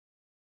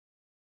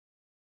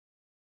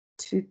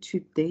to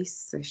today's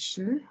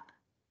session.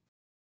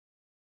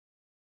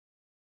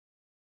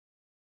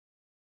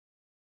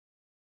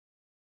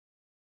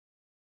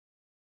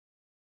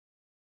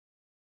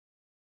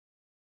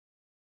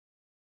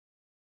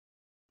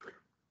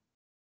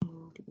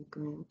 And we're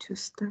going to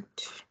start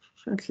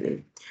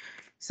shortly.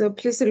 So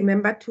please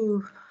remember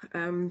to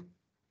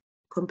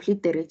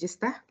complete the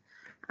register.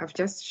 I've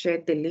just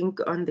shared the link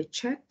on the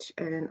chat,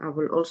 and I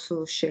will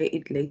also share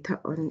it later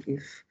on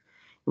if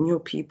new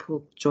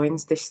people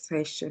joins the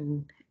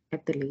session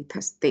at the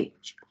later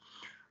stage.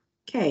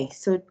 Okay,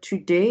 so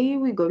today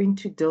we're going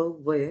to deal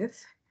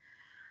with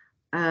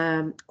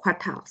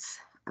quartiles.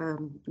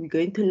 We're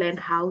going to learn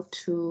how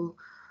to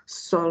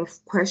solve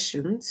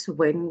questions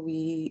when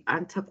we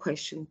answer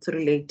questions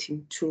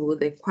relating to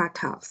the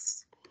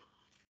quartiles.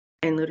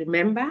 And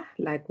remember,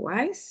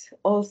 likewise,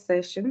 all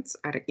sessions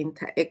are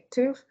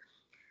interactive.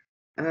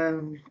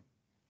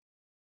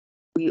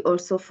 We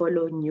also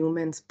follow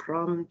Newman's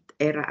prompt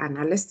error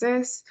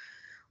analysis.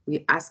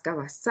 We ask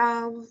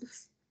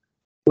ourselves,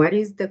 what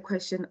is the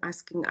question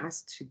asking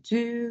us to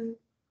do?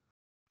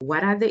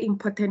 What are the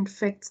important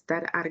facts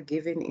that are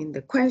given in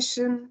the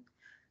question?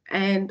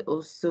 And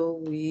also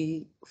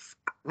we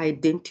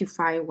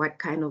identify what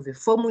kind of a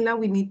formula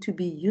we need to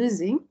be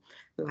using.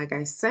 Like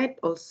I said,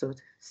 also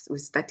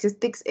with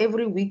statistics,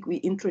 every week we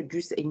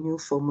introduce a new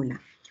formula.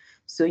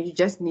 So you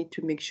just need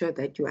to make sure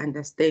that you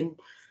understand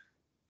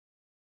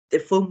the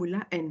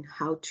formula and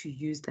how to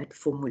use that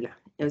formula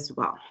as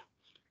well.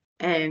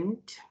 And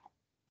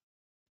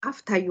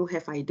after you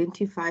have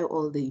identified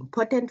all the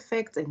important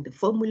facts and the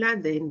formula,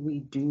 then we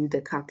do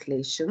the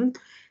calculation,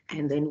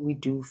 and then we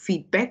do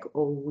feedback,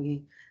 or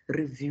we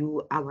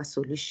review our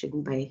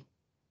solution by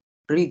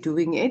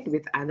redoing it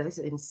with others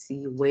and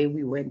see where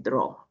we went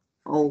wrong,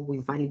 or we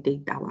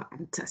validate our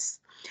answers.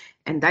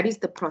 And that is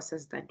the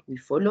process that we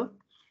follow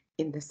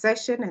in the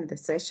session, and the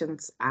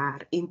sessions are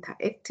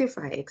interactive.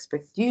 I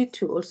expect you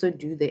to also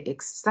do the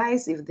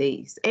exercise. If there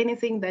is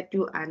anything that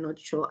you are not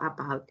sure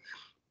about,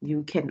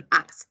 you can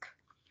ask.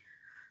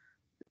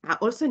 I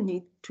also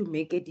need to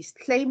make a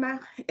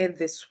disclaimer at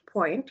this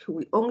point.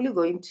 We're only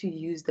going to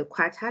use the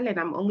quartile, and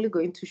I'm only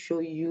going to show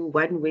you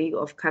one way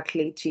of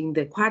calculating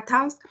the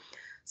quartiles.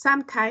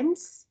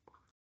 Sometimes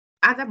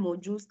other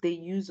modules, they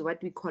use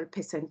what we call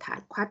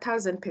percentile.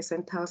 Quartiles and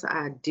percentiles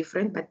are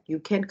different, but you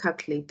can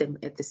calculate them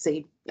at the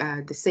same,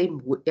 not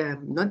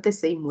the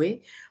same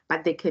way,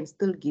 but they can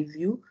still give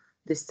you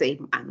the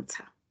same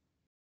answer.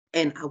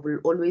 And I will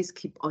always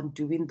keep on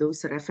doing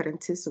those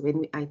references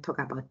when I talk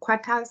about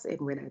quartiles and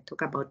when I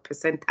talk about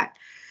percentile,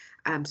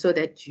 so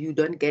that you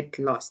don't get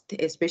lost,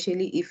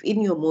 especially if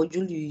in your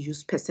module you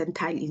use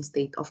percentile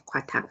instead of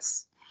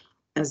quartiles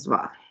as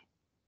well.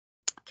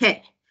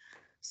 Okay,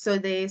 so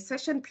the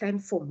session plan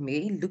for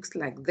May looks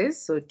like this.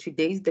 So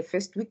today is the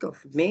first week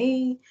of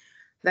May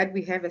that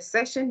we have a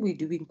session. We're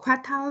doing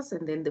quartiles,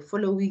 and then the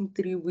following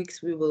 3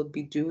 weeks we will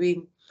be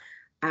doing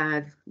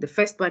the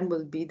first one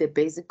will be the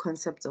basic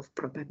concepts of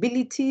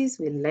probabilities.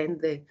 We'll learn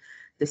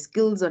the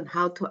skills on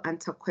how to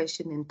answer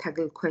question and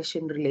tackle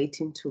question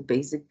relating to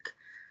basic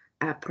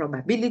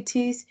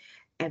probabilities.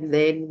 And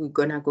then we're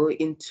gonna go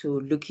into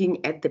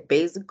looking at the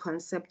basic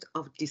concept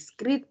of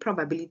discrete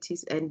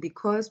probabilities. And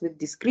because with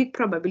discrete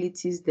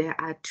probabilities, there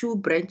are 2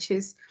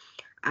 branches,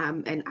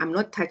 and I'm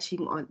not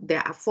touching on,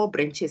 there are 4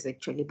 branches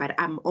actually, but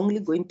I'm only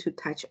going to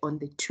touch on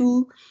the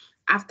 2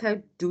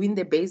 after doing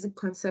the basic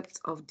concepts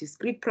of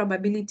discrete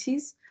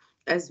probabilities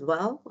as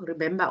well.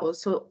 Remember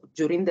also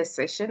during the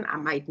session, I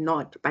might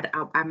not, but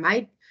I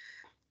might,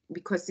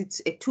 because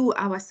it's a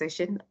 2-hour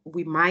session,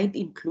 we might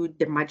include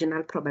the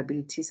marginal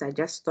probabilities. I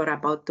just thought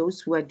about those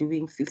who are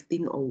doing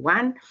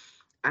 1501.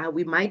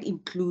 We might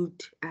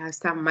include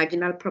some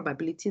marginal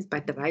probabilities,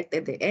 but right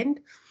at the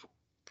end.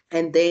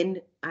 And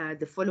then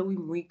the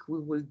following week, we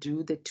will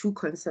do the 2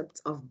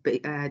 concepts of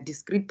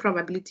discrete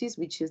probabilities,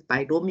 which is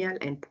binomial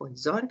and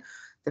Poisson.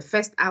 The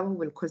first hour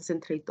will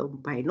concentrate on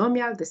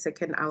binomial. The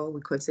second hour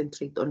will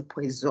concentrate on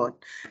Poisson,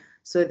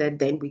 so that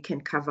then we can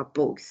cover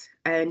both.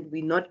 And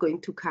we're not going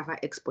to cover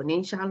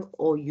exponential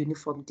or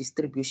uniform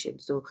distribution.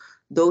 So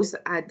those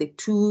are the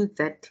 2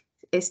 that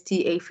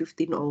STA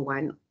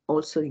 1501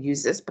 also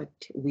uses, but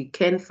we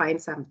can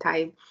find some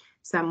time,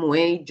 some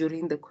way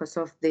during the course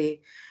of the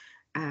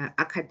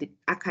academic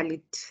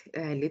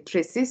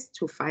literacies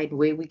to find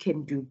where we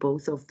can do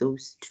both of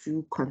those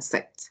 2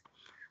 concepts.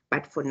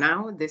 But for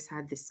now, this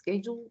is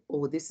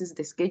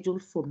the schedule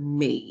for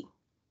May.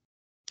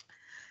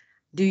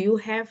 Do you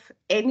have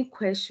any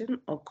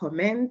question or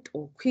comment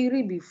or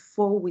query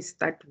before we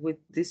start with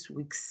this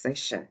week's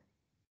session?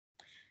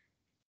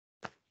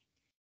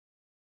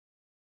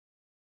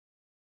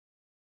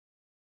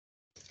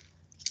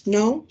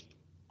 No.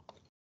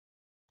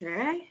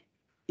 Okay.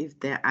 If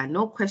there are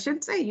no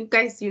questions, hey, you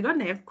guys, you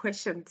don't have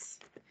questions.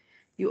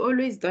 You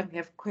always don't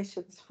have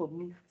questions for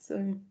me.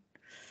 So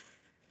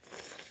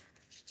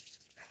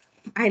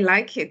I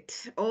like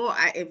it, or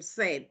I am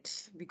sad,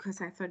 because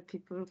I thought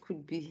people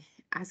could be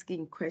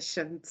asking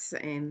questions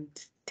and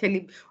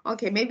telling,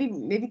 okay,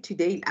 maybe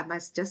today I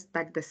must just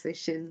start the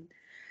session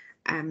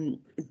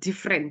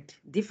different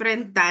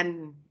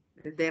than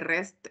the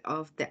rest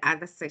of the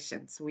other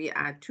sessions. We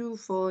are 2,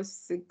 4,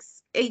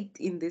 6, 8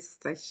 in this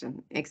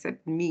session,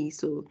 except me.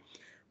 So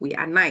we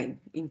are 9,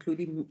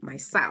 including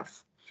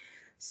myself.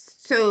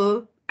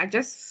 So I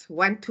just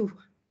want to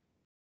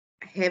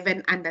have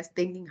an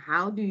understanding.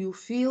 How do you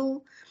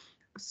feel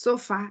so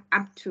far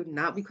up to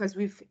now? Because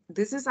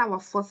this is our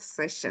 4th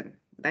session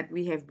that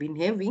we have been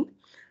having.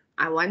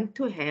 I want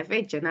to have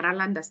a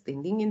general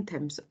understanding in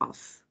terms of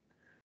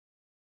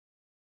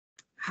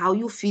how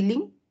you're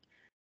feeling,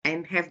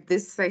 and have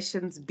these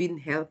sessions been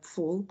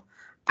helpful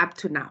up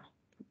to now?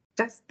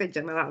 Just a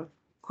general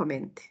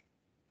comment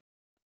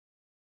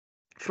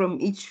from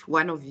each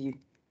one of you.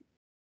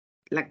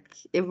 Like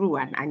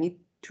everyone, I need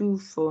 2,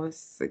 4,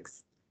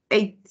 6,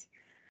 8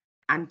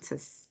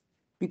 answers,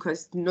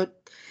 because not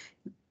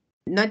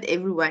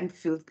everyone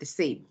feels the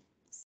same.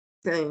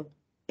 So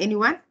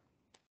anyone?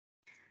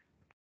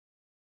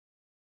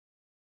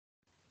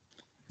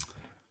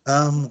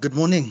 Good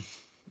morning.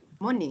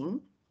 Morning.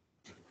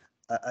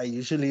 I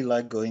usually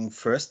like going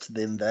first,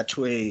 then that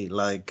way,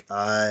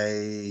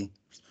 I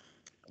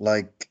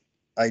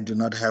do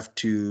not have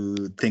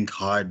to think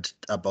hard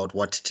about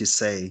what to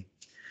say.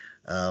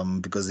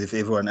 Because if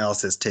everyone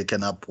else has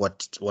taken up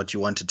what you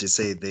wanted to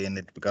say, then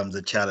it becomes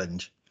a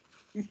challenge.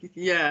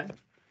 Yeah.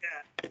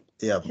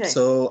 Yeah. Okay.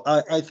 So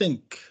I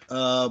think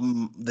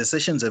the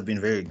sessions have been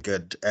very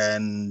good,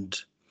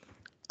 and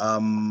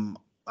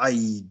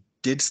I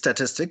did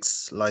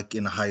statistics like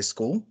in high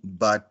school,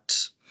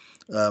 but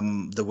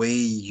the way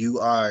you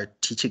are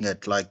teaching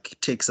it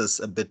takes us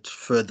a bit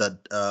further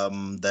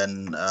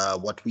than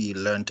what we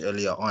learned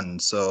earlier on.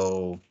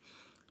 So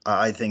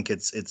I think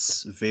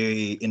it's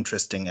very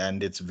interesting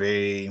and it's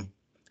very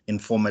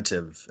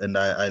informative, and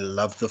I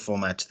love the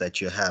format that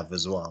you have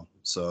as well.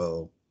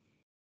 So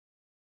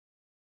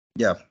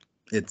yeah,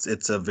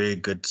 it's a very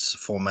good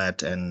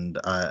format and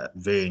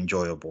very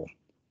enjoyable.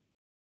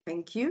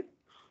 Thank you.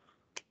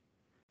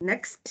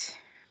 Next.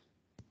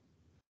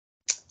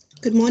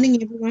 Good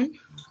morning, everyone.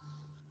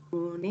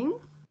 Morning.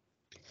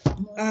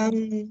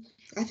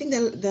 I think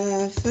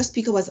the first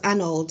speaker was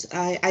Arnold.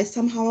 I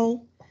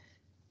somehow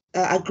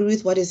agree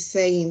with what he's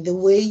saying. The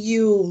way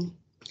you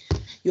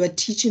are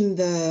teaching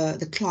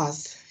the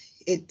class,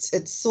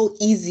 it's so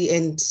easy,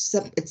 and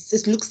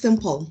it looks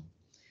simple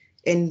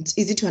and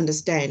easy to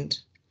understand.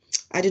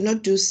 I did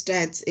not do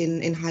stats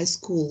in high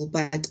school,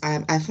 but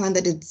I find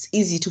that it's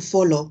easy to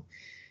follow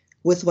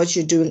with what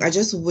you're doing. I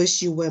just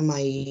wish you were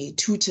my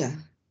tutor,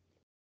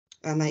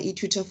 my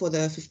e-tutor for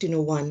the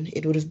 1501.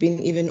 It would have been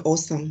even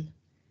awesome.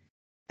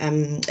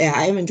 Yeah,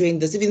 I am enjoying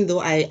this, even though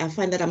I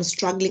find that I'm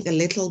struggling a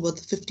little with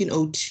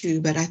 1502,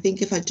 but I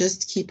think if I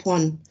just keep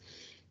on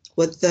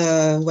with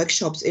the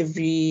workshops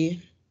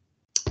every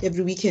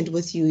weekend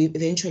with you,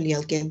 eventually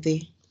I'll get there.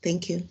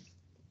 Thank you.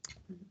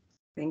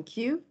 Thank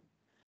you.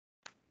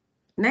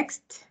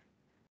 Next.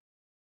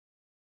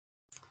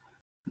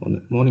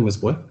 Morning, Miss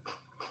Boy.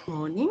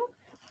 Morning.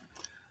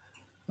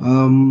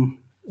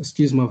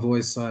 Excuse my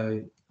voice.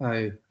 I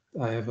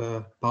have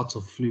a bout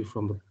of flu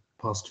from the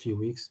past few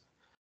weeks.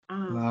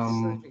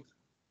 Sorry.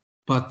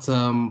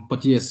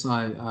 But yes,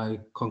 I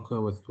concur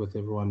with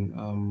everyone.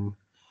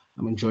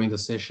 I'm enjoying the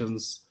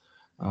sessions.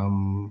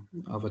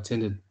 I've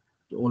attended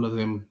all of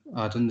them.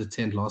 I didn't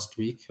attend last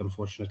week,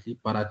 unfortunately,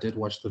 but I did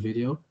watch the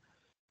video,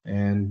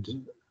 and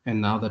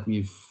now that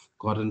we've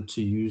gotten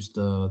to use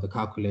the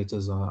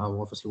calculators, I've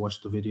obviously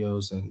watched the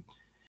videos, and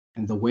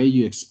the way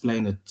you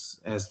explain it,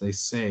 as they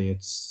say,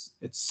 it's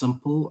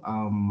simple.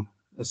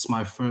 It's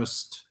my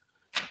first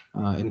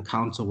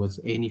encounter with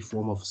any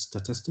form of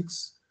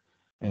statistics,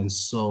 and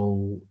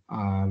so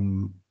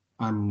I'm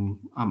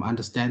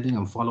understanding,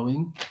 I'm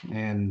following,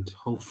 and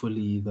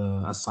hopefully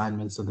the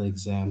assignments and the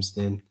exams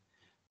then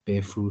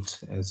bear fruit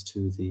as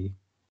to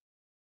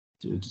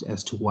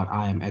what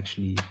I am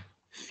actually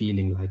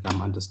feeling like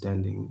I'm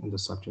understanding in the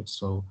subject.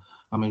 So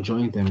I'm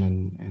enjoying them,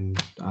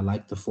 and I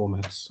like the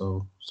format.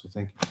 So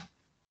thank you.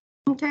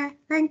 Okay,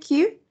 thank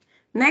you.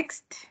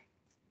 Next.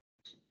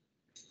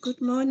 Good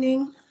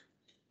morning.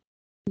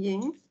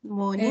 Yes,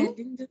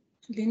 morning.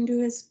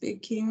 Linda is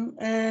speaking.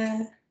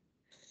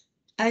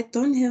 I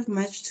don't have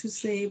much to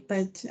say,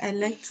 but I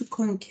like to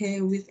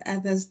concur with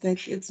others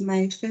that it's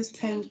my first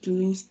time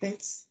doing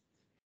stats.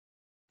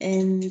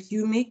 And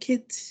you make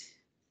it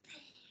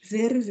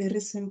very, very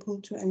simple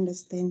to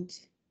understand.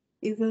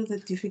 Even the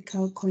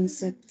difficult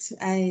concepts,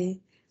 I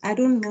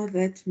don't know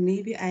that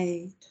maybe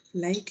I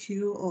like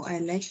you or I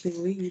like the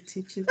way you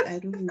teach it. I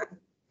don't know.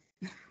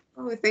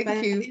 Oh,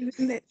 thank you.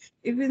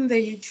 Even the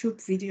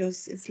YouTube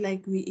videos, it's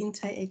like we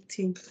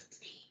interacting.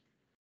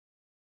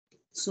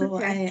 So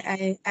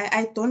Okay.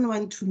 I don't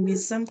want to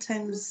miss.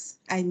 Sometimes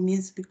I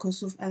miss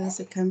because of other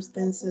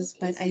circumstances,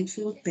 but I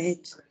feel bad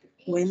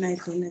when I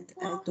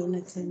don't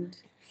attend.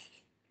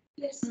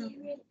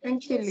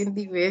 Thank you,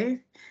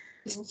 Lindy.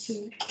 Thank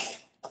you.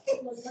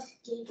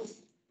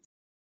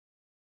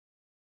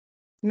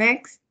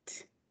 Next,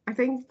 I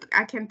think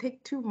I can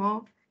take 2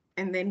 more,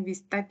 and then we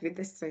start with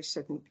the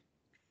session.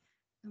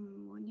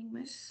 Morning,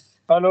 Miss.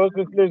 Hello,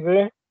 Sis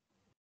Lizzie.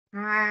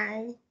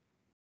 Hi.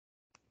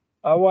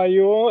 How are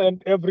you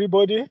and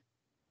everybody?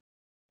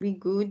 Be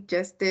good,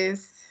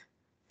 Justice.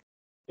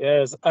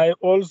 Yes, I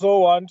also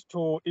want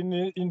to,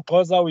 in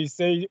Xhosa we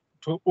say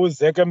to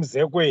uzeke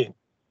mzekweni.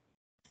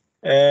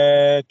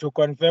 To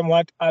confirm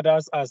what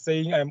others are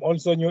saying, I'm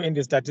also new in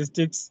the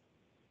statistics,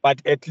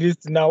 but at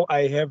least now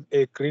I have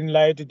a green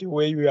light the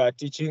way you are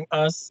teaching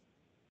us.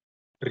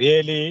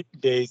 Really,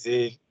 there is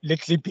a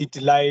little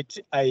bit light.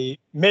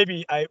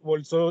 Maybe I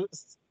also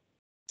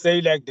say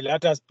like the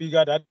latter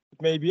speaker that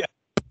maybe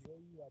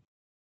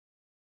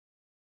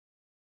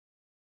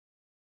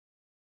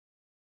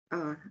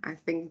I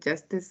think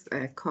Justice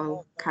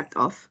call cut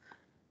off.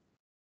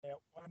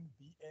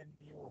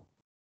 1BNU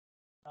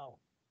now.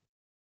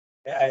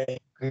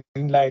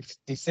 Green light.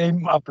 The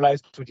same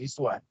applies to this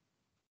one.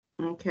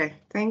 Okay,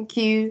 thank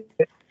you.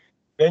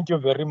 Thank you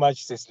very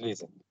much, Sis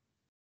Lisa.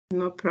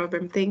 No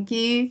problem, thank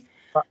you.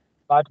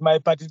 But my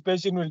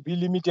participation will be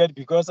limited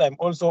because I'm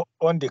also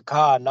on the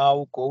car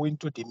now going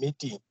to the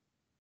meeting.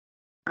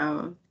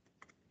 Oh,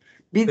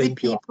 busy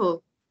Thank you.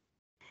 people.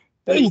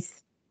 Thank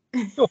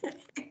Yes.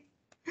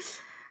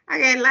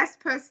 Okay,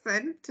 last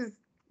person to.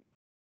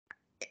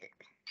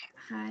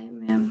 Hi,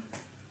 ma'am.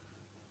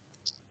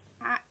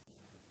 Hi,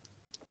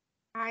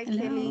 Hello.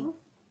 Kelly.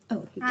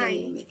 Oh, you Hi. can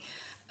hear me.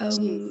 Yes.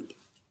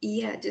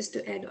 Yeah, just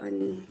to add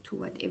on to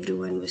what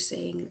everyone was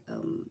saying,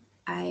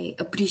 I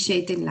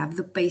appreciate and love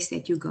the pace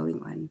that you're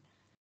going on.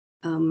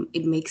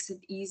 It makes it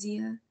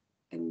easier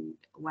and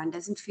one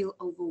doesn't feel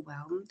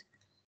overwhelmed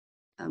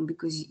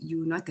because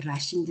you're not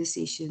rushing the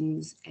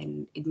sessions,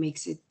 and it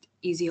makes it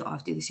easier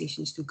after the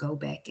sessions to go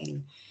back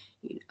and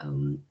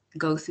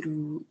go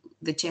through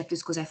the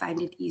chapters, because I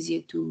find it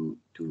easier to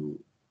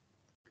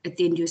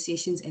attend your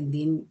sessions and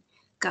then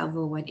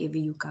cover whatever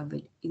you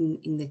covered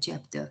in the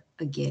chapter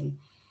again.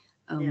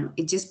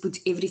 It just puts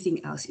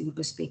everything else in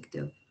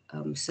perspective.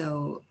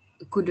 So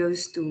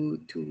kudos to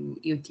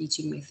your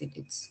teaching method.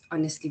 It's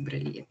honestly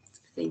brilliant.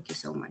 Thank you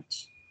so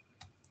much.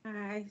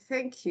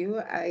 Thank you.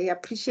 I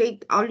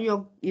appreciate all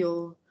your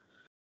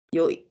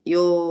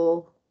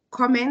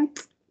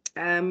comment.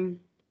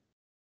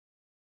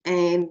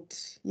 And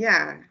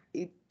yeah,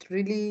 it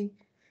really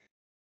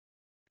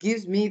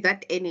gives me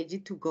that energy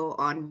to go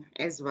on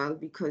as well,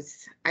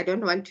 because I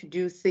don't want to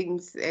do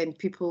things and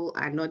people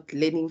are not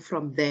learning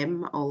from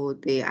them or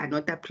they are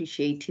not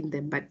appreciating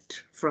them.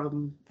 But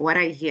from what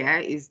I hear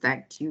is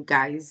that you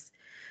guys,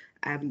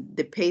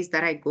 the pace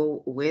that I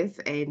go with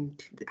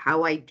and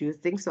how I do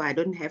things, so I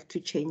don't have to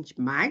change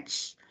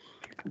much.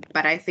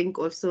 But I think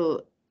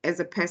also as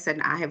a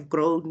person, I have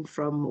grown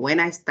from when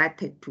I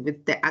started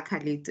with the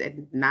accolades,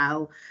 and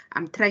now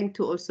I'm trying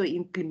to also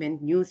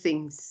implement new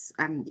things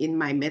in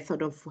my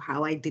method of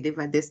how I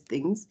deliver these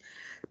things,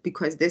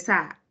 because these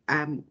are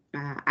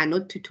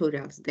not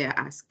tutorials, they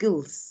are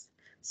skills.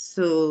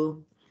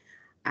 So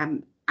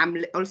I'm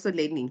also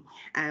learning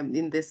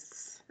in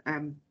this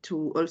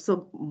to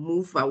also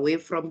move away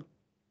from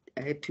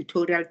a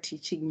tutorial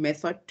teaching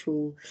method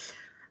to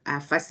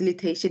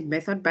facilitation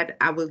method, but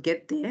I will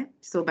get there.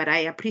 So, but I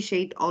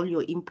appreciate all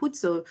your input.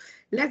 So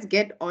let's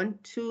get on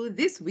to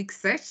this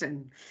week's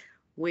session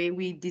where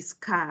we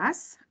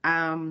discuss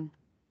quartiles.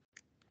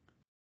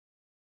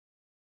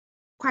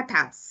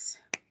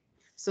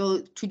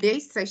 So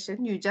today's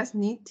session, you just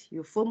need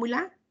your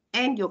formula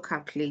and your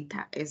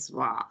calculator as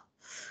well.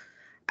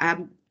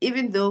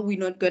 Even though we're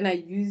not gonna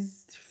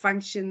use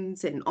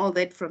functions and all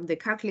that from the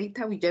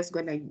calculator, we're just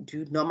gonna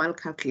do normal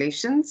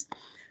calculations.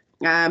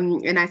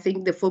 And I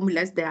think the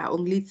formulas, there are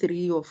only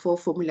 3 or 4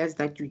 formulas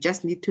that you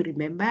just need to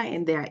remember,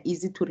 and they are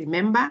easy to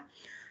remember.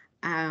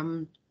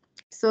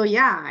 So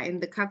yeah, and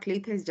the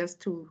calculator is just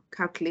to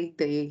calculate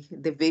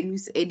the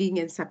values, adding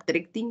and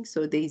subtracting.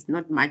 So there is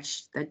not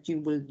much that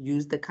you will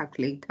use the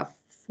calculator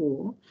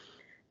for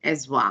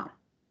as well.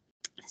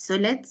 So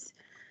let's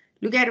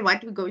look at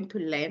what we're going to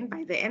learn.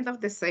 By the end of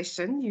the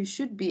session, you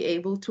should be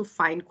able to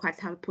find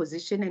quartile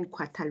position and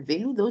quartile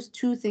value. Those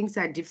two things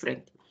are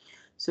different.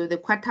 So the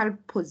quartile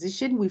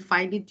position, we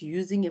find it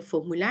using a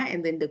formula,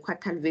 and then the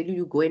quartile value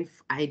you go and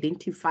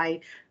identify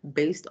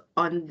based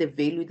on the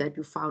value that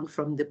you found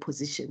from the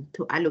position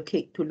to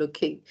locate.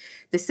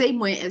 The same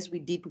way as we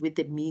did with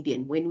the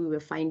median. When we were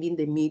finding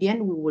the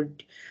median, we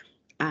would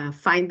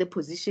find the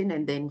position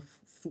and then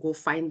go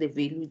find the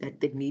value that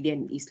the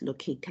median is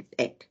located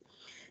at.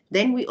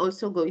 Then we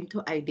also going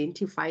to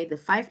identify the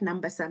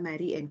 5-number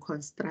summary and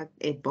construct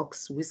a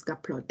box-wisker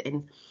plot.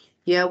 And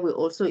here we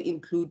also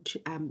include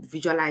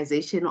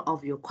visualization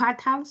of your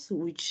quartiles,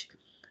 which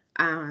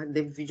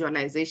the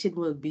visualization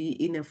will be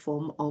in a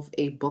form of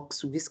a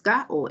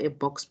box-wisker or a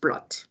box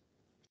plot.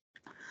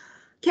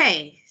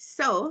 Okay,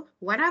 so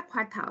what are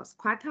quartiles?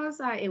 Quartiles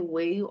are a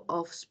way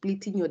of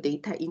splitting your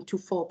data into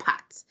 4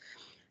 parts.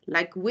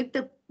 Like with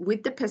the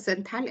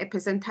percentile, a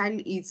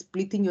percentile is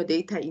splitting your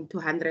data into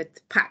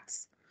 100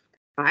 parts.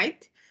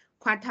 Right?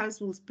 Quartiles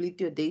will split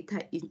your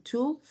data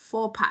into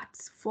 4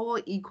 parts,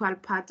 4 equal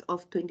parts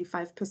of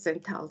 25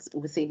 percentiles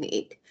within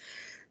it.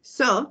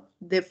 So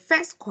the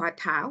first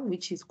quartile,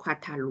 which is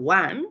quartile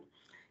 1,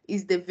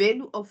 is the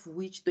value of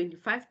which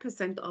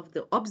 25% of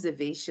the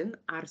observation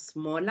are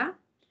smaller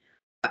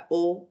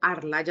or are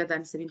larger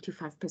than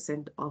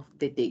 75% of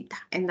the data.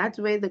 And that's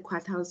where the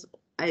quartiles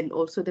and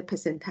also the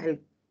percentile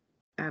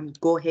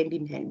go hand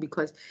in hand,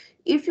 because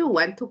if you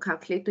want to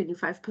calculate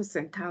 25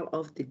 percentile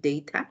of the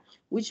data,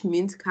 which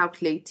means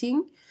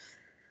calculating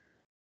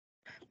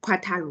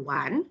quartile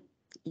 1,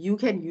 you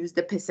can use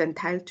the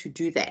percentile to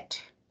do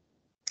that.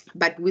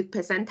 But with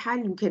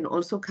percentile, you can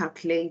also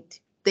calculate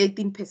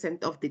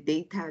 13% of the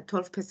data,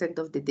 12%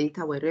 of the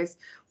data, whereas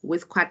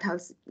with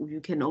quartiles,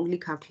 you can only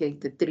calculate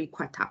the 3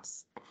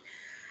 quartiles.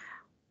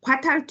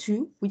 Quartile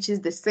 2, which is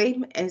the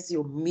same as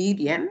your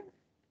median,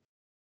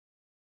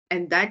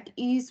 and that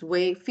is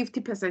where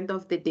 50%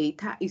 of the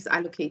data is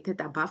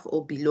allocated above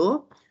or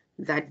below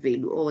that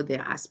value, or they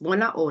are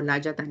smaller or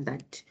larger than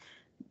that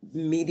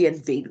median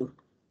value.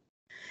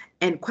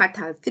 And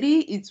quartile 3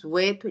 is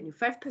where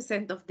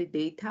 25% of the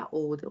data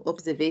or the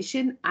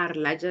observation are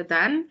larger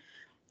than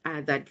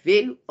that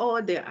value,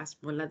 or they are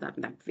smaller than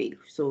that value.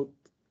 So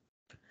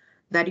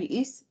that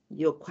is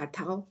your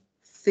quartile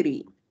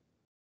 3.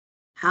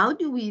 How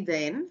do we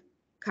then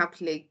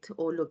calculate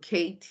or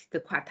locate the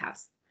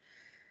quartiles?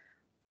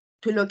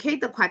 To locate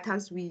the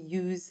quartiles, we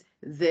use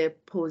the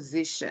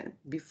position.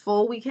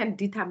 Before we can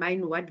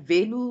determine what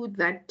value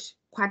that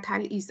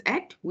quartile is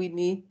at, we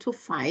need to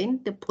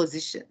find the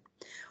position.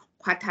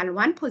 Quartile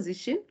 1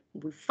 position,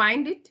 we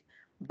find it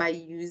by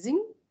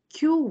using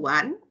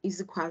Q1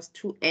 is equals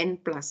to n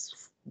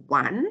plus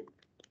 1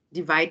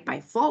 divided by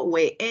 4,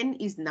 where n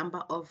is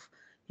number of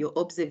your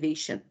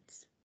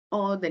observations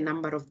or the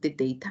number of the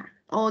data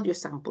or your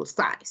sample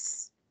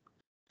size.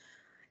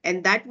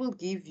 And that will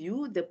give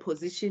you the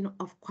position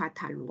of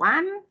quartile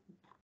 1,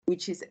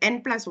 which is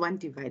n plus 1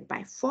 divided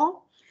by 4.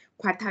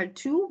 Quartile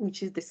 2,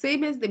 which is the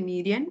same as the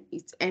median,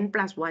 it's n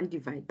plus 1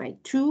 divided by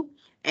 2.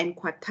 And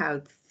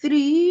quartile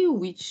 3,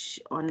 which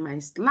on my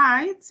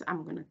slides,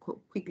 I'm going to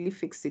quickly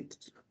fix it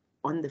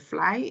on the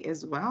fly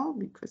as well,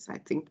 because I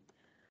think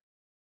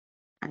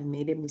I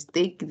made a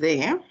mistake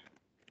there.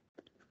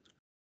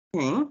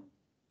 Okay.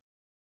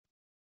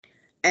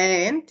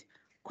 And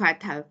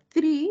quartile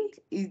 3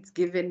 is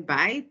given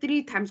by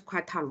 3 times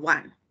quartile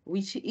 1,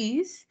 which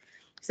is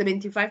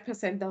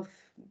 75% of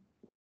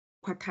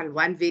quartile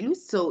 1 value.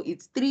 So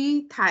it's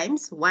 3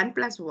 times 1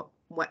 plus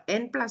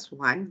n plus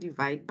 1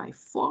 divided by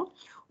 4,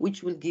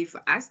 which will give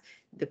us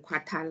the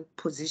quartile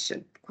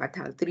position,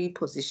 quartile 3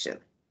 position.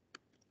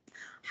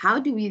 How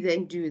do we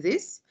then do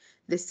this?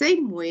 The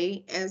same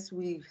way as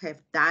we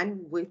have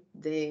done with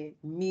the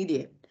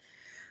median.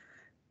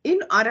 In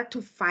order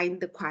to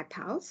find the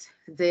quartiles,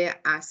 there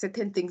are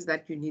certain things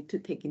that you need to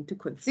take into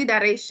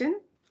consideration,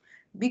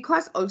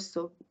 because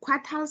also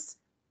quartiles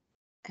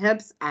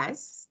helps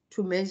us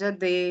to measure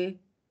the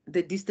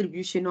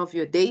distribution of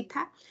your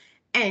data,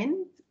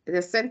 and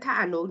the center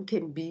alone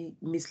can be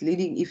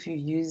misleading if you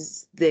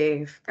use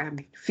the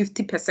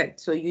 50%.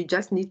 So you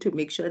just need to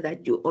make sure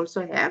that you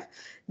also have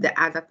the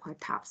other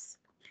quartiles.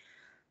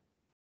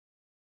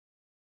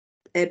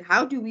 And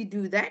how do we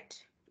do that?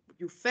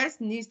 You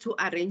first need to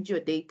arrange your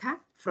data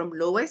from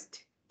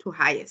lowest to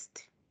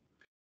highest.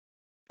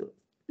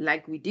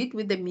 Like we did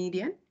with the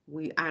median,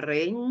 we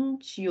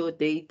arrange your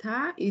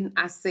data in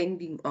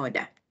ascending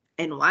order.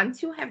 And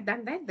once you have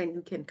done that, then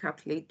you can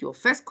calculate your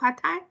first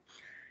quartile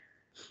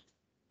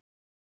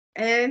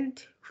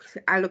and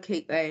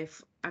locate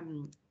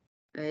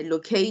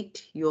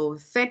your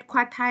third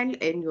quartile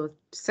and your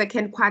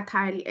second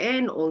quartile,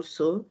 and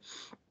also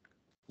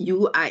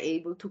you are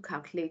able to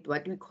calculate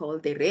what we call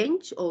the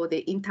range or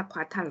the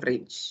interquartile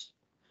range,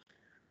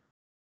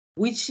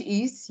 which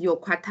is your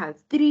quartile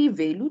 3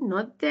 value,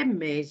 not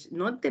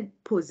the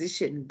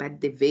position, but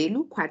the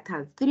value,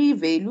 quartile 3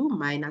 value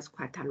minus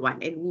quartile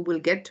 1. And we will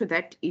get to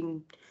that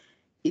in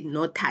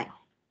no time.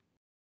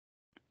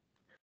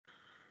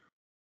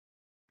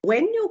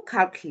 When you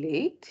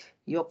calculate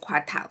your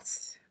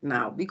quartiles,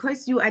 now,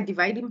 because you are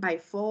dividing by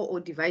 4 or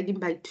dividing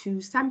by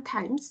 2,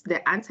 sometimes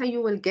the answer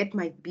you will get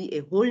might be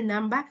a whole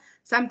number,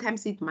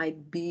 sometimes it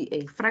might be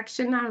a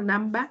fractional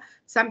number,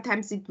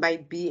 sometimes it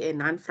might be a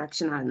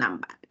non-fractional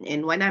number.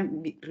 And when I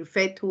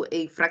refer to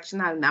a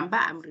fractional number,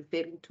 I'm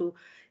referring to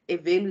a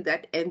value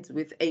that ends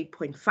with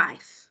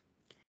 8.5.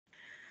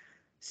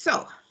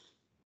 So,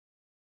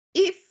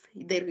 if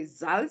the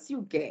results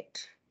you get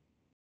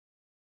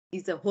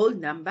is a whole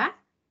number,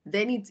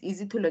 then it's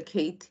easy to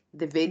locate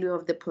the value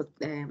of the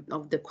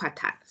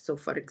quartile. So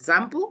for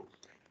example,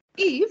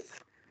 if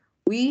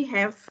we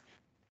have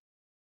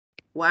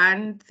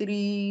 1,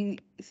 3,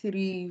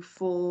 3,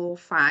 4,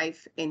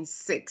 5, and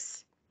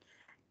 6,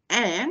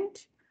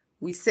 and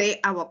we say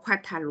our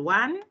quartile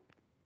 1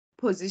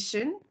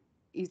 position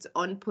is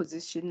on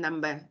position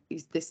number,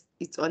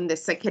 it's on the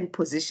second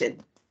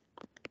position.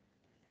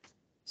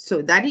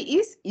 So that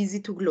is easy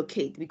to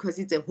locate because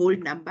it's a whole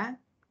number.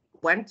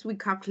 Once we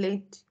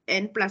calculate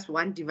n plus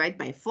 1 divided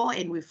by 4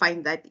 and we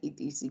find that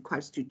it is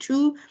equals to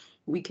 2,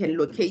 we can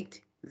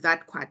locate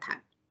that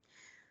quartile.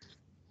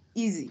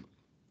 Easy.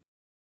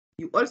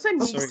 You also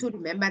need Sorry. to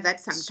remember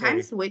that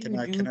sometimes Sorry, when can you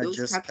I- do can I those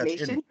just cut in?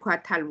 calculations,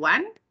 quartile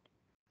 1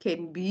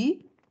 can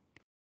be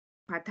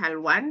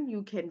quartile 1,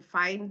 you can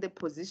find the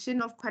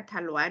position of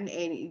quartile 1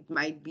 and it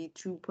might be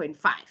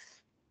 2.5.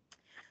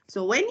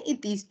 So when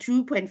it is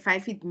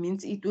 2.5, it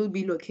means it will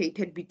be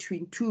located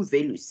between two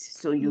values.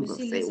 So you will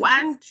say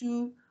 1,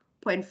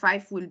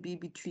 2.5 will be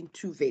between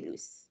two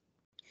values.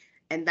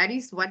 And that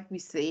is what we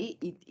say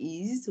it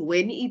is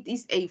when it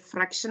is a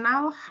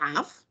fractional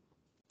half.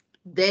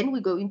 Then we're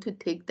going to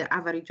take the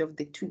average of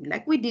the two,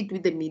 like we did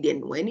with the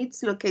median. When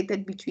it's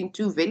located between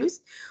two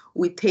values,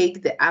 we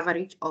take the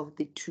average of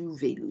the two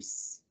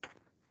values.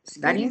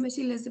 Excuse me, Miss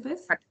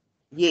Elizabeth.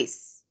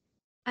 Yes.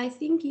 I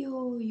think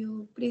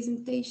your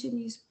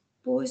presentation is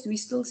paused. We're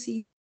still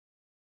seeing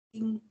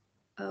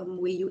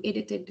where you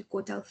edited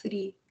quartile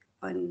 3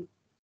 on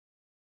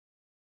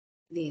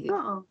there.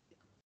 Oh,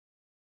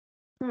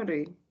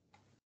 sorry.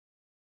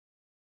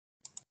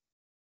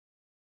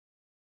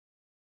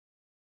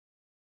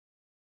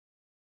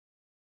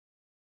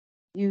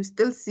 You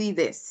still see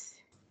this?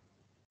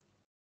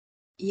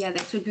 Yeah,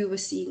 that's what we were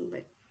seeing,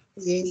 but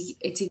Yes.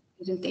 it's in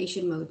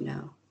presentation mode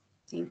now.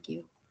 Thank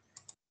you.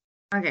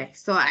 Okay,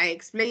 so I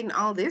explained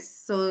all this.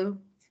 So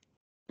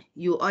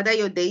you order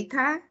your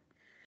data,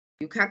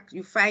 you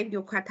find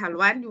your quartile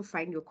 1, you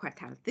find your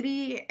quartile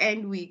 3,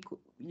 and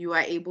you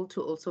are able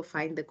to also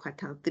find the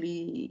quartile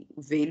 3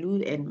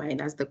 value and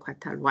minus the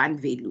quartile 1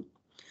 value.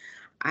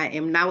 I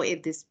am now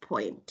at this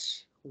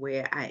point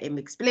where I am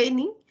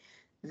explaining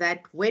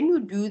that when you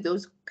do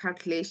those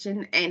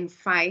calculations and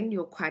find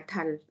your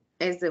quartile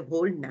as a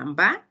whole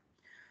number,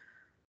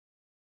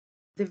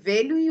 the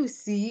value you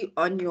see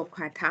on your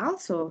quartile,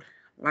 so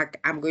like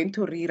I'm going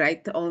to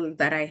rewrite all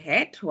that I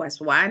had, was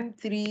 1,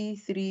 3,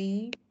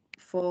 3,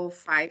 4,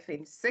 5,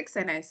 and 6.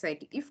 And I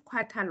said, if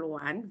quartile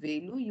 1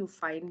 value, you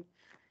find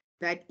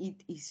that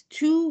it is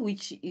 2,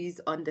 which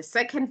is on the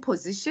second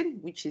position,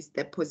 which is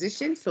the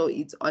position. So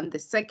it's on the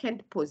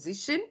second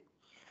position.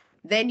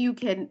 Then you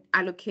can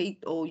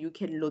allocate or you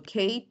can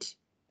locate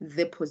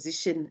the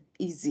position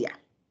easier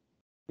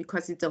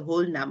because it's a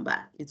whole number.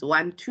 It's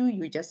 1, 2,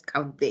 you just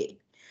count there.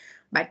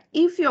 But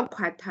if your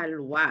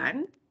quartile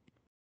 1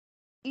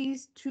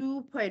 is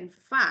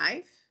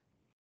 2.5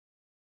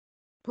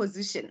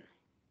 position,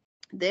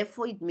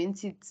 therefore it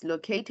means it's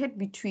located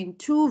between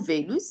two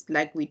values,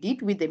 like we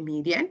did with the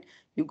median.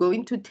 You're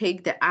going to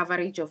take the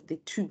average of the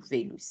two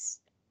values.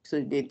 So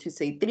you're going to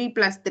say 3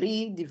 plus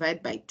 3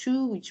 divided by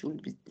 2, which will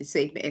be the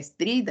same as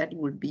 3. That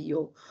will be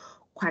your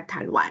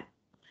quartile 1.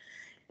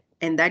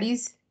 And that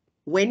is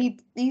when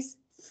it is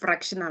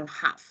fractional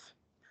half.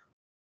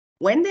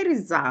 When the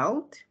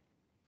result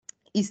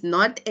is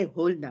not a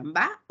whole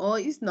number or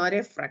is not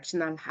a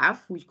fractional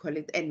half, we call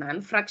it a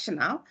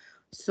non-fractional.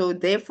 So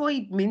therefore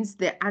it means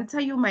the answer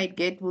you might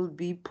get will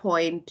be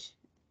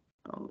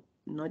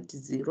not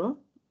 0,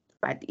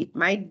 but it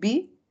might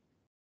be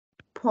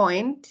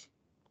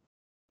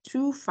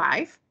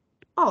 0.25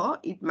 or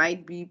it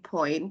might be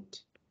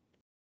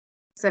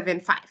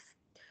 0.75.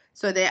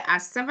 So there are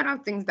several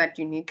things that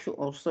you need to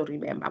also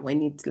remember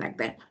when it's like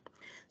that.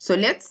 So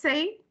let's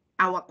say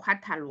our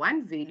quartile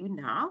 1 value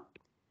now,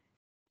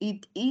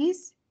 it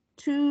is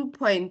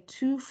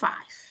 2.25.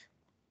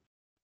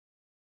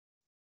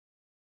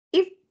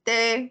 If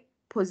the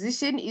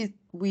position is,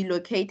 we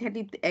located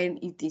it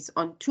and it is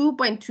on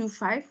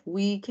 2.25,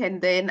 we can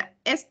then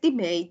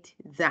estimate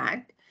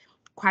that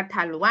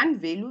quartile 1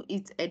 value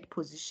is at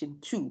position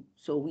 2.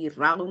 So we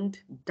round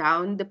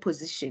down the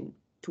position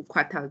to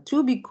quartile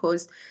 2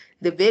 because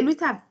the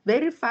values are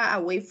very far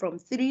away from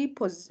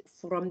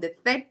the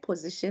third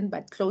position,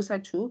 but closer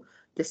to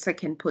the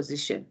second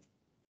position.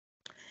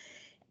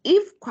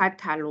 If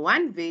quartile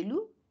 1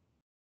 value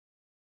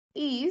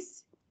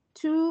is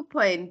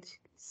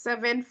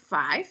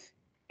 2.75,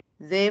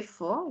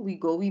 therefore we're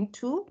going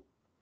to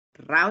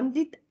round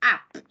it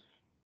up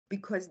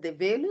because the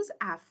values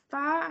are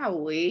far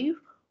away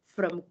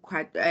from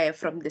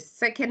the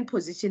second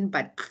position,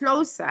 but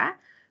closer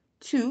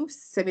to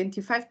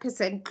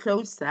 75%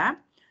 closer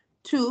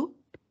to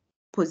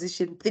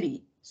position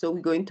 3. So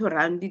we're going to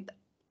round it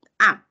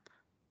up.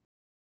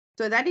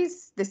 So that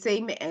is the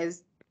same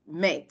as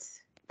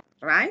math,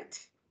 right?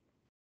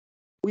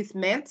 With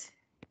math,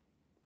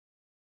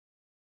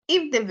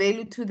 if the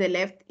value to the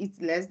left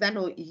is less than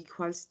or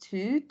equals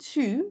to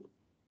 2,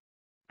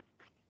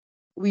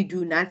 we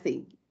do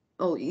nothing.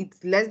 Oh,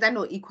 it's less than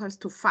or equals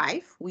to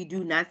 5, we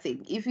do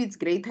nothing. If it's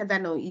greater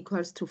than or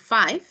equals to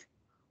 5,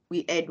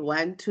 we add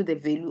 1 to the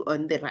value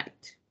on the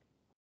right.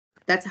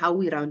 That's how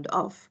we round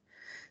off.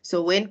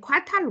 So when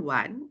quartile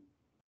 1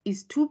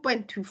 is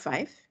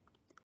 2.25,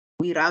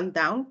 we round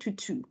down to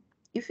 2.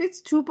 If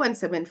it's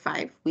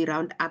 2.75, we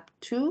round up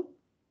to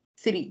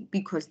 3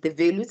 because the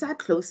values are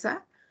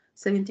closer,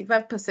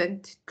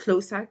 75%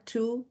 closer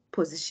to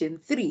position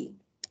 3.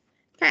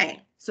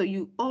 Okay, so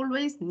you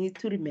always need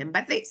to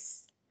remember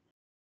this.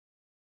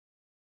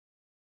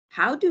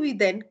 How do we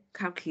then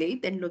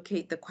calculate and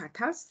locate the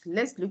quartiles?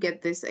 Let's look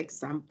at this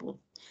example.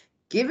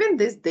 Given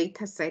this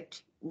data set,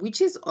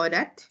 which is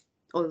ordered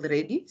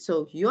already.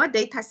 So your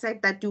data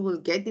set that you will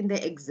get in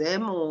the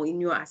exam or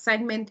in your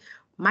assignment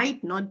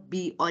might not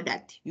be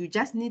ordered. You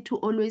just need to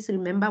always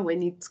remember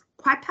when it's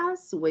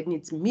quartiles, when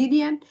it's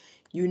median,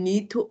 you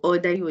need to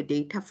order your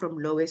data from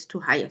lowest to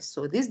highest.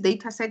 So this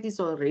data set is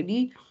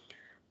already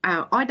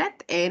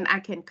ordered, and I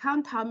can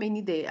count how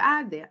many there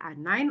are. There are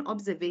 9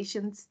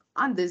 observations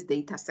on this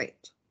data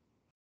set.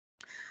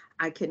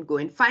 I can go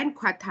and find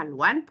quartile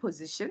 1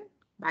 position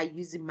by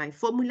using my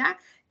formula,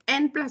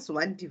 n plus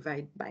 1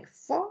 divided by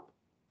 4.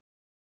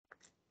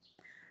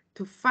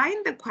 To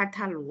find the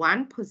quartile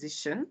 1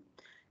 position,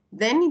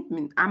 then it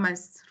means I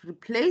must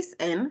replace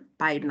n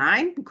by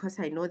 9 because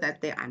I know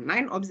that there are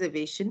 9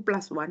 observations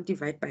plus 1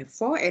 divided by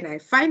 4, and I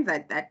find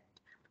that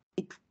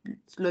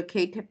it's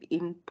located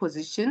in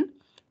position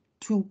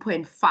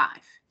 2.5.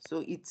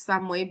 So it's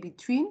somewhere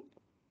between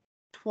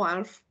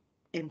 12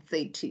 and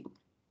 13.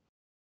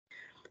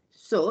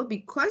 So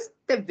because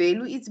the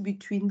value is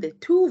between the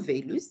two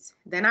values,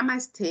 then I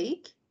must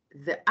take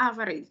the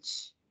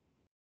average.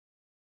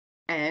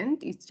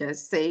 And it's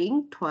just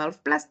saying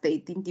 12 plus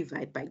 13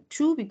 divided by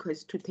 2,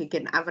 because to take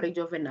an average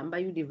of a number,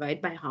 you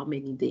divide by how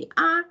many there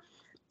are.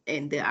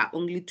 And there are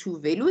only 2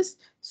 values.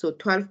 So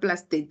 12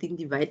 plus 13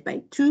 divided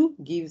by 2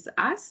 gives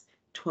us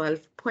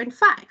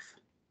 12.5.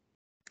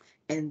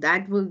 And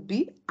that will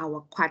be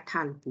our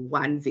quartile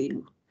 1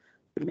 value.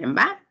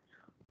 Remember,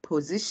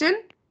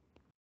 position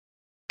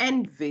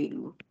and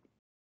value.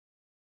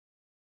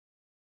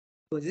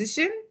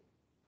 Position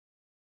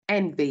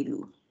and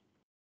value.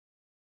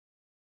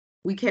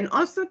 We can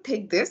also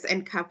take this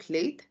and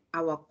calculate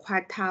our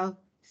quartile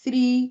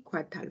 3,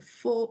 quartile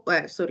 4,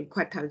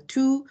 quartile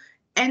 2,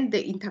 and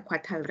the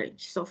interquartile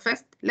range. So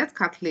first, let's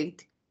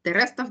calculate the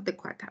rest of the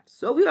quartiles.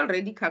 So we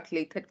already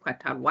calculated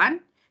quartile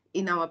 1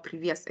 in our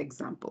previous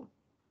example.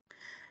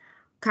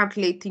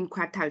 Calculating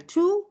quartile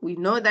 2, we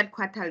know that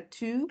quartile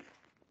 2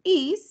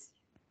 is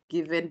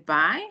given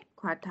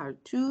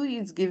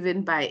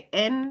by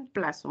n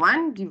plus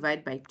 1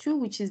 divided by 2,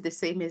 which is the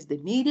same as the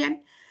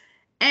median.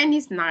 N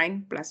is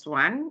 9 plus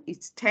 1,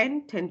 it's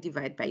 10. 10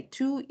 divided by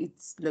 2,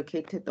 it's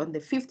located on the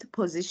 5th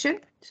position.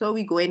 So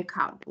we go and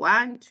count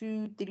 1,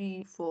 2,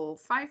 3, 4,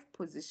 5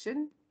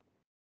 position.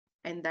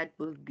 And that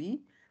will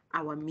be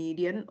our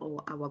median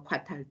or our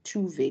quartile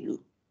 2 value,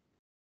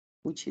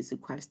 which is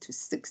equals to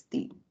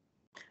 16.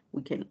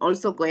 We can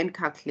also go and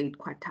calculate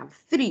quartile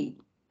 3.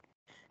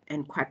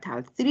 And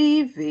quartile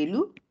 3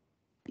 value,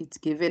 it's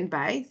given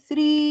by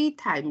 3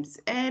 times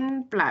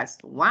n plus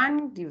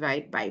 1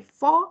 divided by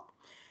 4.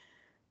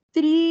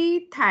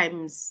 3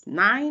 times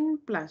 9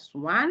 plus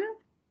 1.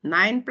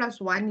 9 plus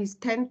 1 is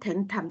 10.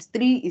 10 times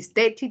 3 is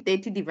 30.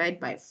 30 divided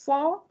by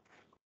 4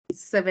 is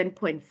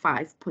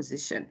 7.5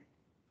 position.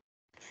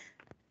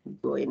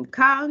 Go and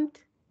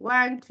count.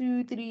 1,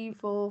 2, 3,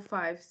 4,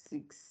 5,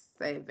 6,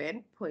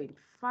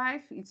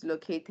 7.5. It's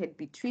located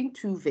between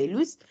two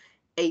values,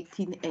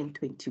 18 and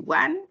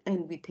 21.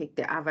 And we take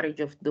the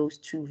average of those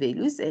two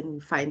values and we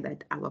find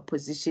that our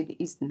position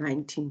is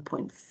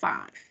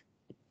 19.5.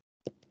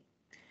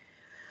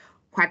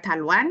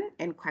 Quartile 1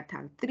 and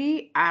quartile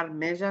 3 are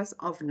measures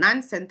of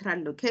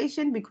non-central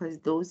location because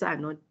those are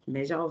not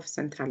measure of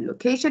central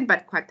location,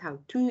 but quartile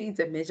 2 is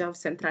a measure of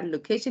central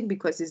location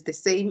because it's the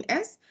same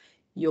as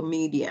your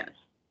median.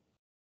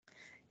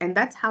 And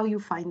that's how you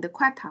find the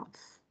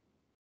quartiles.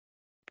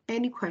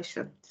 Any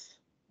questions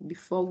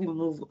before we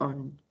move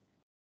on?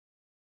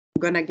 I'm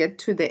gonna get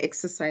to the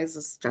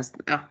exercises just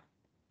now.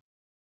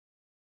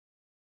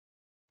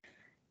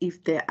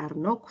 If there are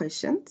no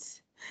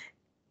questions,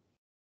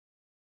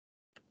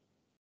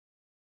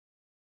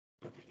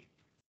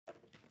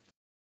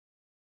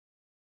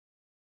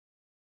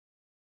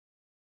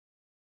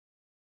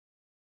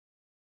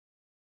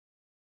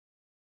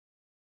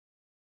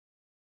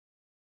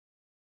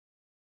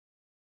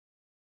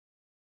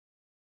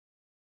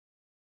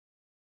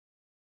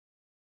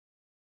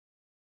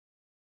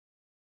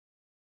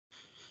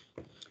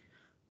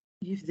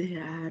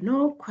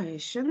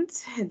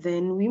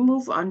 then we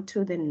move on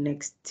to the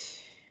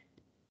next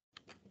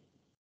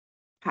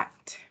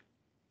part.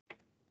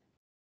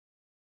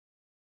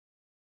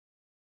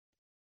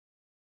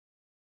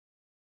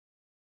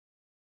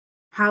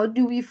 How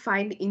do we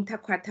find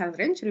interquartile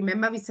range?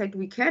 Remember, we said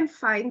we can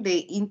find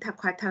the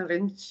interquartile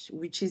range,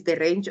 which is the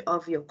range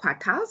of your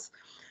quartiles.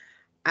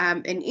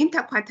 An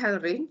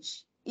interquartile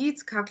range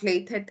is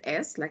calculated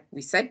as, like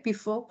we said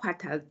before,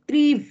 quartile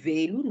 3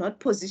 value, not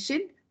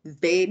position,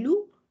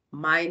 value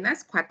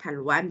minus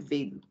quartile 1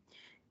 value.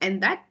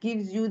 And that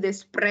gives you the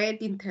spread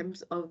in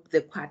terms of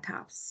the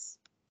quartiles.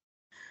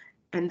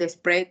 And the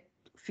spread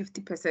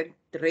 50%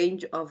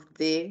 range of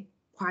the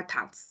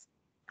quartiles.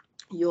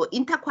 Your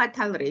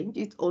interquartile range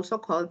is also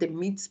called the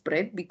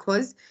mid-spread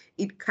because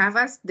it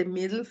covers the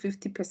middle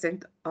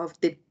 50% of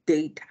the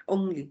data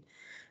only.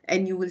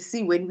 And you will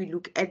see when we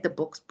look at the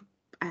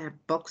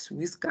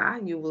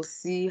box-wisker, you will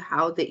see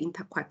how the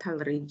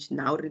interquartile range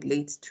now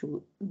relates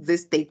to the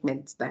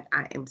statements that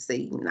I am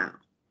saying now.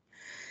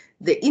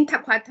 The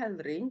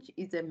interquartile range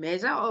is a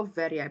measure of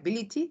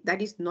variability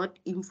that is not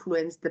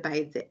influenced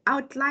by the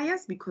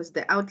outliers, because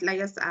the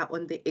outliers are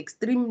on the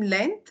extreme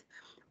length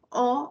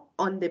or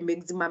on the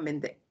maximum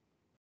and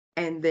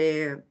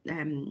the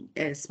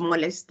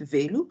smallest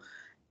value.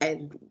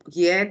 And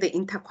here the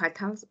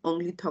interquartiles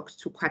only talks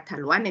to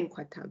quartile 1 and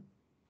quartile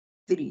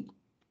 3.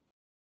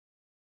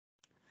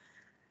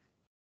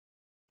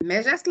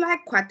 Measures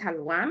like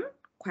quartile 1,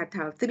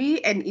 quartile 3,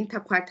 and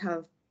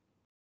interquartile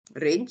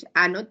range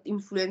are not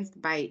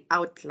influenced by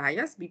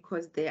outliers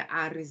because they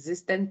are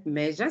resistant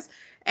measures,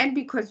 and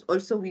because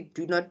also we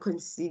do not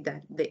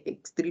consider the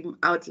extreme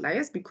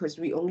outliers because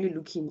we're only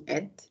looking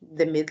at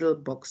the middle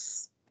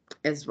box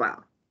as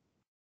well.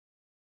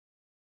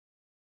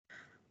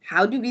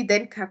 How do we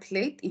then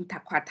calculate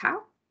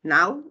interquartile?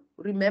 Now,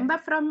 remember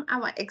from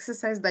our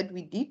exercise that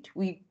we did,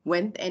 we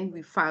went and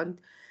we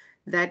found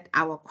that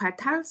our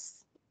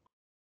quartiles,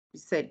 we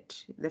said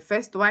the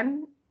first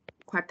one,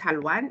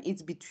 quartile 1,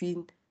 is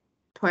between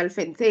 12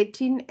 and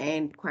 13,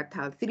 and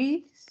quartile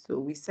 3. So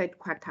we said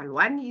quartile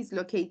 1 is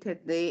located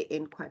there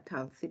and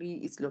quartile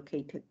 3 is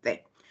located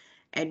there.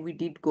 And we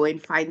did go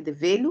and find the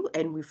value,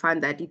 and we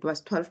found that it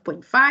was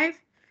 12.5.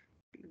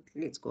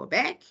 Let's go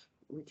back.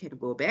 We can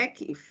go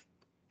back if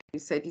we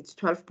said it's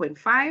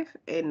 12.5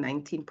 and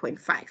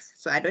 19.5.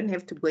 So I don't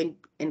have to go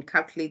and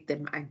calculate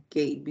them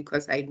again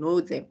because I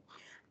know them.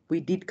 We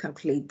did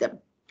calculate them.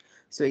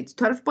 So it's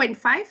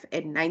 12.5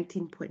 and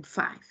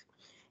 19.5.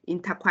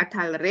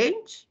 Interquartile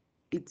range,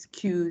 it's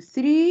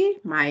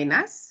Q3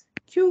 minus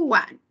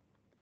Q1.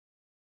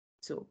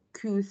 So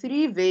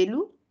Q3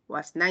 value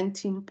was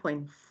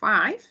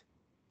 19.5.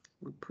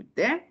 We put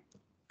there.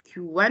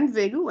 Q1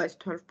 value was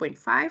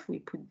 12.5. We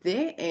put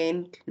there,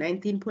 and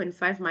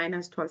 19.5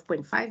 minus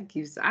 12.5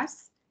 gives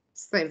us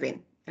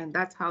 7. And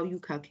that's how you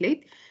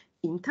calculate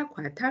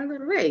interquartile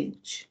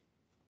range.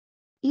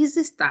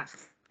 Easy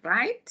stuff,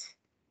 right?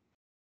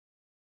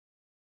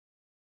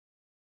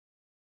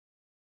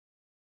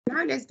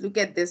 Now let's look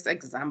at this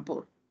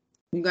example.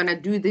 We're gonna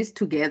do this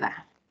together.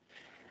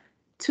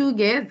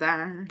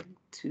 Together.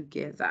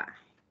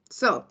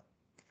 So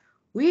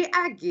we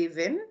are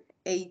given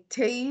a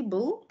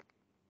table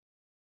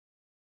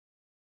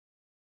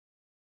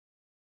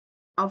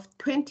of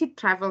 20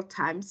 travel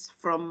times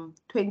from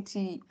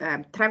 20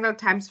 travel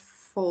times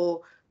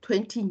for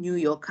 20 New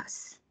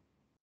Yorkers.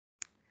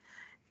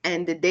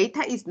 And the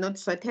data is not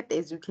sorted,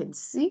 as you can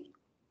see.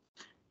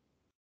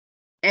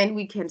 And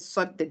we can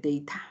sort the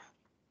data.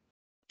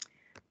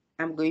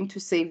 I'm going to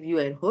save you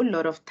a whole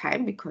lot of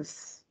time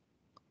because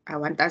I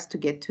want us to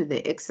get to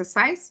the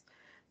exercise.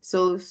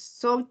 So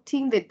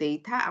sorting the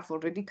data, I've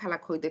already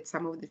color-coded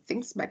some of the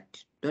things,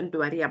 but don't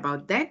worry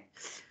about that.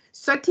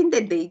 Sorting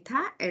the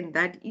data, and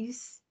that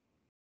is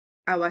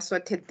our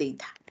sorted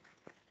data.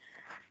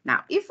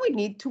 Now, if we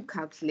need to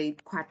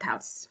calculate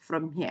quartiles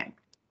from here,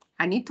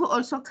 I need to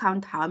also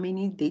count how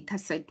many data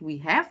sets we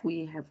have.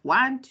 We have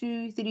 1,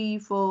 2, 3,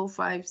 4,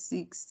 5,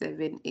 6,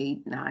 7,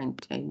 8, 9,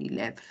 10,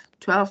 11,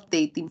 12,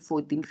 13,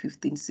 14,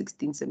 15,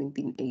 16,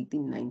 17,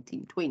 18,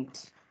 19,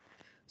 20.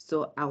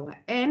 So our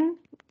N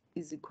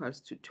is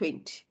equals to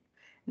 20.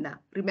 Now,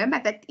 remember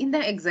that in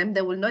the exam,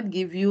 they will not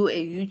give you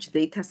a huge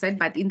data set,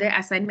 but in the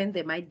assignment,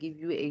 they might give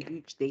you a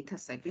huge data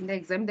set. In the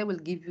exam, they will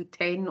give you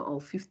 10 or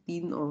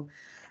 15 or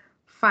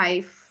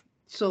 5.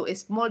 So a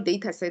small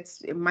data set,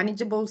 a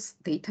manageable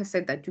data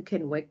set that you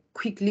can work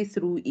quickly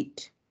through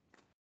it.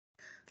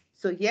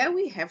 So here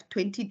we have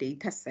 20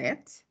 data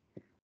sets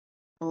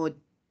or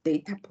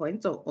data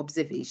points or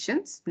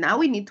observations. Now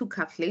we need to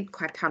calculate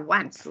quartile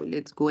 1. So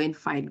let's go and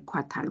find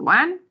quartile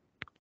 1.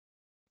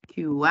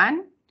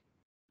 Q1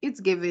 is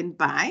given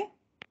by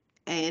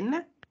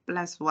N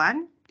plus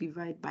 1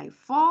 divided by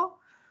 4.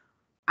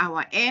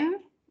 Our N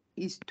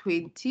is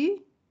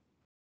 20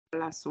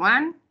 plus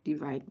 1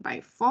 divided by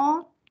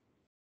 4.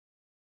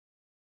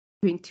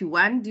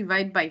 21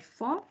 divided by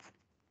 4,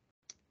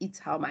 it's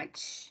how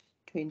much?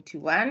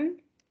 21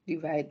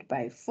 divided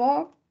by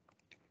 4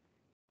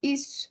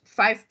 is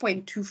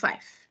 5.25.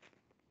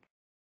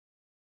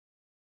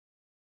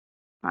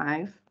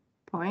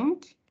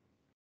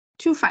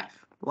 5.25.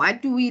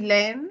 What do we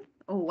learn,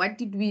 or what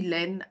did we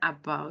learn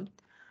about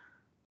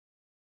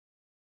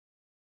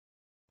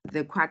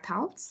the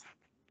quartiles?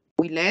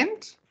 We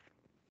learned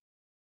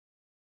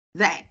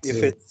that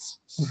If it's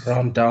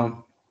round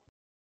down,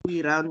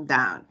 we round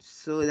down,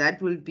 so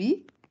that will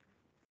be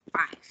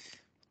 5.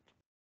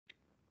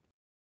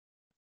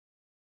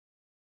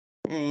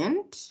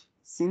 And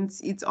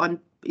since it's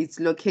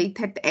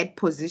located at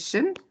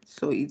position,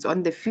 so it's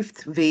on the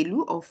 5th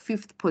value or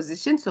 5th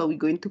position, so we're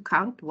going to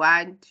count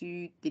 1,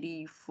 2,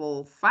 3,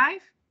 4,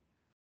 5,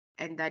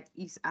 and that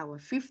is our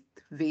 5th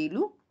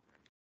value.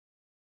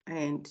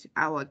 And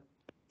our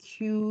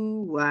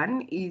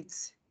Q1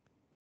 is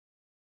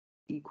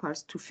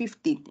equals to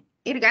 15,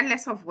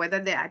 regardless of whether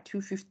there are 2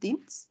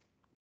 15s.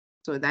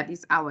 So that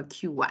is our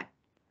Q1.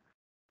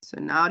 So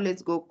now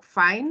let's go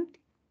find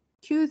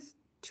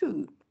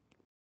Q2.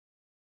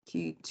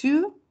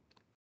 Q2,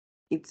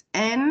 it's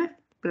N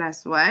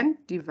plus 1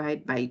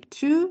 divided by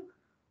 2.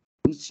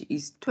 which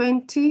is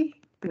 20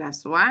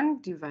 plus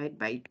 1 divided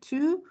by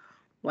 2.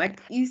 What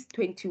is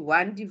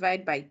 21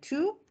 divided by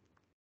 2?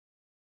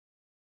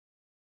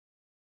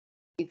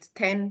 It's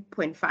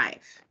 10.5.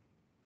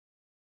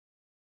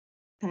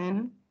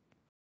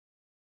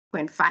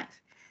 10.5.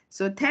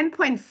 So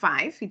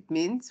 10.5, it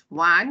means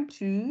 1,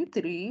 2,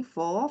 3,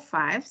 4,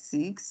 5,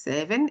 6,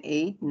 7,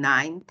 8,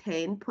 9,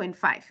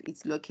 10.5.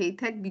 It's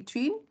located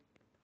between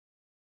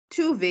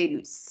two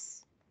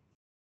values.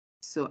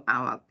 So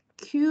our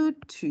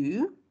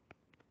Q2,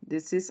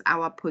 this is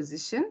our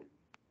position.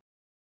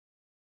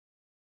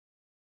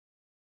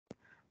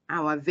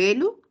 Our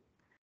value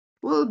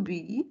will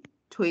be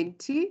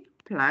 20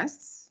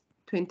 plus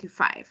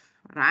 25,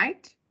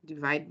 right?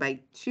 Divide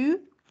by 2.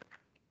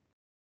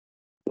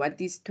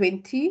 What is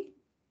 20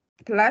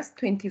 plus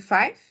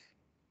 25?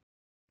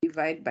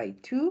 Divide by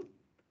 2.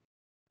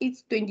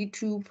 It's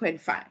 22.5.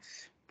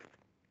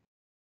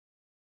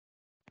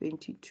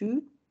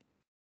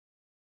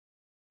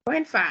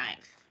 22.5.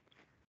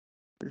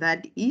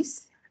 That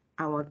is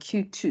our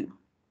Q2.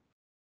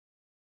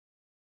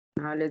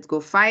 Now let's go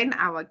find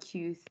our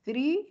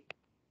Q3.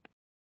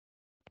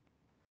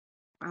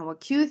 Our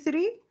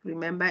Q3,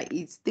 remember,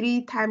 it's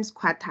 3 times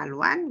quartile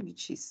 1,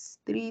 which is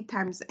 3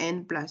 times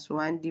n plus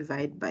 1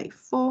 divided by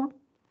 4.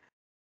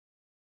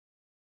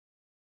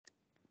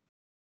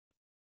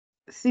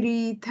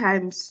 3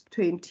 times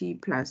 20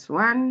 plus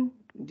 1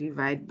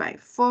 divided by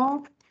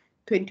 4.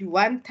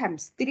 21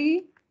 times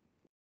 3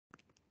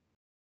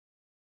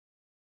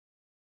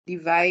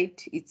 divide,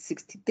 it's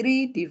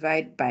 63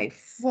 divided by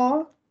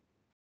 4.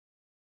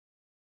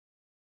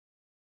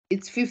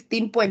 It's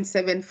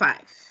 15.75.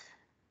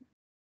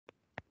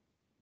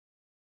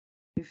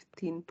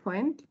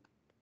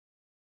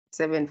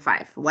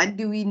 15.75. What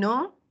do we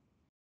know?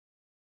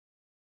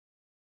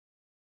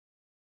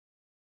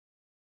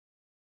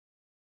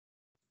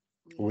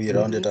 We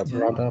round it up.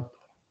 Round up.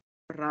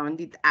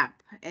 Round it up,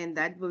 and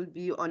that will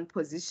be on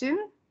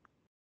position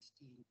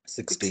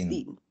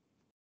 16.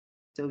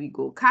 So we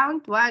go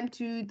count 1,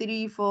 2,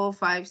 3, 4,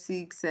 5,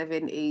 6,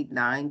 7, 8,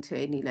 9,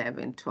 10,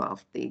 11,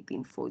 12,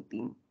 13,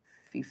 14,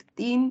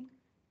 15,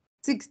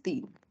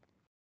 16.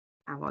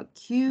 Our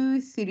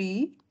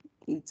Q3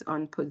 is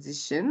on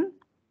position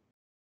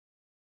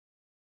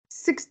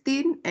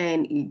 16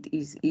 and it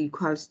is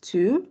equals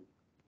to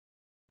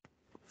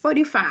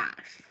 45.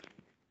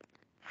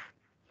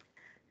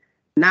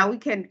 Now we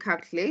can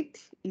calculate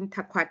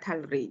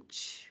interquartile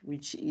range,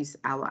 which is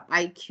our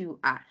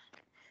IQR.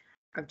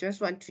 I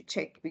just want to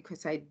check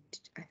because I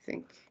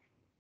think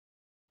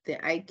the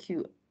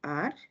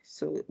IQR,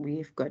 so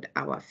we've got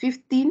our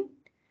 15,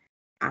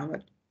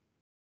 our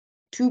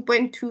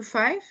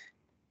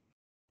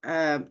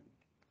 2.25.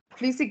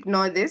 Please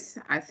ignore this.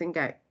 I think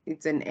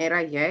it's an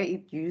error here.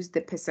 It used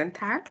the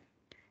percentile.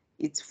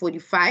 It's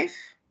 45,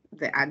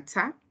 the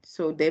answer.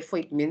 So therefore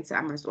it means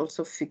I must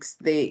also fix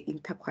the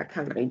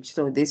interquartile range.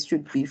 So this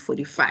should be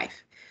 45.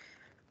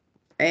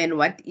 And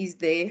what is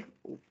the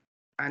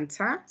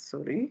answer?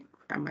 Sorry,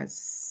 I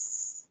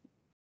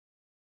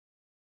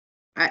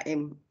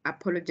am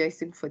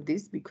apologizing for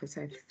this because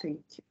I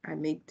think I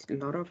made a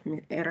lot of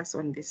errors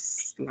on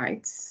these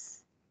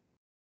slides.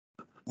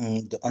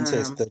 The answer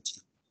is 30.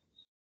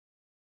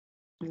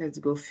 Let's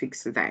go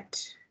fix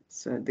that.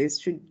 So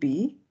this should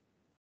be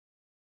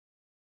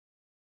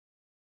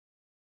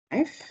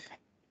 5,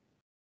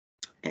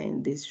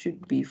 and this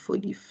should be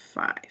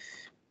 45.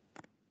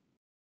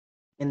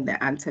 And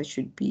the answer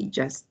should be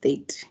just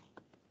 8.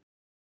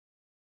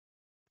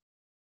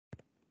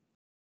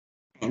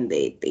 And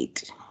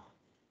 8.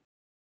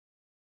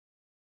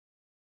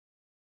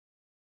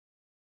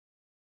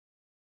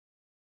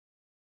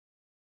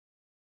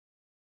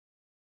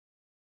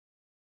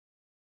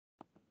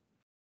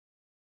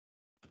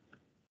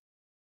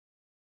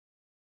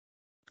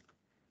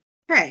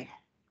 Okay,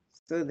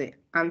 so the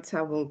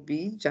answer will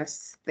be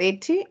just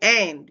 30,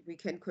 and we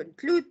can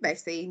conclude by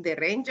saying the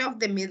range of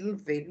the middle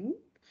value,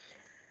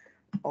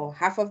 or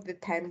half of the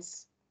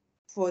times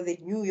for the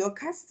New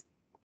Yorkers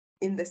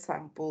in the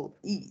sample,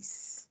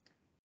 is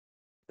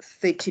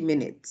 30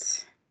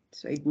 minutes.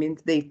 So it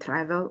means they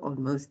travel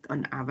almost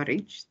on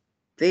average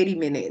 30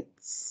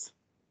 minutes.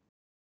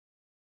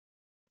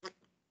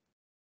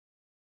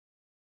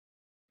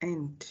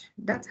 And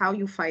that's how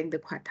you find the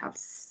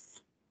quartiles.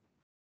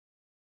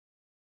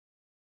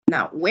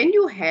 Now, when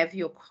you have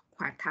your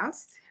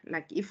quartiles,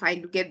 like if I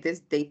look at this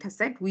data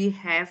set, we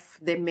have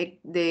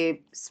the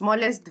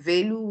smallest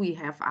value, we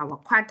have our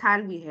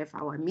quartile, we have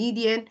our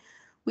median,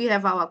 we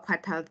have our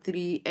quartile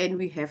 3, and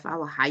we have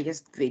our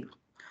highest value.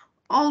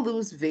 All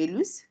those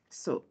values,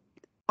 so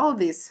all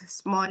these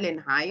small and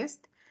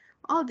highest,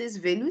 all these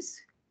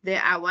values,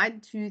 there are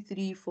 1, 2,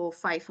 3, 4,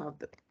 5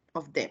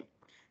 of them.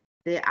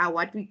 They are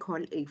what we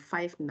call a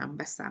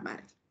 5-number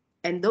summary.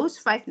 And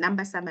those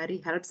 5-number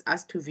summary helps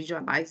us to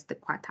visualize the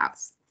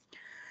quartiles.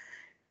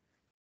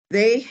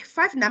 The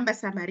 5-number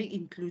summary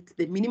includes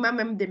the minimum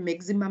and the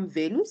maximum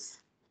values,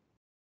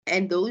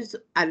 and those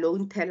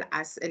alone tell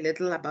us a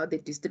little about the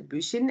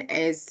distribution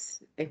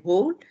as a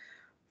whole.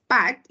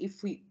 But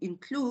if we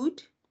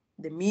include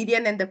the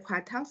median and the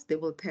quartiles, they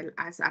will tell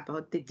us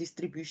about the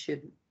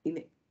distribution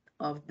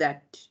of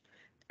that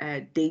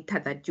data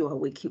that you are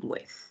working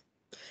with.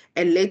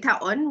 And later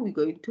on, we're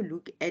going to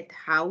look at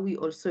how we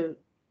also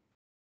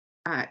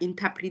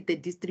interpret the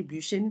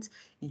distributions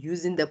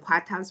using the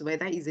quartiles,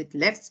 whether is it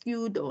left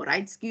skewed or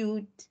right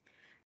skewed,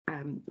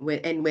 and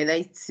whether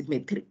it's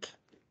symmetric.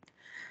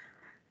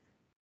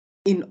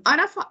 In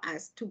order for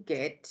us to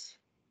get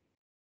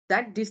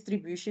that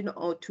distribution,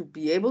 or to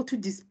be able to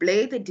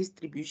display the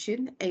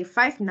distribution, a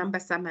 5-number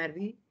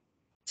summary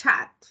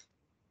chart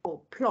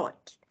or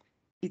plot,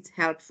 it's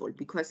helpful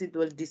because it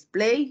will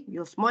display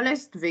your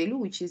smallest value,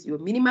 which is your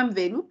minimum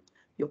value,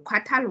 your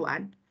quartile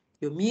 1,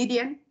 your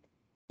median,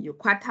 your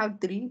quartile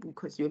 3,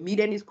 because your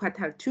median is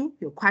quartile 2,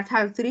 your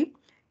quartile 3,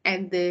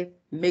 and the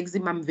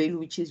maximum value,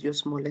 which is your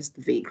smallest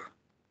value.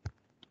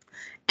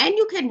 And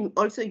you can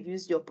also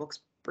use your box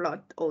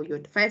plot or your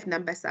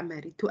 5-number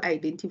summary to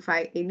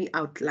identify any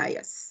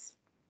outliers.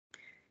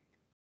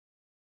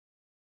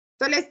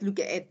 So let's look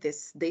at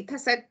this data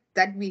set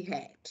that we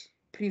had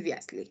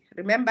previously.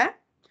 Remember,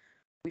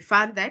 we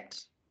found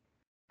that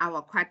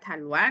our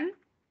quartile 1,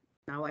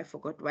 now I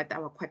forgot what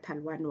our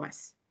quartile 1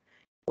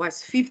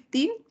 was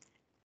 15.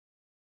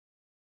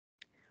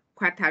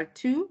 Quartile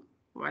 2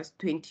 was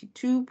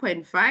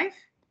 22.5,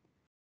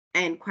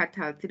 and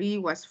quartile 3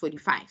 was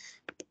 45.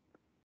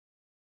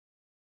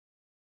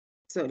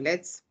 So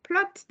let's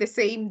plot the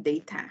same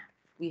data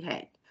we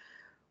had.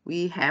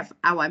 We have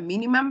our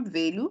minimum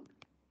value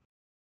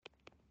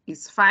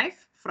is 5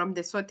 from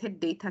the sorted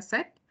data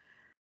set.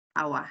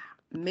 Our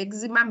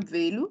maximum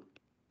value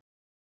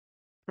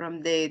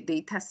from the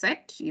data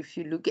set, if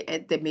you look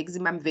at the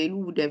maximum value,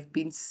 would have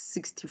been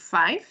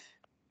 65.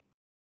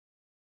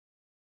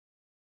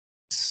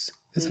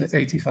 It's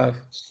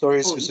 85. Sorry, Oh,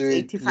 it's Susie,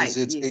 85. please,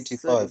 it's Yes, 85.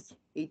 sorry.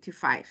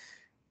 85.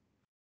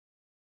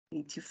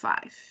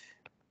 85.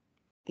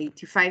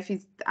 85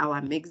 is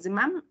our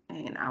maximum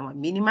and our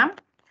minimum.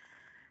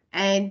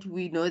 And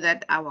we know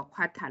that our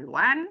quartile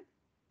 1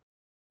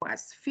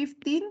 was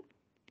 15.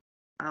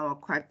 Our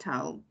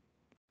quartile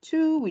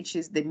 2, which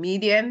is the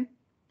median,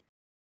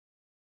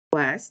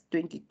 was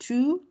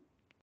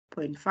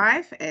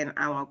 22.5, and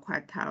our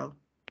quartile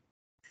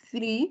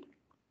 3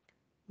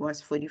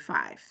 was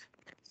 45.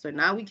 So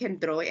now we can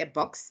draw a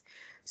box.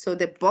 So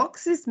the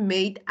box is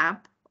made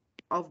up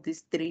of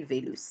these 3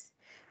 values.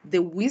 The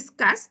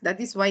whiskers, that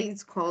is why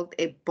it's called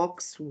a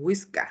box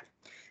whisker.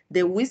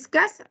 The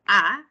whiskers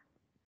are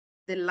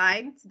the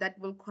lines that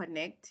will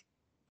connect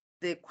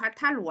the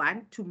quartile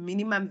 1 to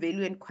minimum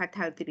value and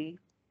quartile 3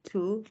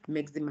 to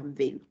maximum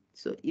value.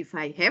 So if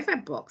I have a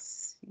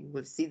box, you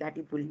will see that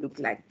it will look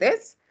like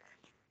this.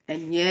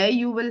 And here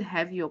you will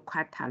have your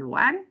quartile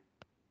 1,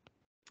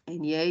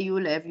 and here you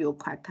will have your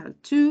quartile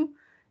 2,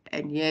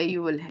 and here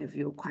you will have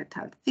your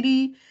quartile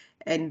 3,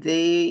 and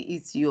there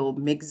is your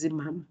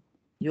maximum,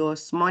 your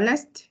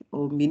smallest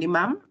or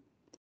minimum,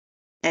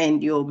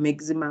 and your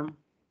maximum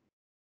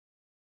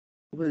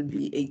will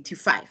be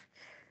 85.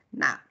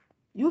 Now,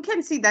 you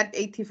can see that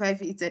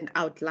 85 is an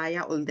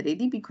outlier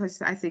already, because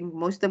I think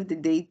most of the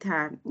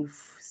data,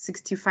 if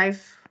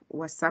 65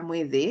 was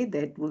somewhere there,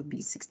 that will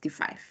be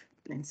 65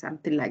 and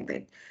something like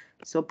that.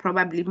 So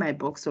probably my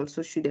box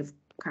also should have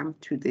come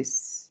to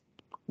this,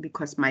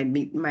 because my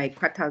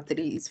quartile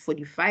 3 is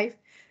 45,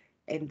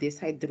 and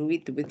this I drew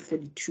it with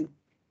 42.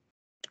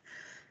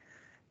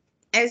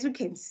 As you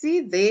can see,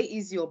 there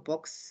is your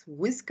box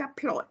whisker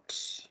plot.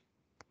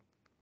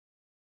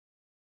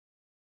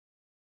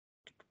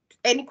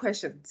 Any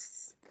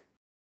questions?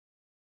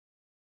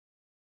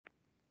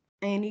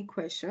 Any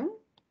question?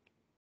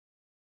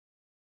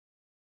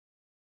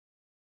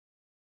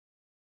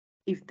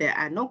 If there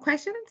are no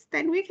questions,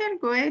 then we can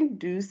go and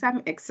do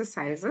some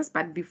exercises.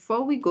 But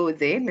before we go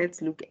there,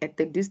 let's look at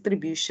the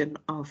distribution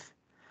of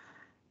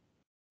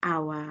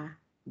our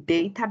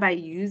data by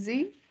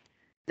using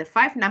the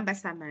 5-number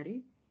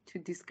summary to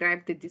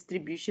describe the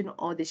distribution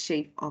or the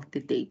shape of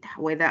the data,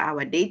 whether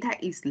our data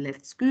is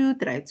left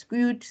skewed, right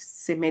skewed,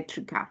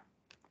 symmetrical.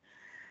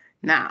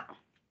 Now,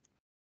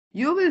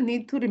 you will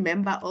need to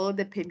remember all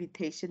the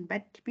permutation,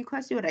 but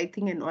because you're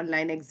writing an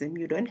online exam,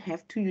 you don't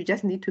have to. You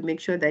just need to make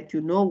sure that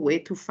you know where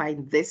to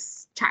find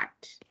this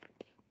chart.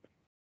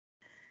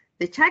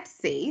 The chart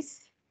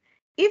says,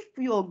 if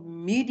your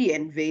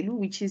median value,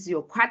 which is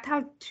your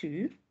quartile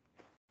 2,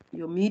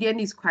 your median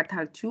is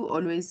quartile 2,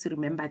 always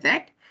remember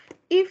that.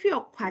 If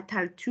your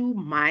quartile 2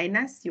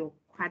 minus your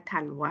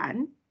quartile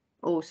 1,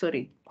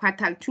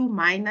 quartile 2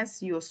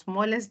 minus your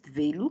smallest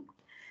value,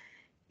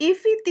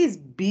 if it is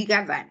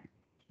bigger than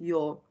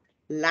your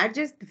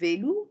largest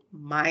value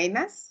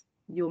minus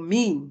your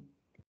mean,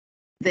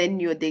 then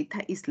your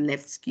data is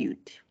left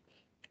skewed.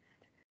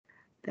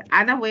 The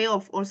other way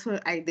of also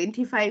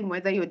identifying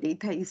whether your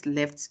data is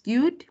left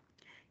skewed,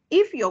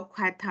 if your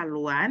quartile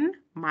 1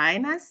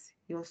 minus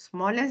your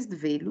smallest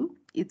value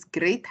is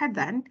greater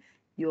than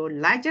your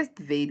largest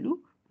value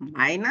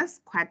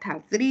minus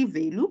quartile 3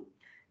 value,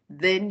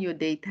 then your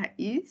data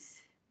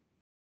is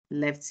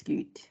left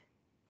skewed.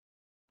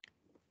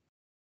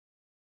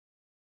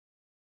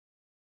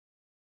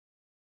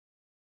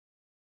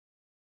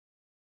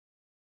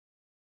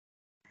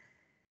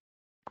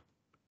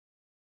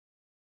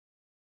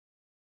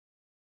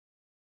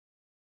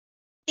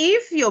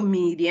 If your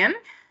median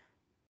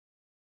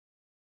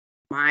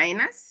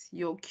minus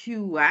your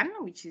Q1,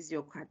 which is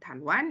your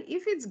quartile 1,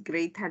 if it's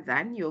greater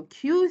than your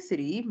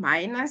Q3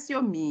 minus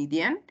your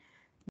median,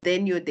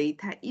 then your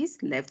data is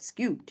left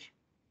skewed.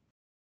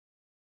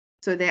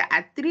 So there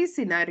are 3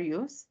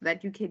 scenarios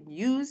that you can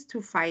use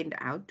to find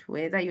out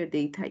whether your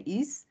data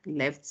is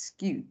left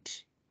skewed.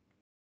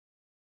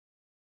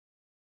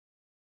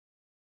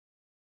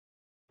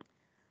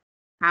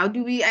 How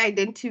do we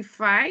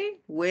identify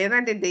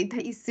whether the data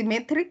is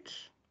symmetric?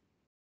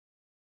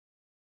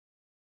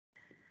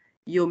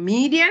 Your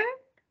median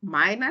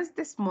minus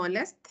the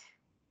smallest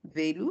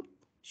value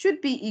should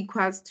be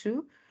equals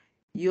to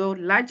your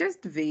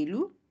largest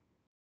value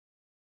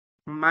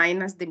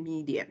minus the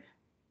median.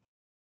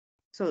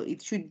 So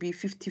it should be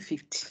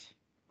 50-50.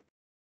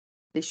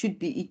 They should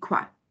be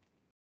equal.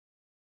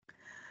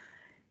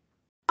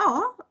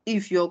 Or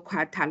if your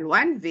quartile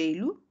 1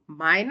 value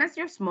minus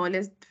your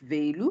smallest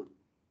value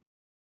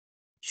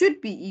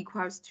should be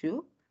equals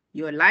to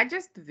your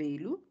largest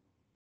value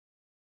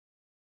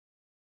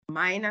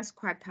minus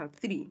quartile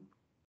 3.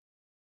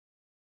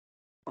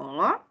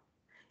 Or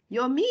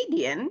your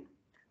median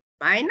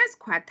minus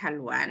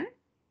quartile 1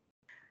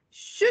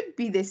 should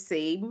be the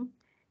same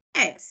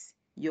as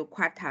your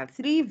quartile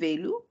 3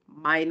 value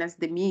minus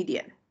the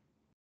median.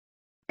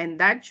 And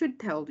that should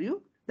tell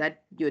you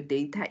that your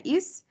data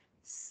is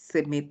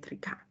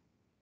symmetrical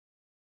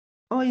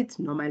or it's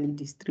normally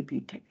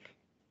distributed.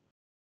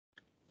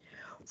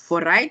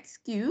 For right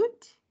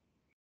skewed,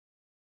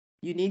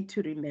 you need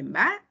to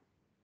remember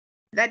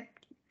that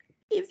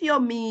if your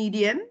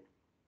median,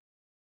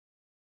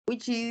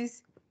 which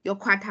is your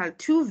quartile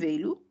 2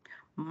 value,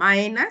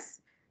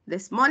 minus the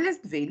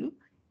smallest value,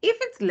 if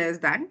it's less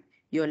than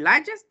your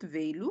largest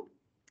value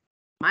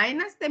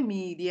minus the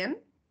median,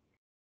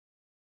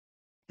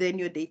 then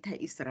your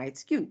data is right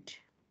skewed.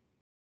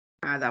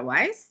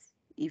 Otherwise,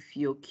 if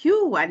your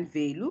Q1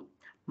 value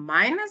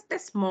minus the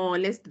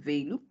smallest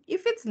value,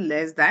 if it's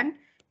less than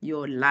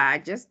your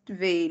largest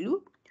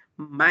value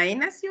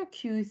minus your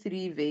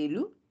Q3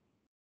 value,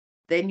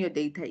 then your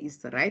data is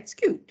right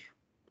skewed.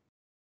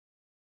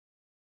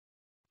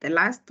 The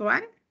last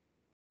one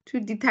to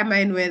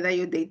determine whether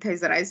your data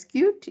is right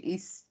skewed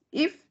is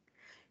if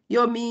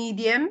your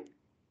median,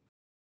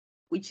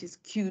 which is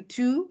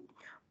Q2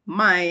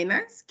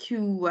 minus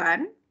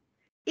Q1,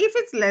 if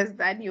it's less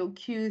than your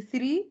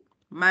Q3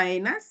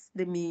 minus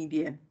the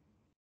median,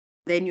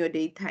 then your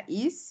data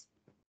is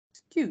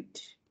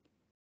skewed.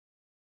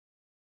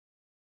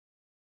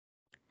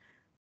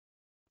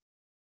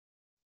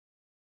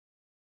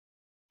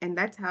 And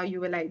that's how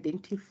you will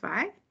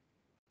identify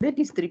the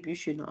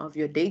distribution of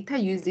your data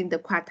using the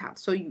quartile.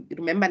 So you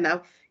remember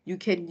now, you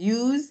can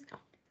use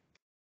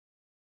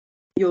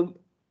your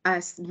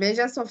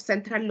measures of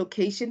central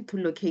location to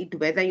locate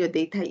whether your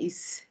data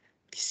is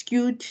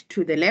skewed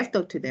to the left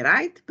or to the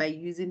right by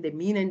using the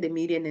mean and the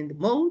median and the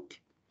mode.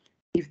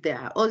 If they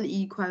are all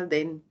equal,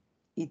 then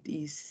it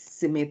is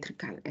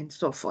symmetrical and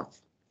so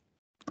forth.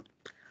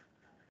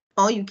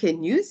 Or you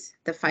can use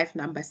the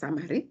 5-number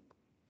summary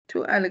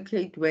to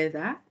allocate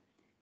whether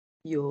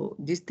your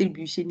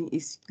distribution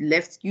is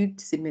left skewed,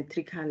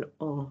 symmetrical,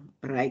 or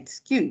right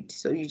skewed.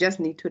 So you just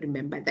need to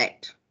remember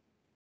that.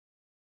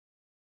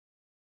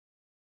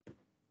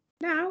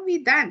 Now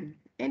we're done.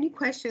 Any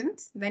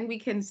questions? Then we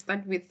can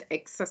start with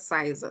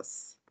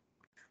exercises.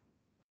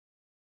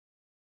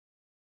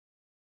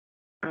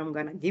 I'm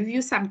gonna give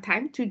you some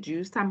time to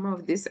do some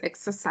of these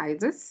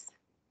exercises.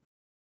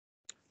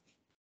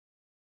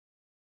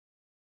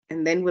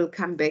 And then we'll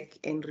come back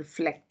and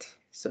reflect.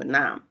 So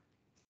now,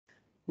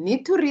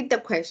 need to read the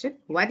question.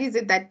 What is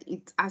it that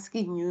it's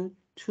asking you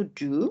to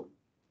do?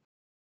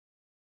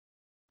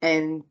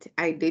 And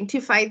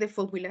identify the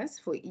formulas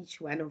for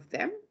each one of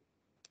them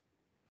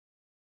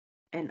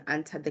and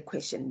answer the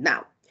question.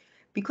 Now,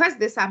 because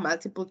these are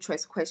multiple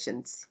choice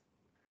questions,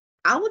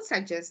 I would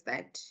suggest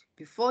that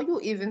before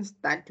you even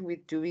start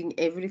with doing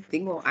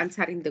everything or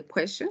answering the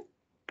question,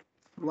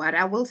 what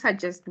I will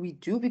suggest we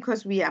do,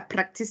 because we are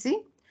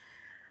practicing,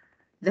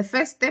 the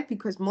first step,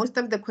 because most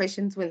of the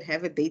questions will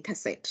have a data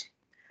set.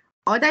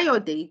 Order your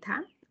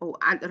data or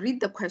read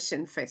the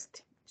question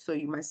first. So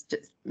you must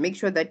just make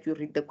sure that you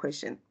read the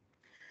question.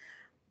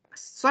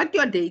 Sort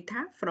your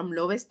data from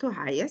lowest to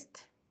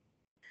highest.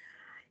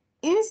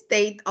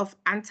 Instead of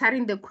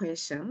answering the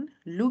question,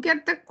 look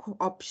at the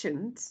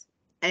options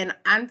and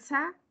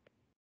answer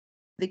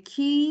the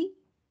key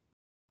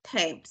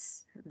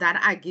terms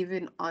that are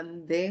given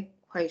on the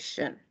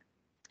question.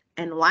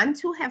 And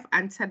once you have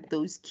answered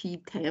those key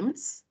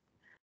terms,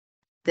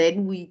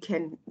 then you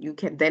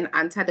can then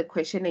answer the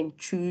question and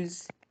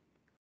choose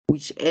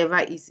whichever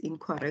is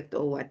incorrect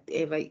or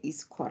whatever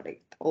is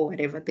correct, or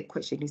whatever the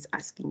question is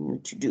asking you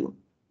to do.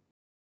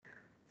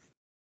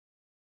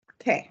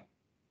 Okay.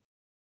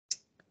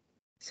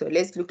 So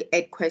let's look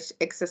at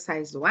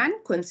exercise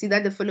 1.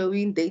 Consider the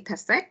following data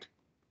set.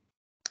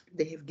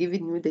 They have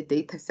given you the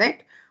data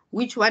set.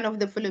 Which one of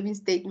the following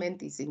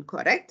statement is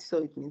incorrect?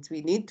 So it means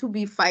we need to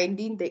be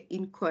finding the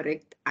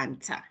incorrect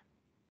answer.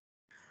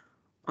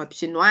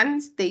 Option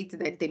 1 states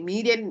that the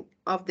median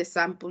of the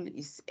sample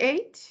is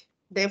 8.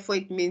 Therefore,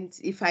 it means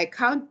if I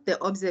count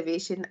the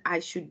observation, I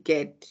should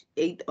get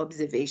 8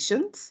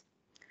 observations.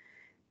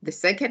 The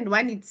second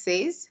one, it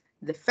says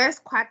the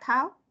first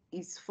quartile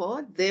is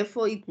 4.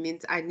 Therefore, it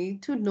means I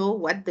need to know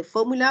what the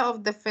formula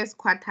of the first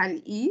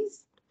quartile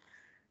is,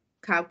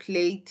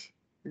 calculate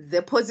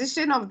the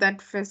position of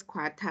that first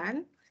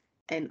quartile,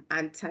 and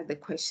answer the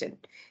question.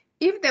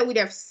 If they would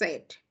have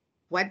said,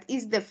 what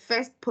is the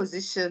first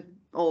position,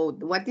 or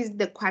what is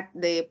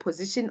the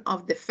position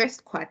of the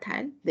first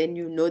quartile, then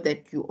you know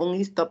that you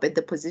only stop at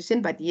the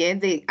position. But here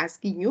they're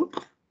asking you,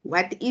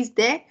 what is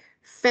the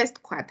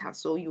first quartile?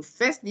 So you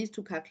first need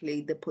to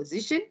calculate the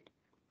position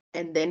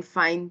and then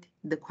find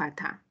the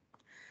quartile.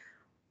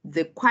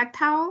 The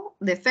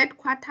third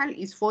quartile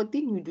is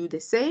 14. You do the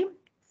same,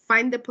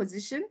 find the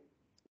position,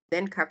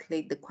 then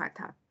calculate the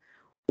quartile.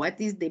 What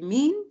is the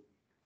mean?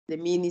 The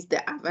mean is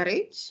the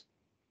average.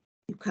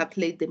 You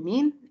calculate the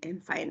mean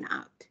and find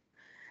out.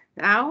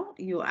 Now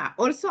you are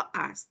also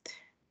asked,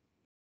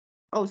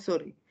 oh,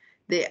 sorry.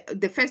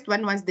 The first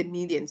one was the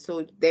median.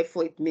 So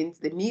therefore it means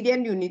the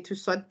median, you need to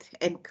sort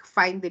and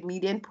find the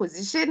median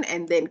position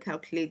and then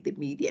calculate the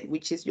median,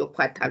 which is your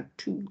quartile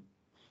 2.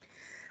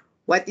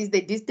 What is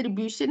the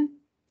distribution?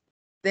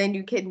 Then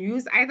you can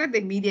use either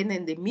the median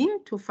and the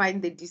mean to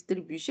find the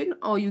distribution,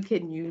 or you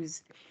can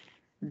use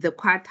the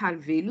quartile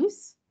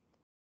values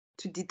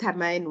to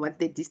determine what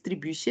the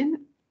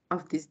distribution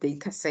of this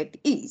data set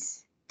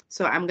is.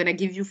 So I'm going to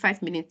give you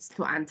 5 minutes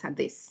to answer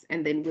this,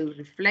 and then we'll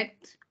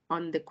reflect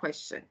on the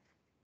question.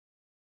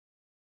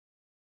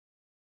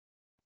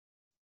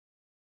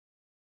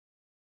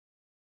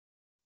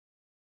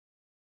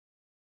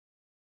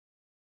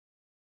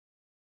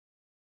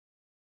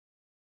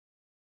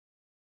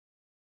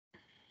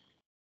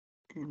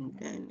 And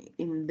then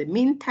in the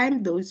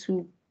meantime, those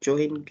who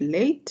joined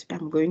late,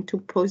 I'm going to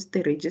post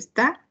the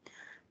register.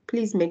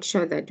 Please make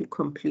sure that you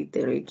complete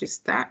the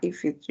register.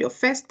 If it's your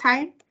first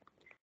time,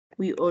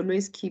 we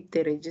always keep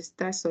the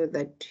register so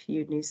that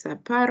Eunice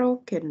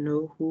Aparo can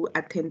know who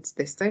attends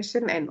the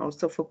session, and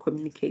also for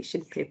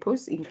communication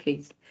purpose in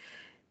case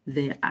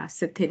there are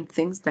certain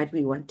things that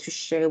we want to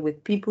share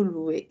with people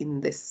who were in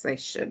this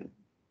session.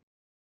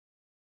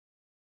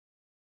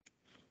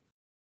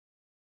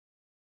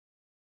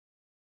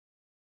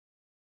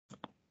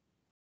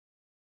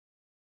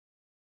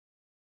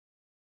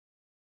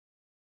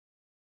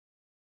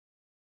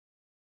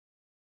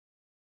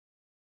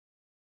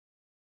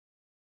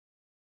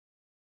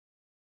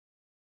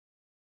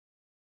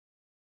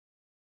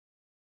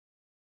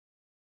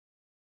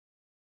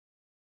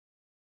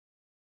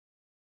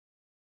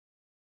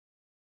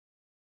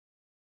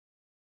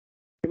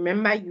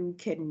 Remember, you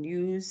can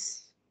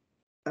use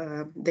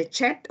the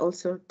chat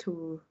also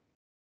to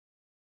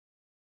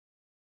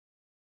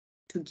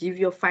give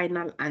your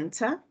final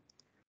answer,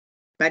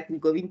 but we're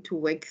going to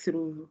work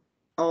through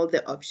all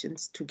the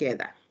options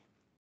together.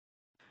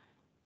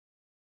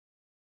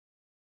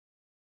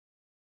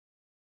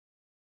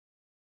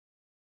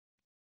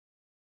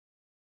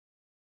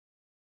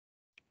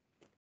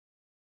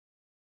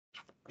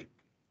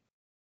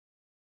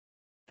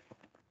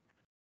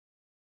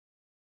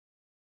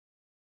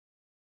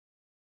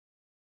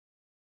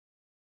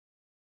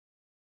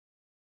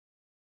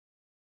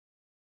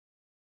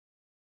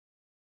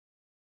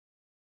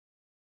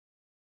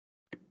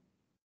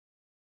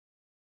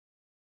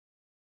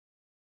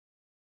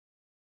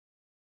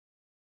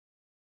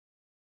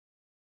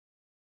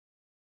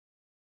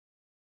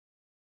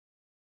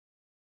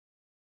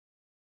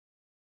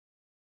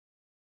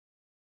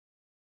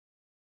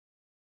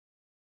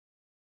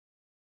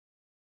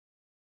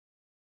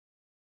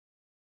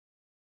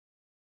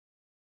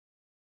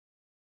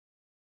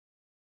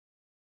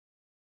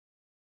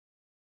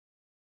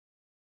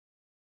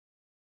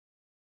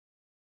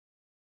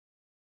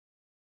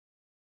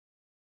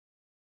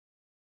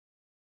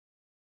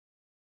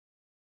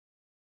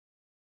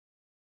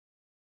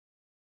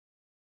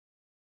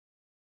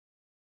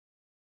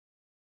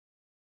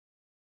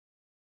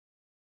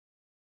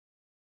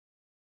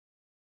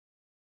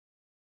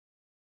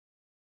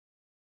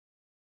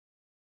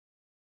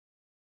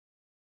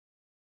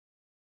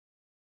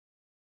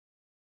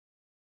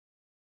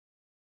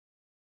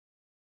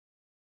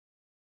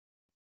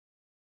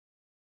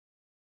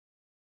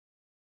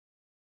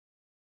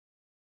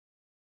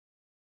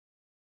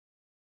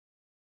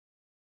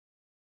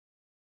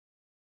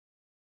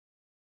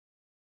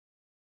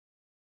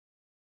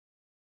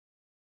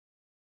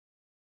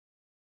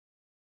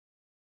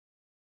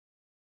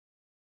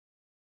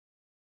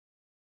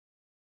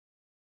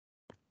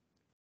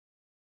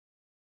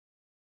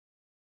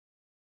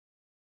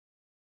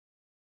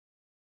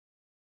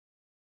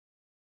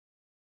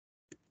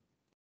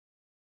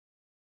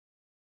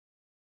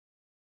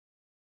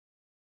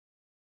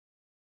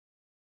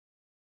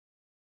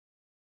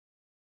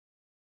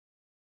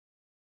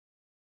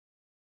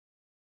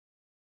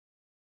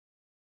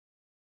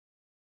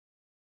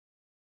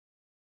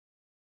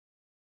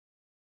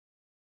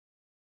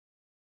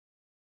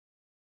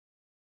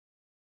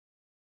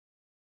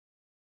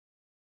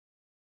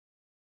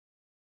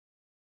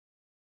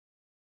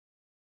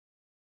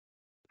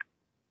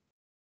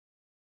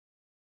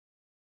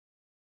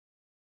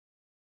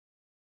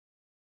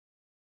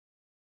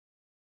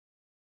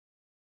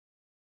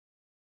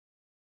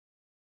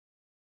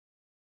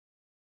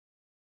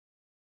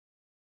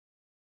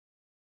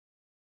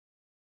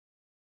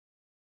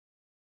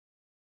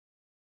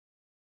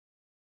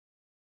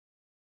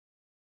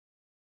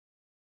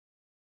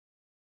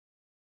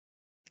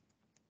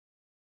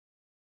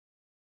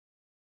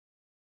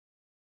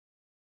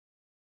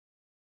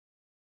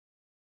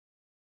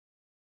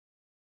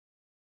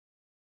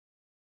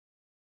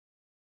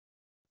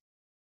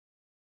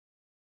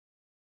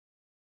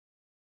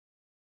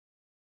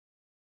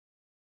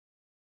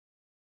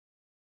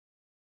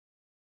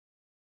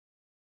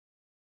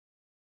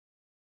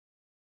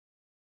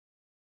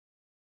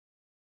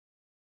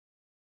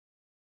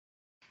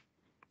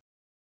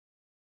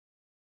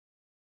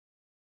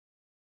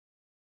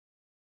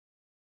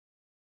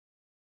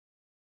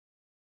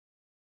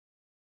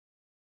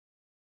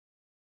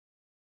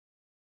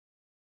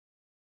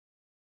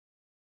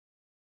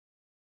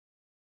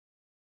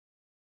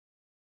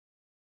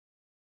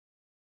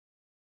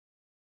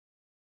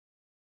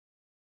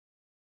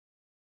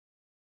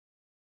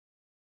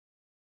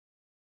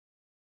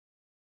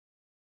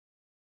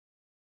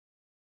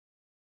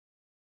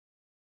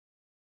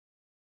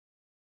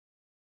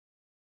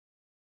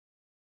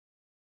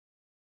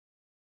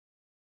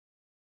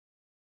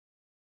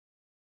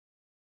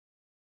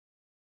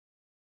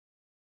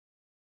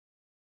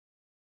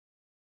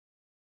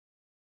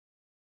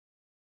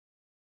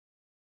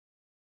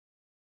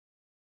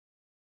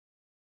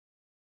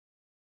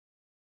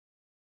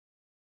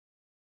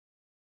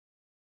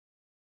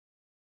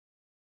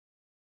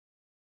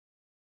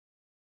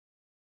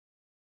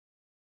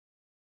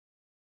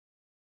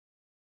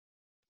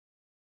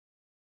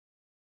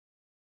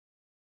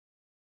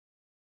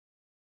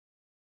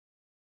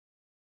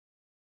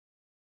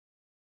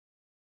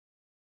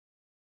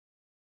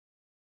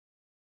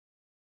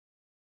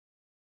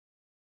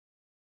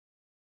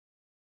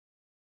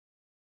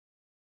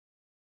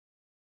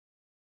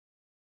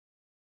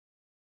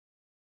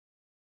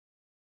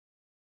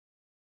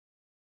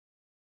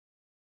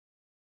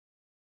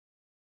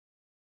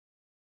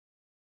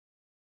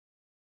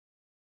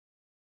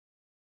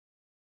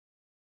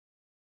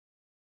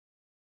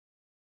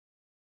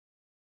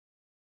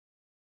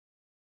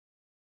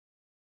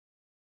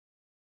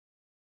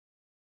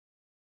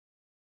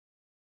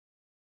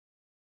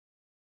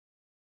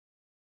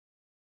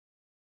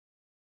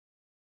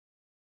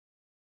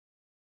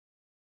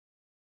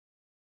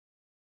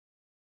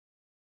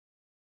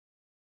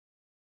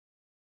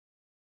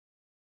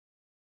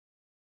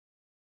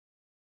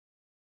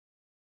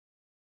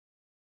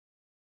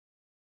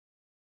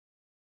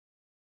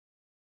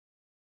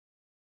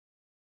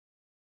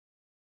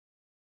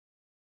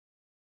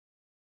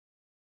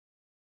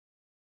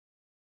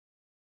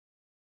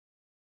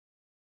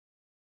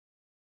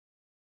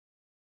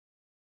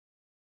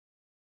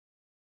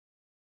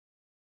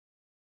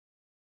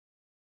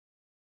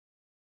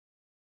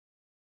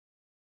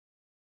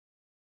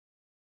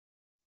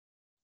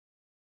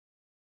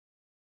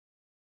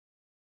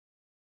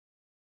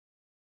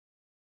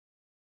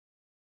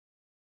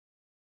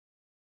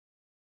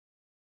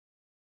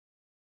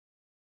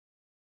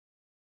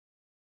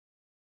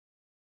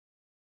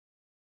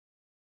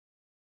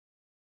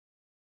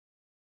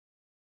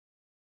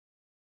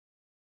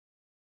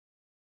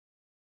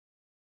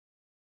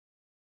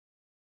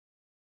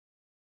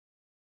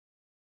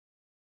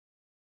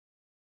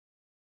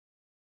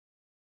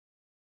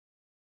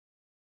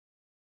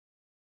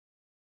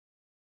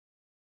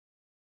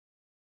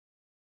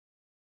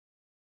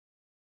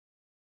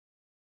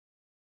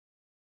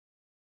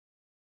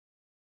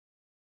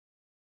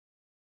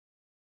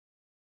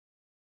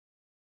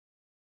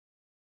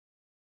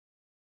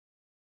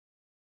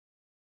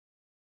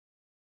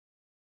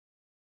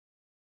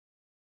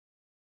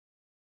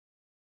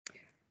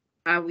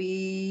 Are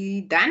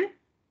we done?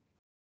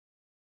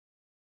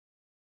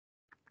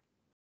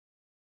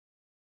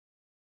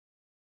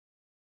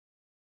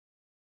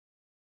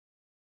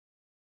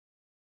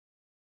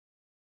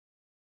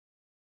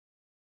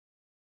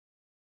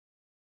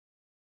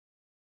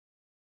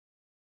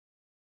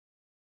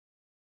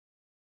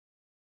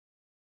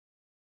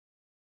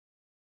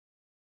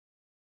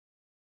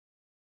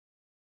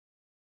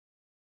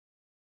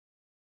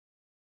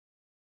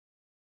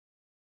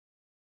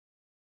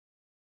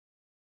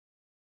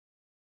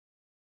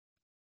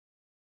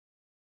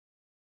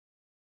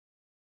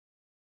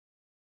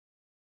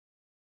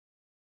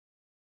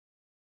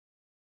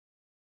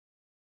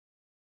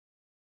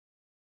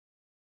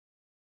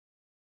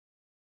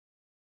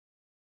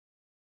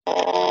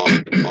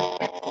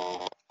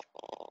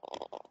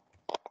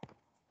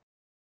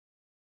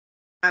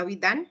 Are we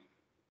done?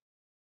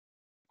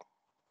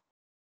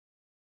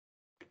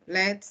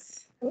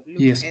 Let's look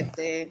Yes. at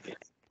the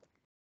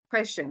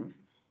question.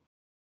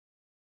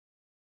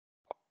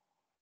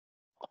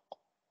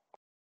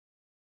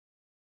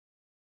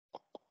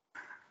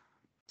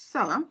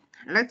 So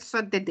let's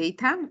sort the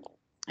data.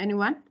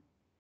 Anyone?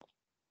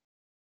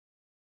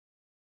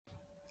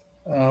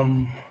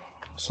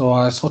 So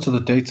I sorted the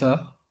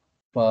data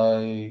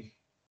by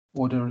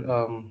order,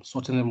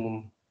 sorting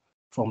them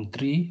from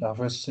 3. I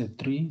first said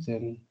 3,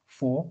 then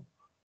 4,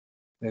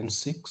 then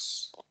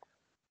 6,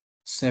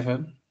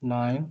 7,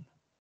 9,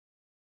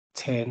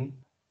 10,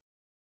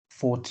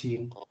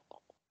 14,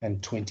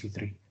 and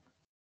 23.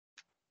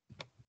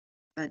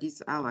 That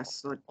is our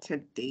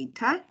sorted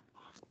data.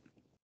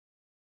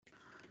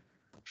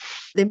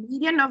 The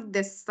median of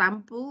the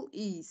sample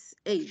is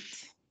 8.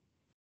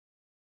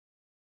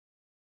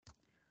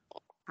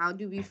 How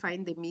do we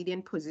find the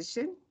median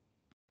position?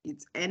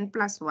 It's n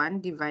plus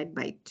 1 divided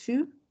by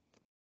 2.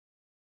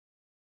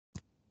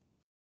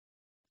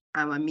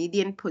 Our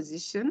median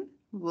position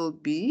will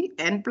be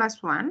n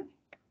plus 1.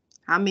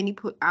 How many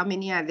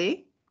are there?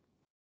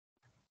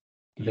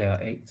 There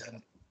are 8.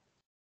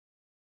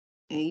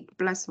 8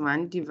 plus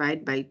 1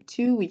 divided by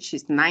 2, which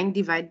is 9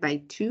 divided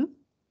by 2.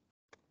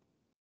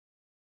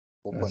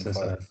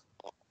 4.5.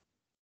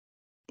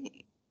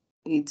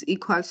 It's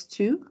equals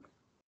to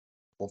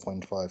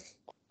 4.5.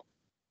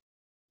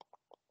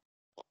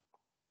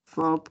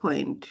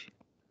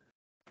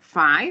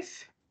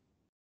 4.5.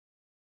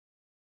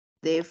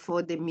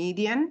 Therefore, the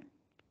median,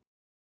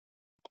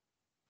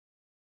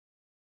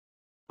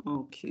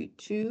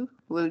 Q2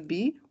 will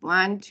be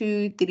 1,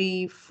 2,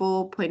 3,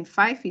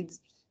 4.5.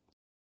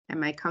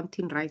 Am I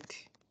counting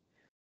right?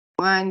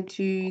 1,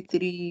 2,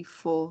 3,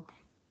 4.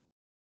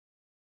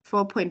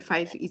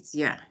 4.5 is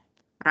here,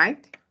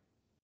 right?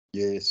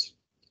 Yes.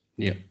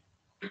 Yeah.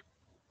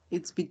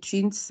 It's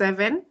between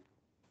 7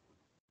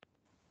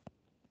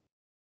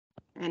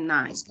 and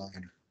 9. That's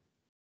 9.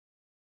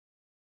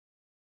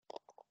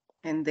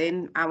 And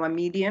then our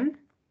median,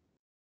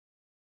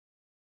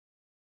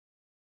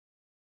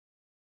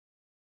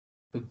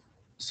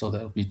 So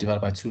that will be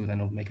divided by 2, then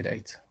it'll make it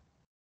 8.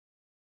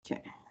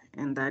 okay,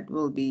 and that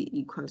will be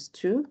equals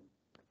to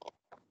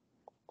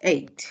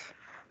 8.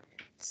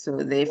 So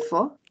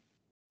therefore,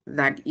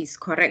 that is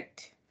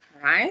correct,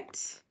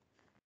 right?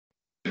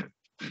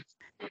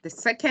 The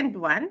second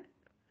one,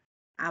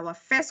 our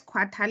first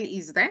quartile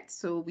is that,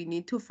 so we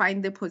need to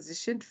find the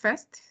position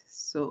first.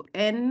 So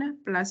n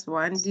plus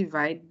 1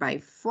 divided by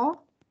 4,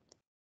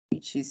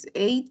 which is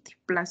 8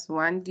 plus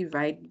 1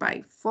 divided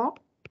by 4,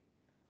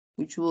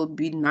 which will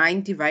be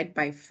 9 divided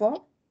by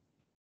 4.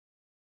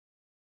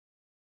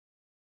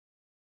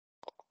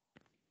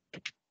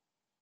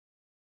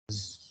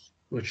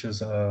 Which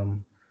is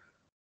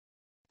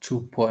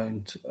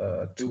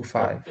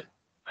 2.25.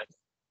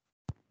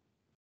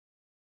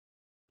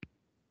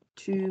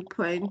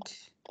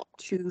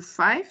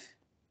 2.25.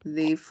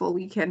 Therefore,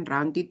 we can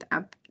round it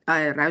up,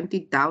 round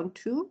it down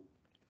to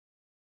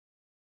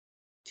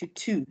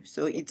 2.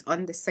 So it's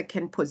on the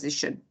second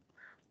position.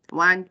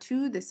 1,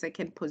 2, the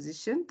second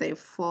position.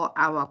 Therefore,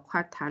 our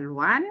quartile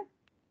 1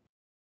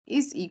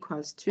 is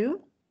equals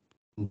to.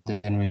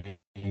 Then we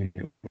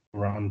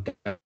round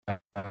down.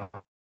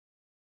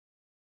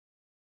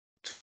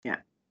 Yeah.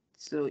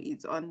 So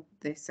it's on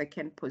the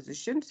second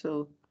position.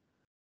 So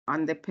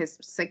on the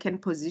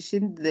second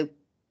position, the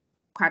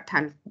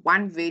quartile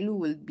 1 value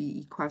will be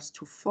equals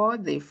to 4.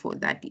 Therefore,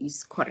 that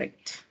is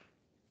correct.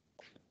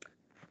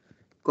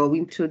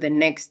 Going to the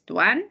next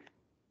one.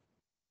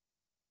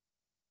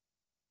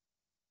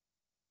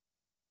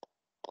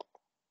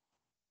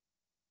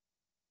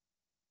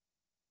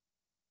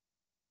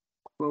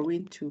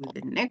 Going to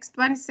the next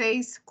one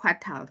says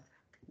quartile,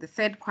 the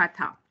third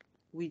quartile,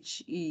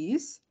 which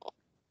is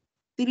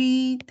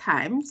 3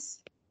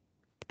 times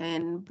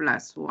n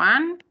plus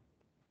 1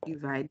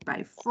 divided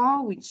by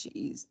 4, which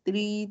is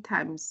 3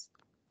 times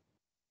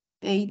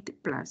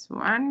 8 plus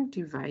 1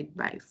 divided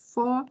by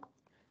 4.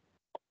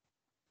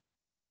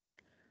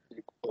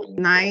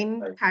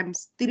 9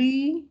 times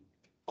 3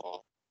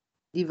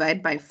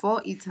 divided by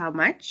 4 is how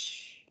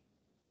much?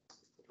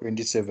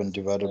 27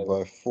 divided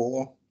by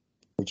 4,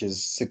 which is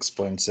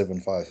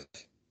 6.75.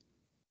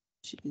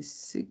 which is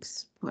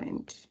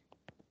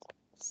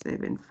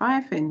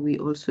 6.75, and we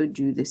also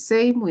do the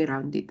same, we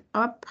round it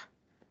up,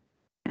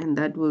 and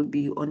that will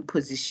be on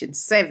position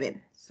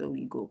 7. So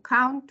we go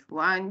count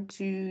 1,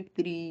 2,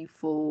 3,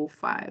 4,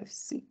 5,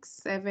 6,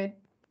 7.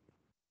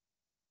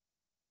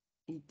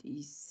 It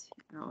is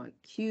our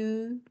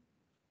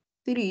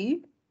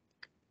Q3.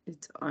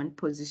 It's on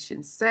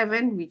position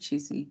 7, which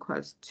is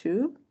equals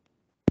to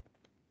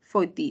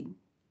 14.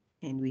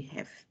 And we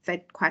have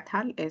third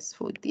quartile as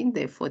 14,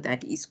 therefore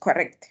that is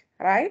correct,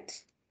 right?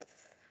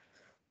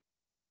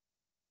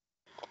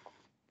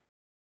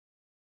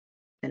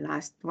 The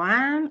last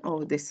one,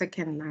 or the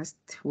second last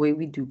way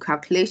we do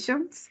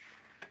calculations.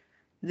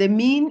 The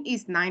mean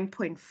is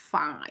 9.5.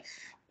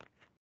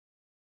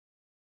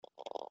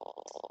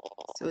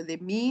 So the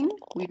mean,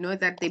 we know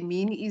that the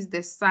mean is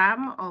the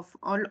sum of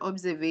all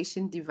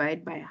observation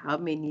divided by how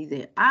many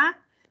there are.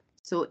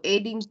 So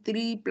adding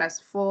 3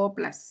 plus 4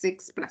 plus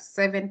 6 plus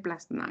 7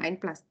 plus 9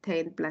 plus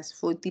 10 plus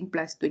 14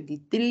 plus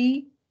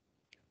 23,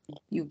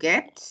 you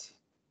get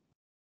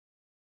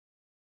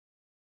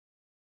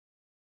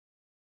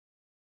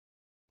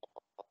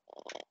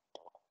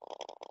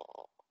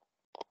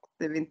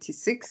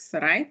 76,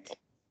 right?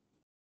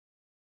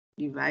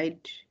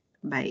 Divide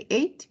by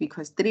 8,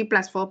 because 3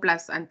 plus 4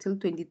 plus until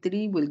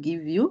 23 will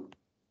give you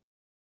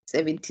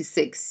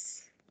 76.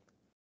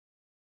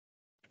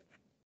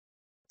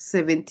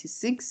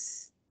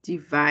 76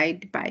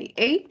 divide by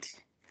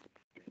 8.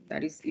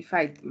 That is if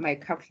my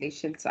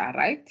calculations are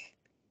right.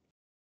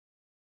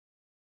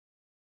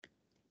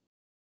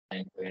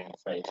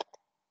 9.5.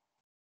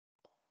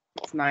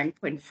 It's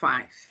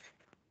 9.5.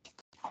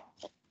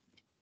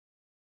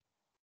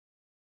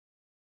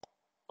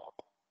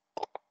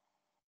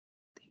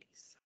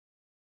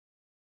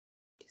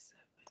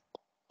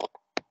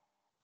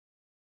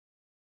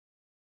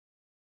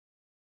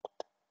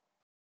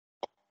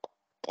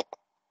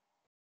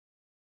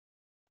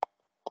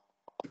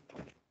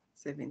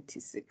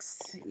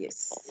 $76,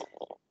 yes.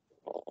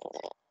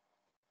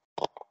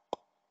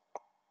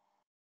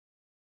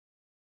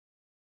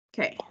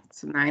 Okay,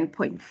 it's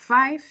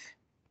 9.5.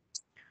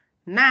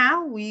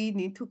 Now we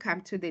need to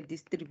come to the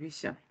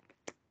distribution.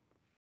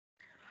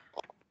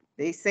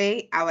 They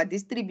say our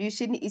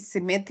distribution is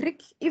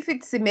symmetric. If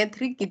it's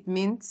symmetric, it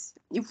means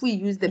if we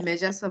use the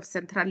measures of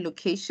central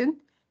location,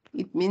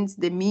 it means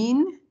the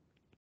mean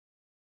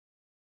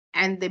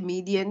and the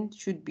median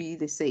should be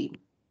the same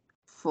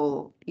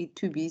for it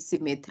to be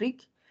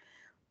symmetric.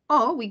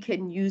 Or we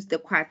can use the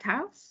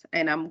quartiles,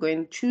 and I'm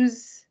going to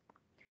choose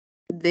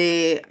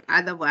the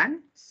other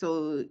one.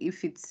 So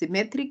if it's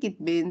symmetric,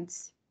 it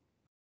means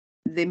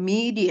the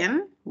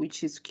median,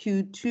 which is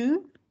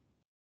Q2,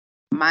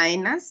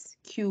 minus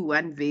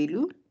Q1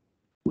 value,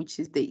 which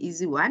is the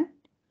easy one,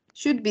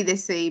 should be the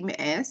same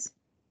as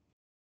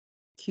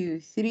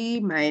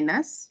Q3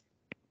 minus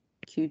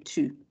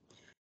Q2.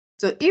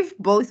 So if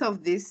both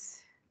of these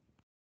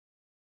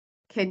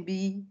can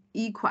be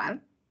equal,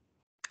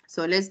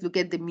 so let's look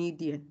at the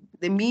median.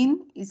 The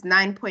mean is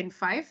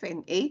 9.5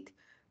 and 8,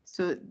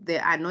 so they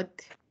are not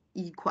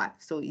equal.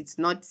 So it's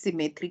not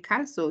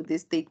symmetrical, so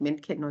this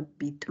statement cannot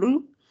be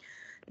true.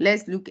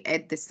 Let's look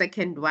at the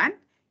second one,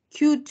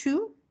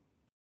 Q2,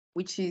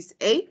 which is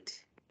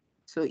 8.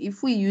 So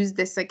if we use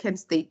the second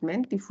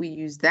statement, if we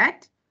use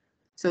that,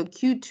 so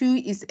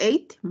Q2 is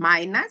 8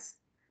 minus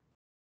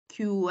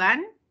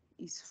Q1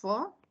 is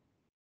 4.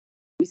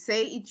 We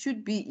say it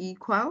should be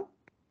equal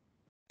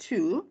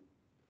to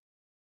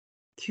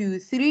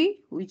Q3,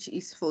 which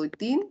is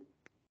 14,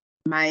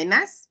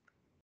 minus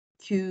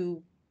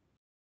Q2,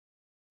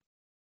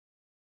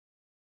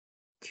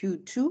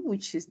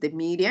 which is the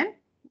median,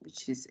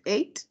 which is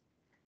 8.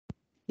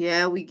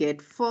 Here we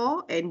get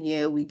 4, and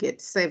here we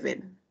get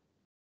 7.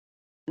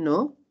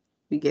 No,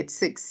 we get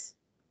 6,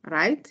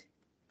 right?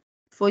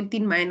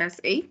 14 minus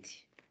 8.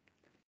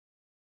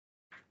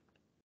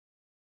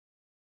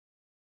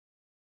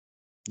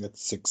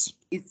 That's 6.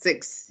 It's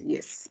 6,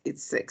 yes,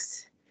 it's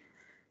 6.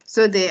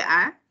 So they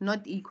are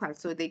not equal,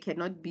 so they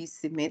cannot be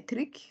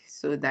symmetric.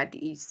 So that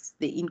is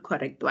the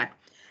incorrect one.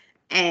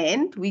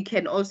 And we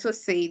can also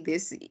say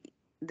this,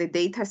 the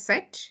data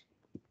set,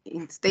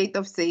 instead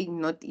of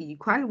saying not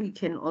equal, we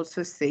can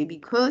also say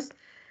because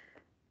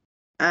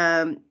they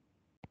are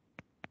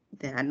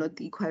not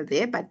equal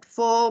there, but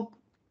 4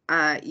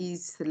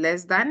 is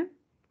less than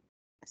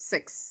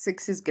 6.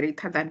 6 is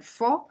greater than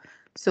 4.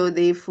 So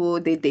therefore,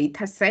 the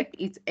data set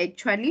is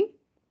actually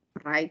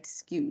right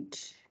skewed.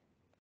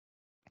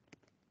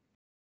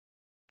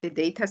 The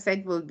data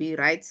set will be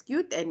right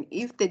skewed, and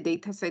if the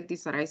data set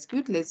is right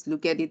skewed, let's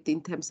look at it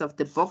in terms of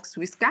the box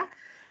whisker.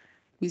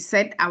 We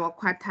said our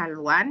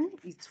quartile 1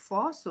 is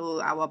 4,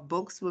 so our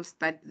box will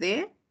start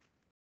there.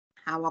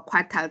 Our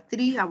quartile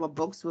 3, our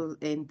box will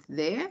end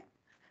there.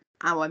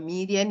 Our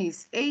median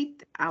is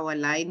 8, our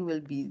line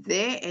will be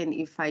there, and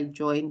if I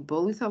join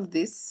both of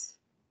this,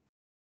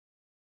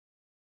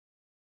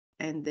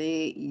 and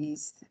there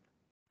is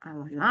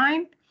our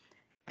line,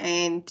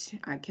 and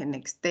I can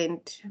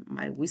extend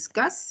my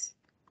whiskers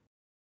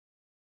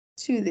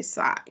to the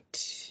side.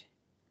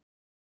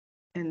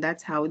 And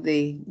that's how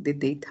the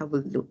data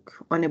will look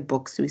on a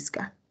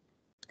box-wisker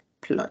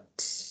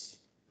plot.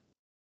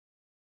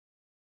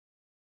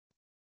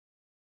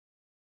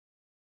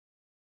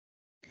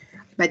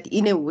 But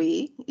in a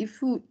way,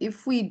 if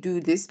we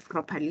do this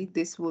properly,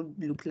 this will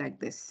look like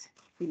this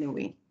in a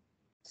way.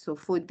 So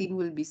 14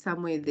 will be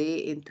somewhere there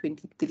and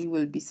 23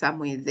 will be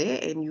somewhere there,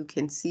 and you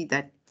can see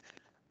that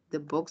the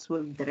box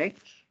will drag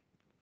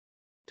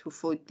to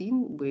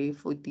 14, where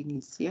 14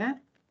 is here.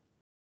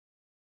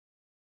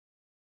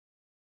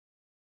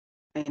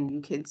 And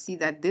you can see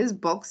that this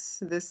box,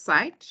 this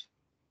side,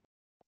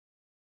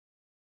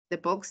 the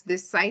box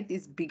this side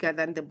is bigger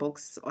than the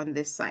box on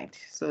this side.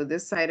 So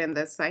this side and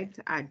that side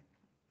are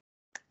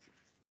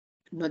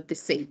not the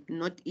same,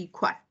 not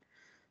equal.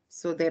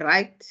 So the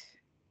right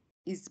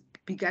is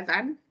bigger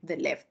than the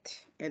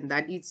left, and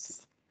that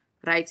is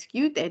right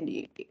skewed. And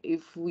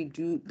if we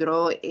do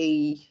draw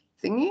a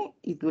thingy,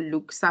 it will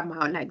look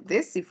somehow like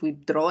this. If we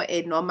draw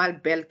a normal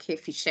bell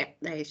curve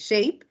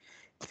shape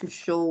to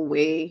show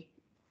where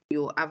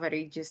your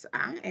averages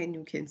are, and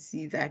you can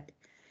see that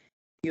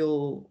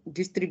your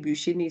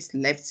distribution is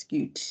left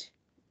skewed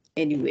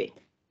anyway.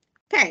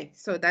 Okay,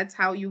 so that's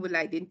how you will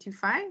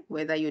identify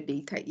whether your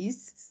data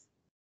is,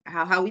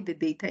 how the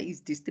data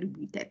is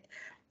distributed,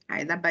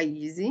 either by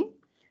using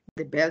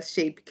the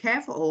bell-shaped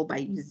curve or by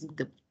using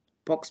the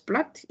box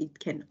plot. It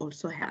can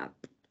also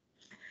help.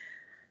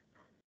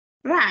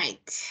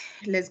 Right,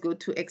 let's go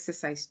to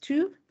exercise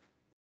 2.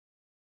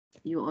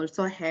 You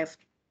also have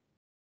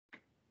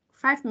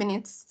 5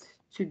 minutes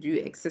to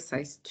do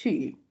exercise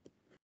 2.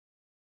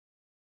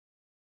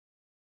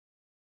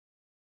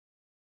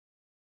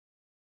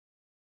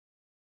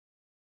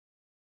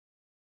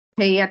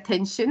 Pay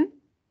attention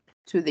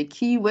to the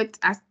keywords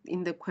asked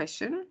in the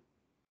question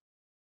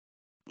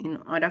in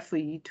order for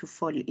you to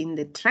fall in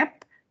the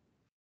trap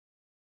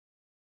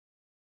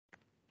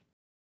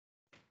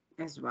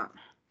as well.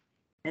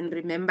 And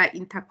remember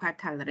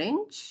interquartile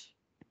range,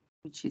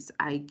 which is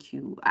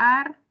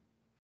IQR,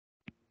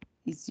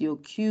 is your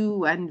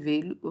Q1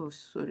 value,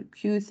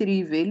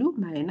 Q3 value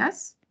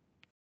minus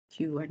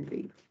Q1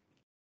 value.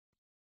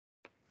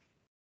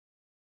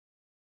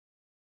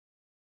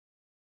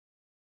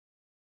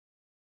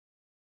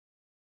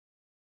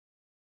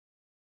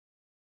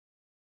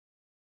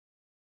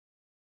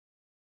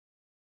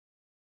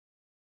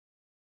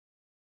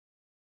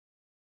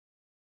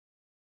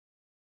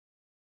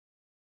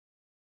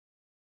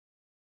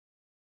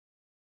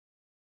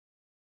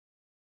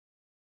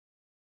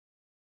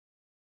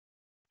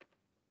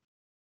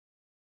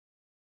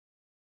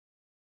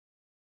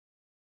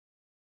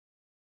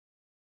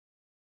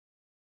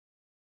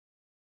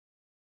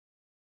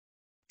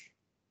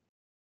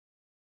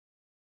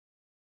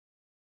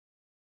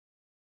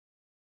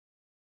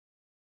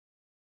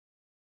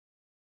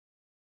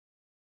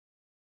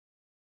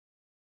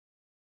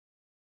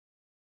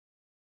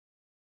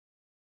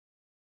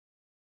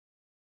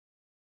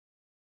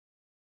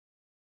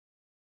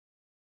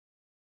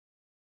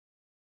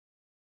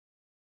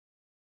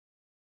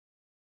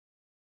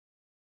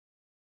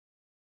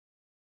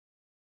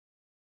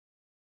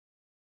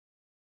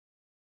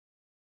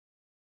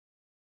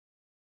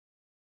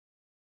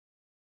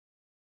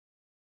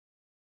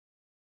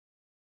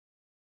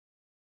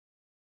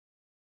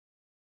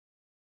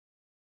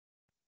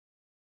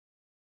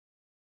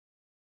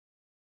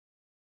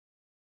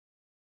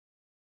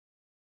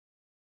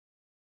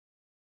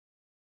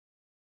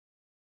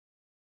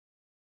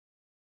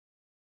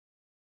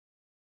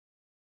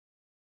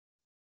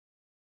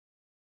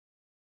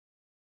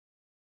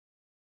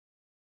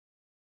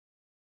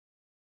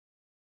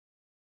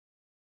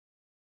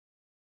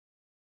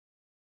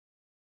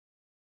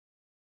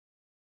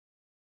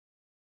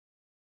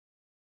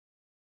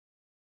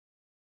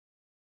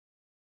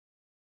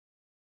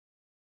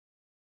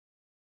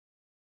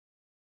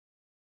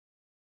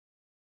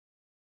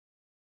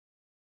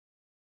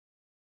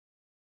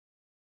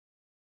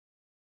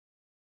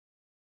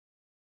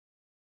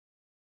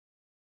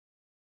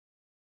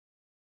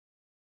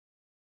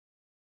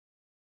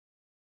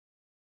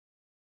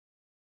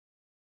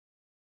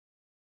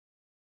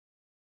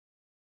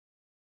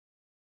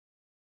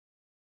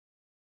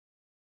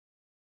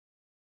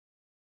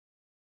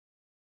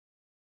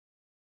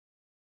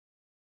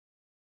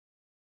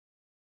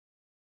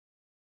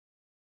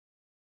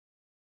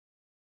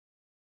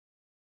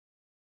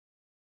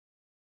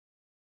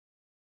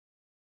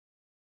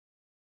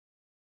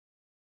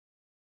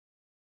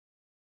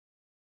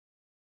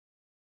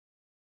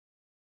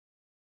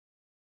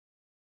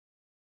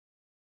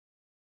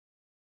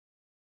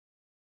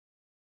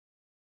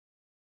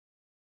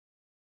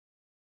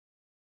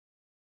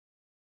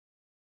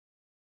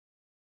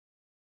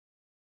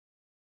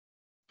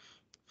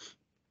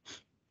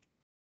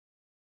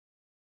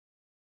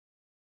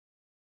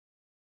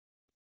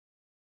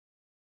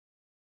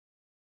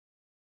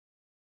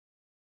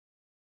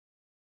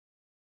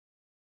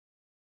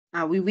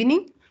 Are we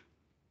winning?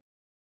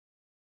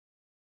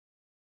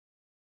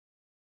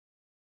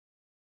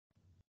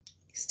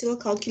 Still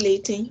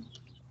calculating.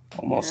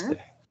 Almost Huh?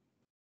 there.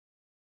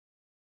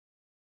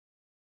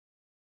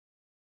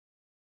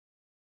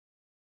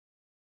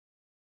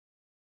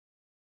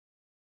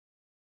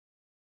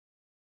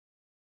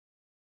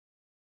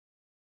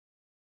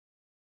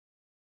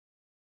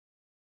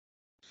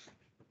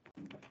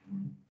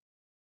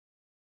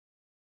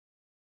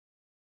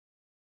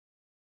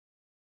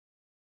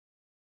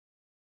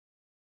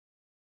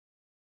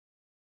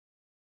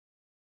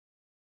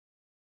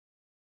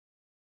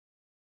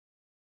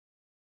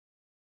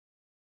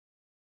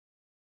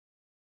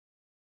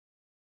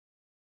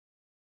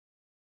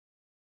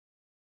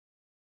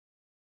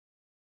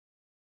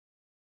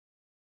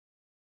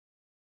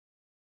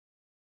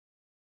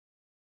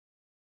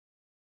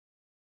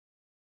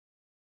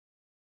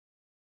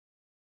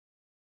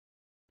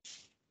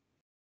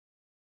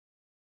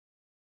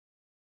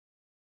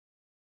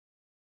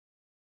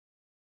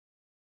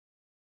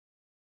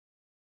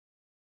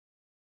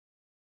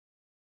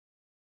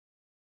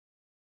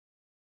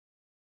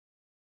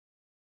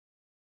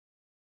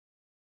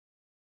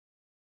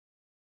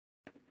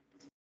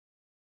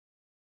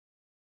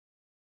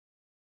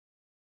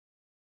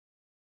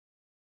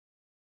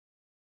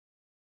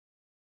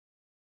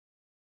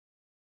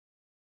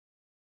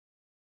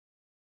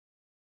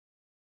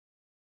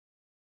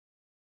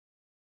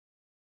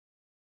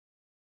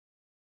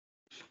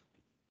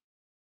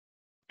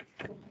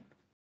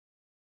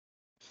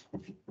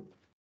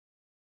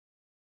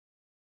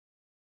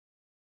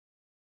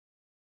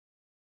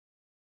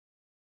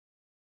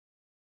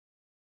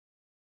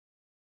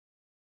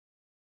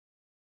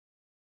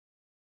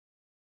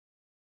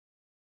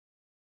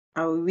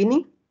 Are we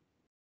winning?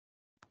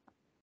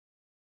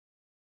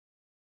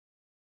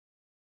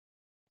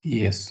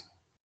 Yes.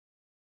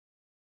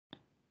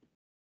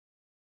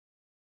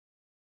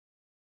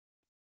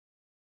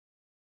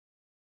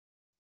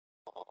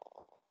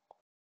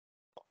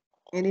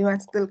 Anyone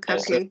still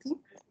calculating?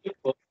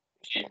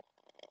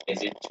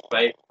 Is it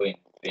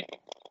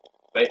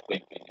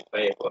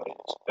 5.25 or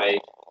it's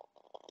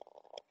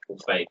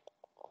 525?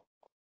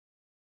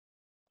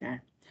 Yeah.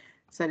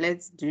 So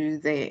let's do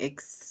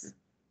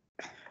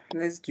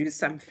let's do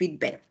some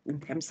feedback in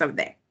terms of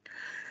that.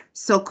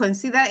 So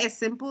consider a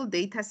simple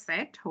data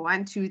set,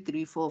 1, 2,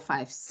 3, 4,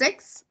 5,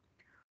 6.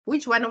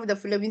 Which one of the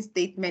following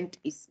statement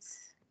is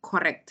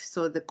correct?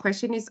 So the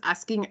question is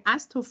asking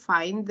us to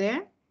find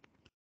the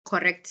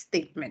correct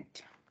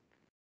statement.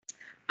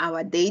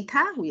 Our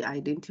data, we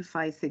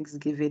identify things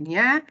given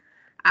here.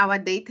 Our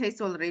data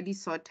is already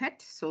sorted,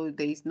 so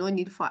there is no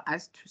need for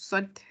us to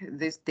sort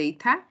this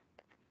data.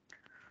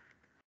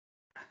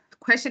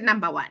 Question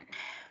number 1.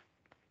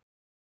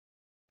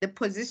 The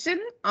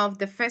position of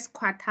the first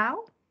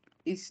quartile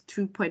is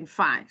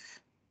 2.5.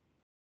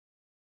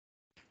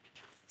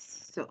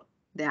 So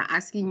they're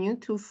asking you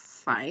to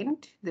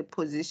find the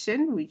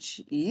position,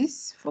 which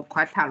is for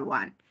quartile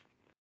 1.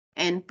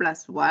 N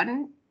plus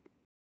 1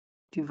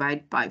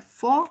 divided by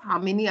 4. How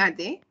many are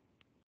there?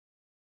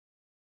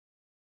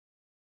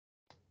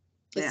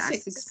 There are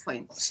 6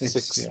 points.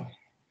 6, yeah.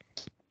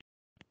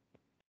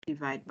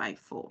 Divided by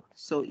 4.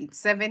 So it's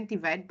 7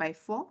 divided by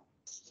 4.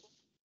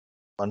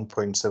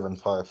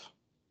 1.75.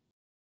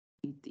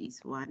 It is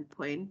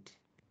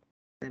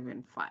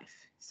 1.75.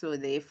 So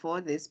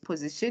therefore, this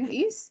position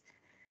is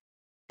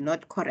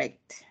not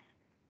correct,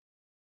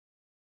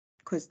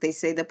 because they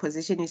say the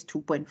position is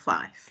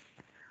 2.5.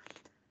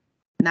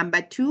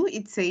 Number 2,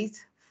 it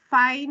says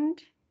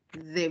find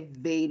the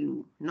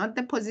value, not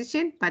the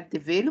position, but the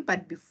value.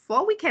 But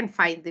before we can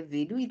find the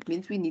value, it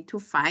means we need to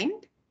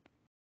find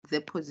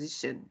the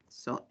position.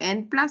 So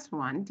n plus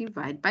 1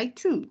 divided by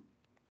 2,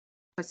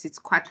 because it's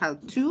quartile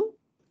 2.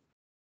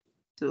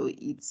 So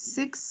it's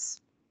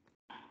 6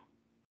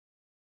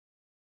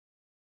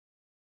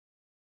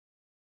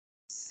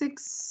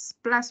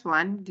 plus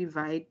 1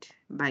 divided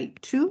by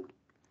 2.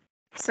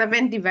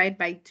 7 divided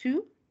by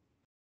 2.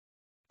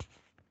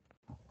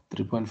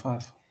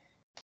 3.5.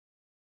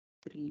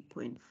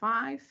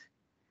 3.5.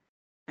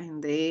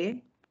 And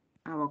there,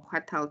 our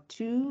quartile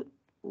 2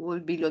 will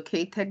be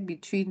located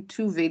between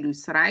two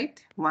values,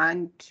 right?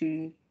 1,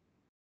 2,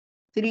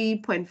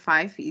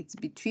 3.5. It's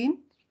between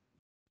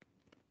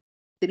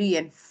 3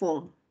 and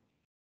 4.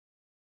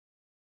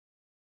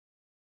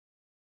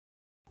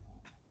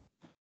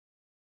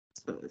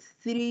 So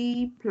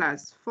 3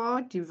 plus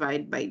 4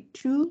 divided by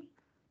 2.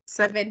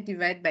 7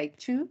 divided by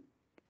 2.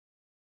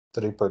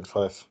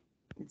 3.5.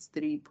 It's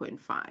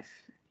 3.5.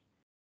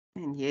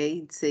 And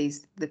here it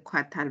says the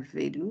quartile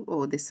value,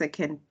 or the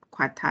second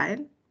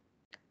quartile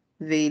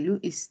value,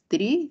 is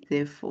 3.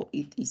 Therefore,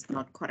 it is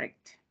not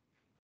correct.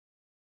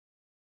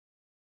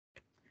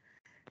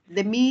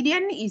 The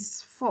median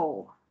is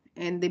 4.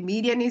 And the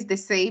median is the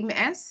same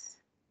as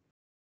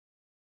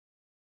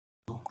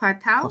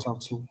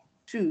quartile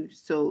 2.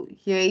 So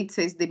here it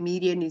says the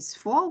median is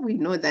 4. We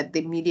know that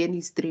the median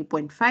is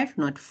 3.5,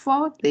 not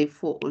 4.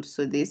 Therefore,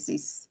 also this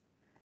is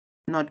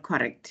not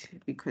correct,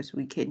 because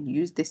we can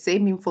use the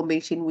same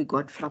information we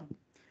got from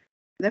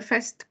the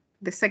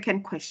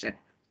second question.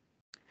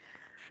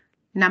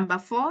 Number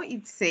 4,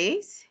 it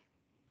says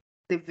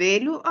the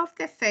value of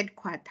the third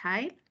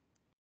quartile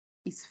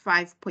is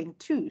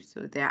 5.2.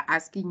 So they're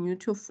asking you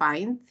to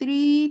find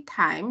 3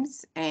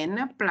 times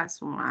n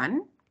plus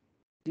 1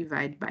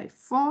 divided by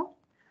 4,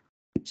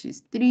 which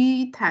is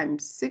 3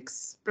 times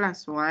 6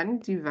 plus 1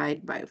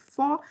 divided by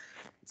 4.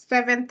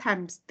 7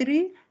 times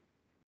 3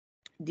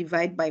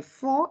 divided by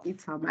 4,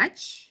 it's how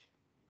much?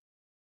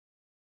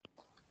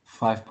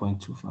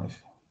 5.25.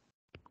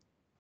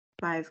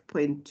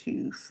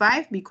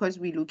 5.25, because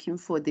we're looking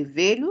for the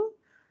value.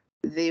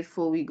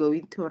 Therefore, we're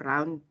going to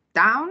round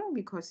down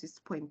because it's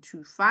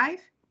 0.25.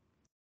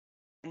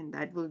 And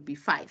that will be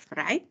 5,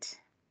 right?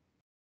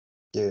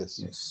 Yes.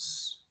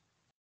 Yes.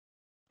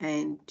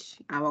 And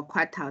our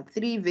quartile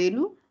 3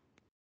 value,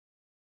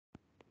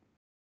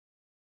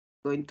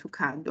 going to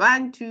count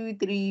 1, 2,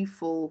 3,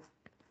 4,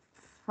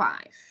 5,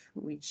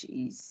 which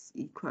is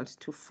equals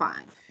to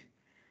 5.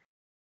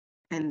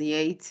 And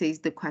there it says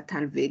the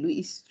quartile value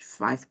is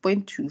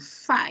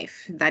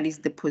 5.25. That is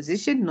the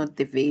position, not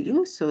the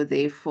value. So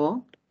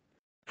therefore,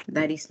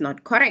 that is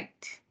not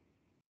correct.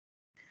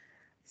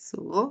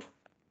 So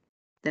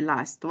the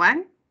last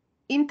one,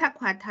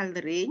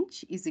 interquartile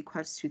range is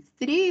equals to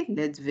 3.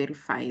 Let's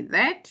verify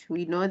that.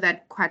 We know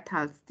that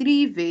quartile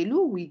 3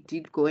 value, we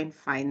did go and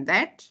find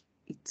that.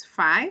 It's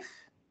 5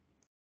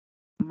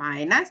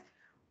 minus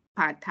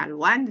quartile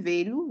 1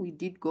 value. We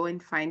did go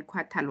and find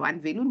quartile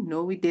 1 value.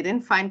 No, we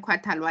didn't find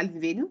quartile 1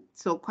 value.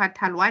 So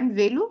quartile 1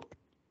 value,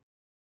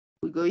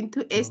 we're going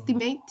to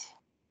estimate.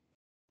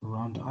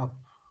 Round up.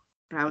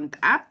 Round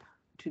up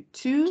to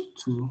 2.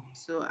 2.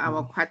 So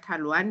our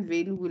quartile 1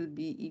 value will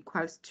be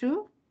equals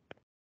to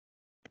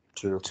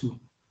 2.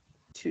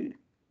 2.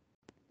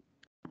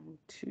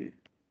 2.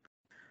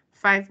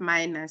 5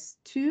 minus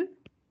 2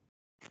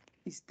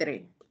 is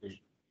 3.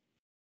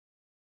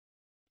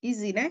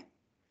 Easy, né?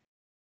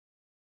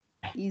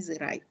 Easy,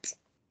 right?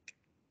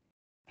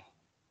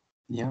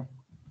 Yeah.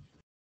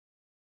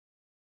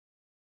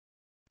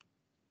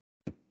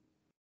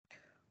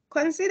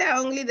 Consider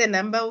only the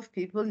number of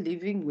people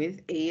living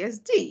with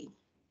ASD.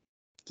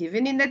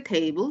 Given in the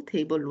table,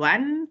 table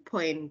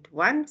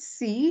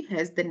 1.1c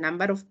has the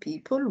number of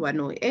people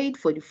 108,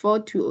 44,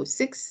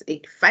 206,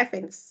 85,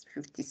 and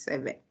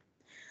 57.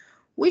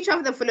 Which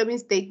of the following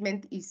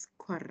statement is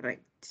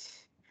correct?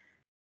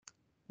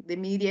 The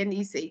median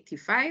is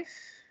 85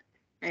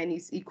 and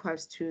is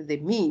equals to the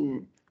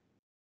mean.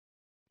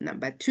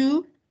 Number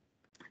 2,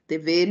 the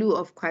value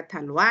of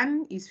quartile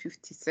 1 is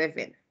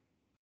 57.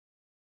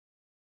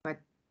 But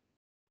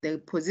the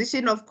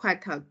position of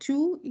quartile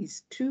 2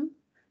 is 2.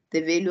 The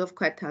value of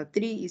quartile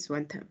 3 is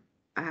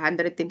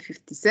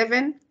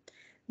 157.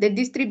 The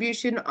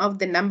distribution of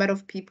the number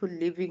of people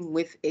living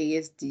with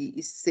ASD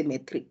is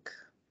symmetric.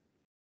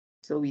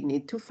 So we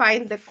need to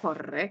find the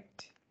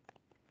correct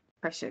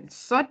question.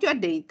 Sort your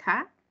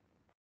data,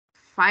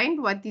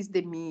 find what is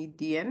the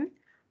median,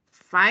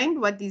 find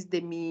what is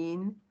the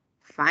mean,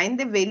 find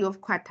the value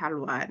of quartile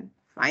 1,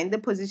 find the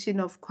position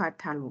of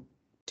quartile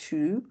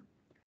 2,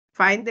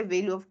 find the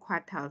value of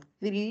quartile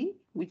 3,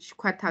 which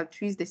quartile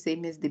 3 is the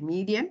same as the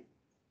median.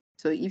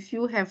 So if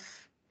you have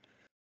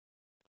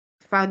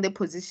found the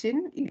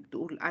position, it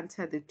will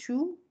answer the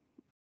 2,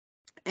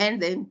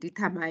 and then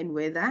determine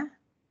whether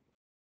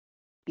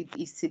it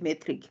is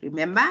symmetric.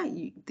 Remember,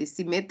 the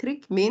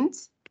symmetric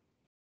means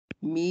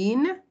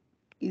mean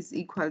is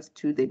equals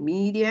to the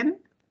median,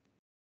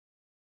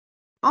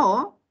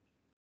 or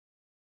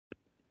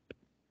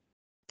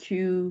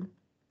Q2,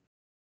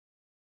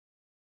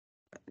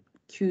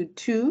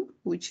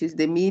 which is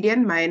the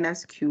median,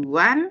 minus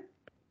Q1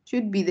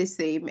 should be the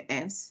same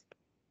as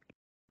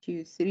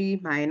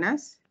Q3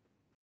 minus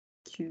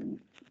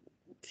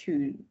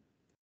Q2.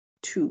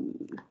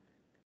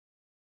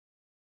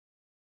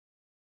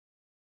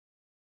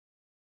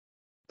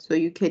 So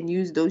you can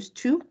use those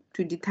two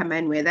to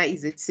determine whether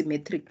is it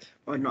symmetric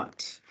or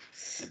not.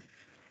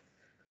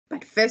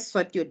 But first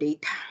sort your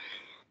data.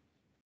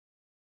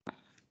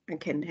 I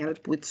can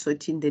help with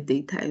sorting the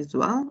data as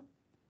well.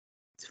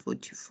 It's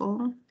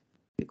 44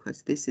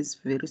 because this is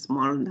very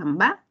small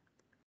number.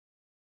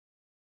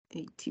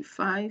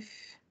 85,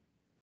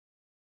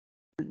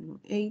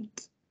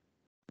 108,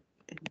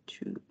 and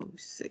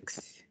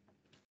 206.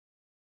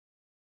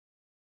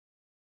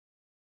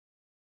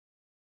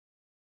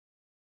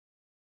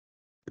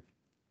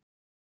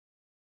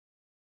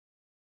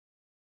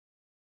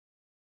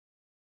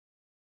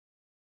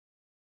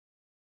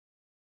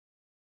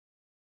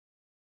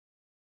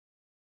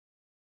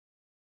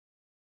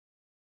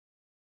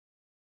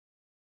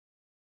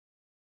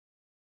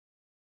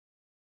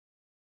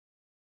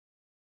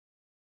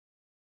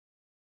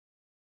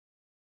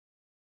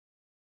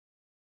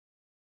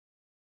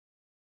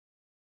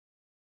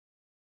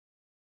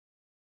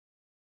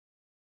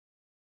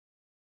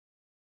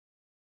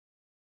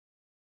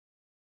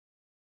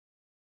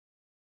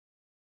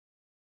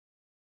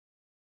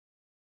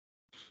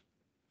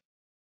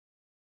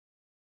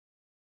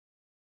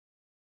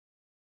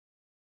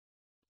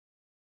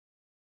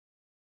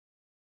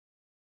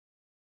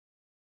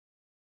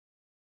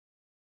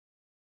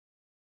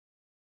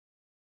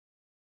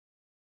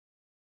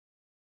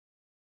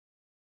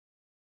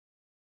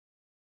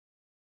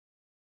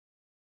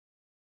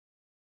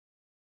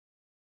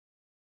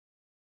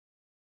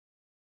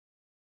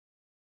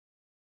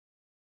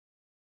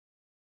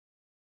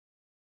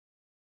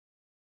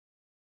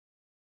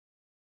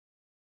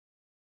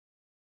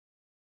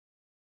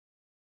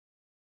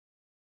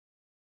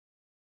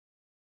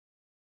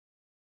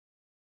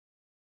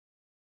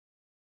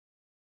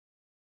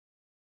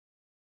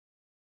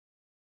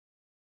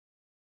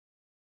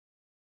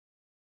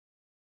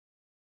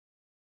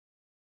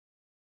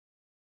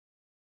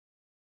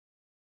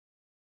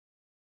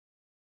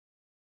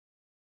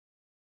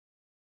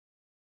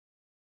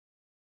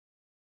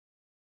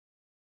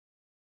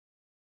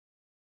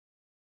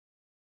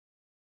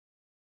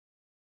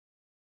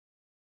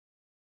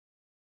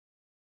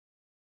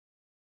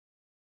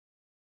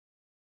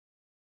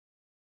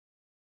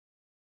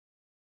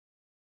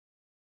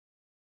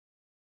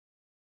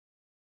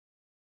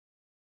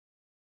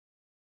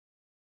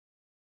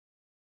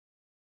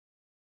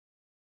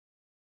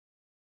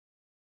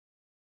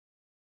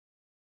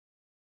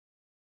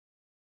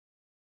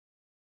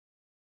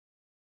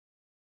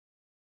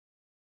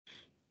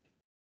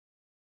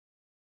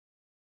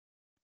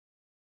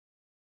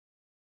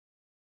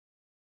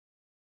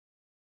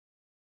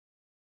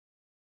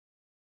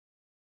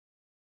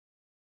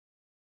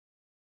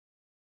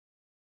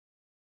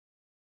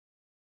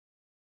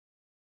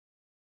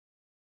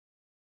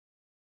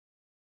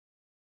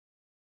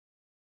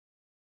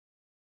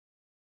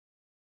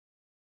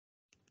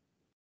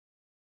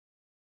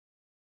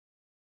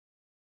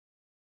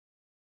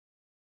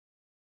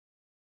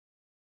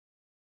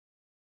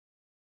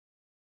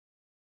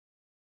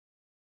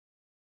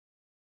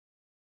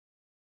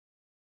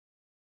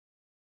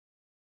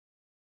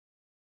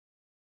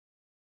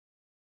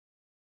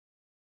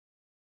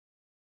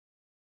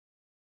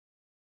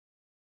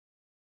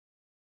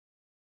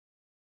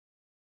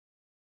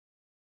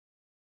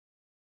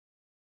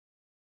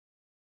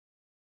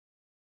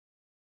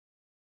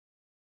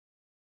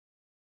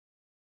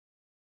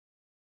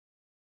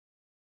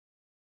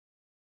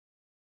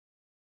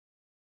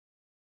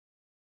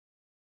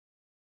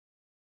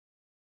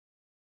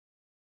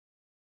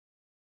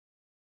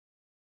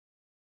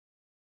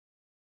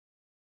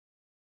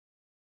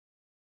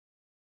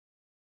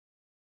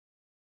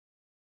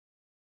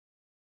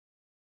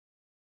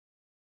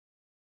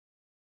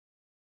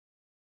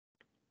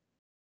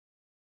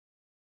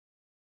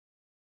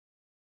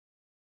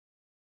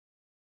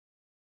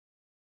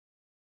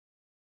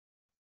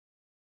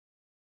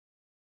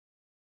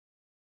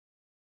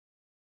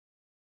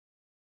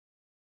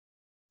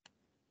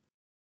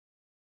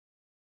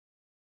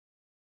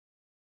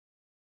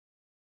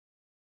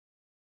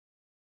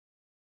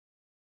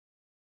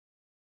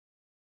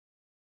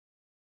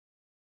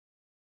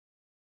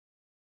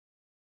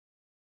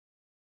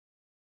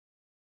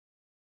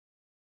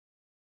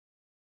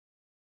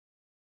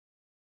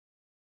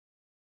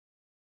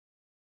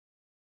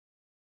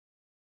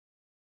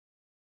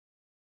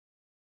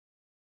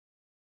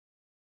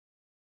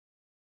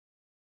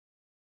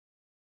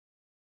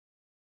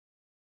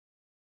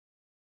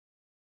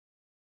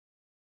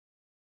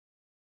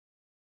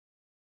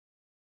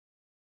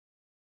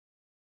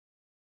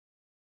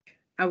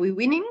 Are we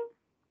winning?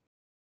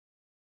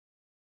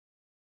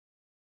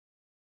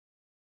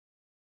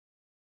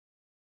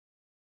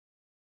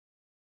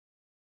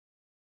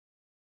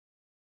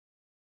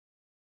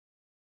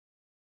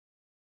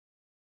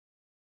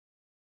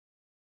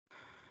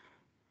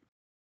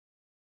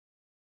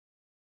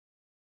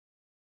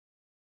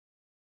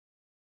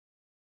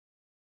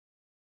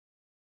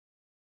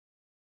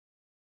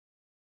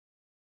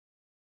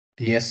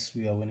 Yes,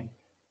 we are winning,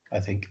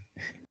 I think.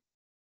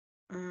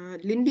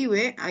 Lindy,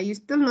 where are you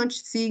still not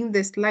seeing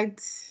the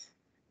slides?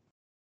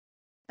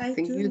 I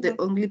think you're the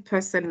only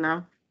person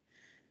now.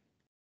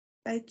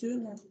 I do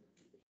know.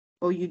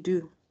 Oh, you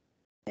do?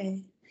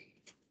 Okay.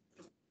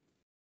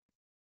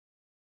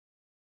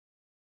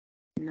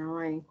 Now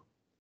I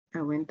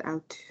went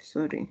out.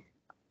 Sorry.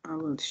 I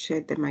will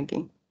share them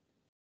again.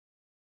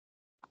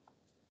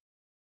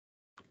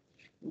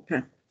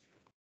 Okay.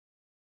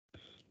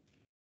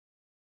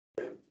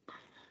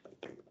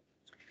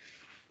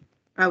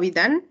 Are we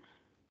done?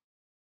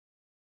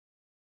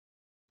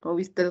 Or are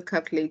we still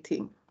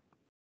calculating?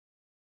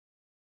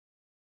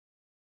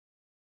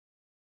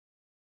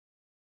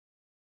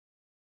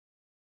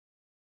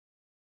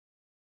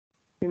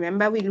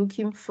 Remember, we're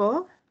looking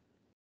for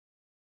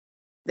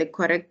the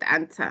correct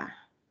answer.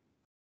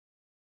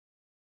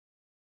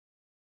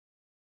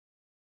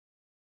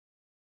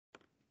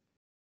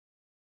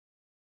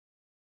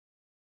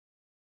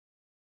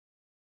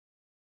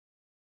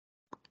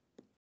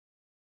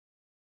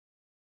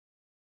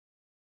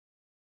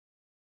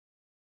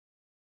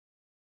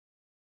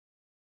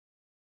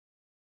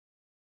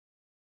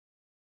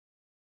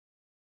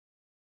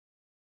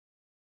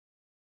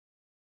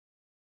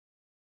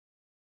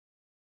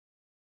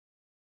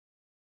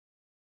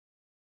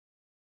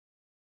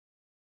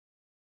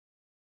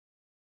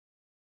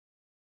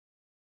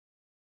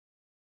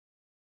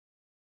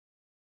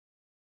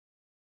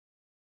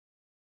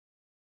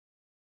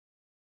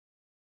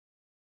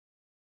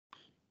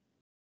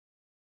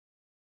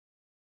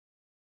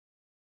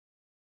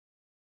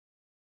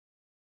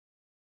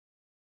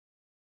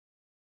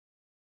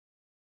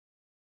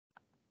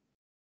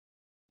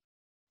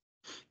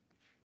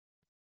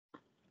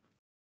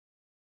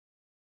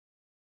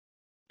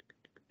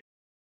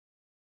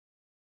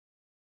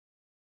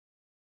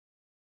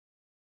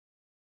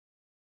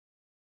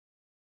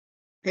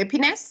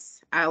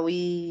 Happiness, are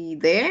we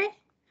there?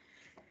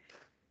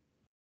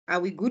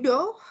 Are we good?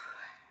 Oh,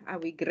 are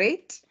we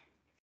great?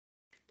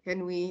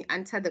 Can we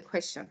answer the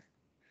question?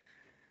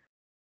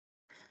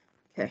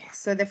 Okay,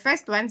 so the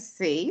first one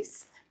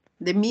says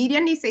the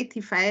median is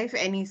 85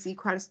 and is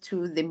equals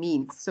to the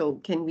mean. So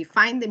can we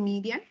find the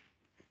median?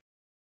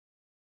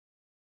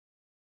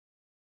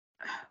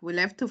 We'll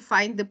have to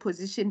find the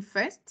position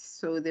first.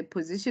 So the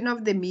position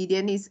of the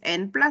median is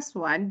n plus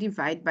 1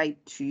 divided by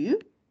 2.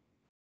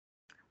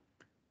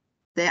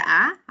 There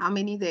are, how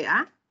many there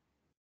are?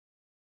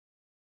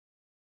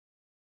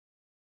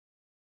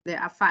 There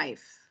are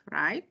 5,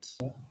 right?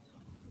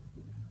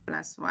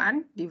 Plus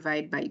 1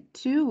 divided by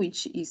 2,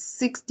 which is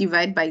 6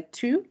 divided by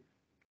 2.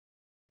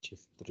 Which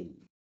is 3.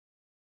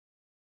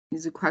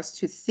 Is equals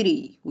to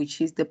 3, which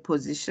is the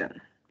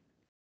position.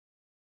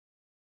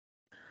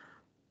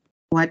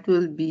 What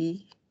will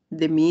be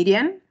the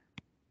median?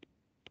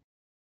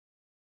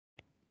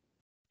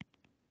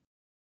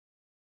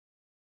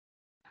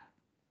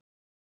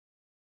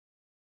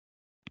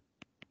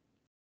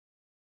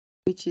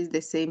 Which is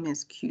the same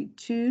as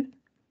Q2.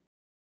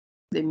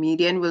 The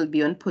median will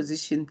be on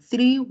position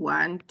 3,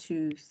 1,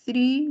 2,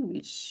 3,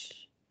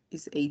 which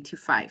is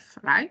 85,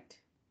 right?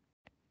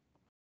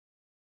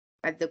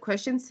 But the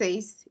question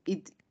says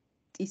it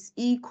is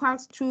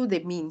equals to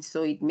the mean.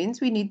 So it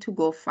means we need to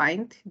go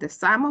find the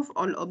sum of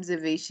all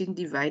observation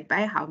divided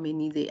by how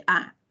many there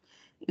are.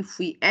 If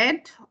we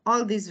add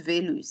all these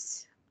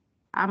values,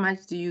 how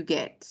much do you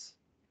get?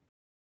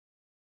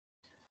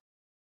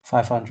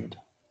 500.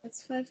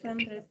 It's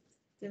 500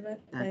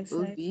 divided by That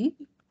will 5. be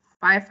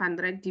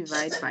 500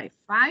 divided by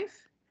 5,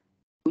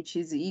 which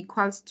is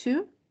equals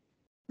to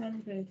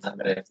 100.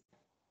 100.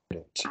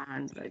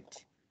 100.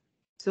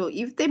 So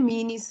if the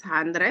mean is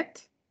 100,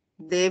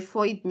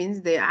 therefore it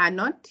means they are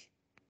not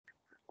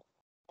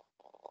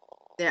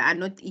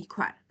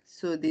equal.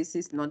 So this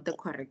is not the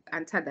correct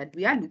answer that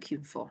we are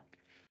looking for.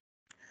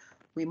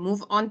 We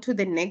move on to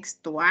the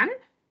next one.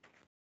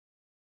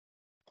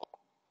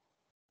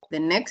 The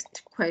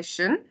next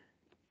question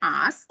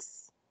asks,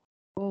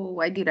 oh,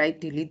 why did I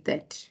delete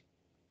that?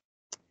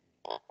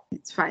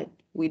 It's fine.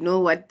 We know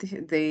what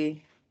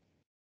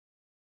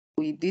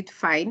we did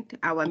find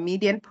our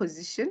median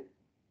position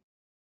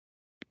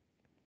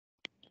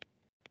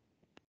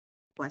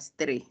was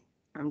 3.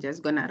 I'm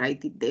just gonna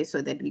write it there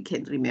so that we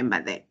can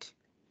remember that.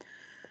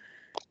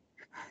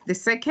 The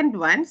second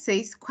one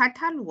says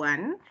quartile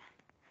 1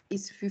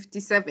 is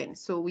 57.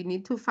 So we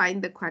need to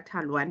find the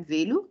quartile 1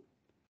 value.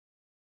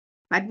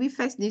 But we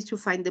first need to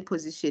find the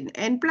position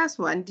n plus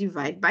 1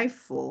 divided by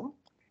 4.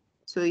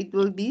 So it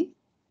will be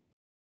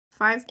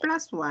 5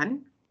 plus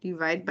 1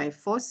 divided by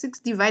 4. 6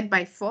 divided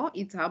by 4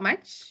 is how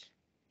much?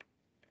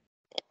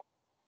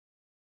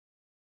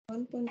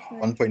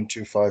 1.5.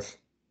 1.25.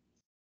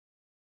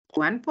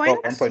 1 Oh,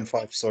 point?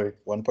 1.5, sorry,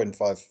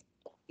 1.5.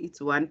 It's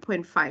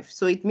 1.5.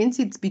 So it means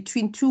it's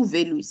between two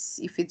values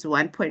if it's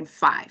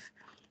 1.5.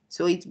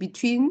 So it's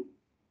between,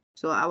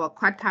 so our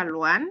quartile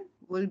 1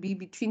 will be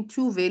between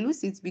two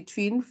values. It's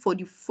between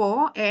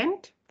 44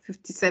 and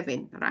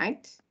 57,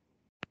 right?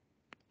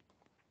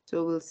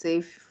 So we'll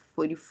say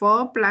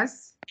 44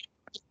 plus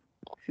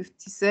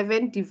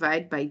 57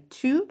 divided by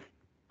 2.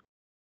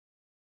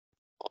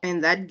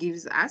 And that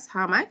gives us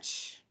how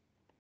much?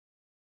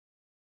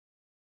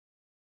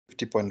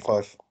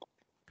 50.5.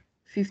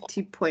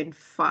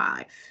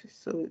 50.5.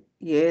 So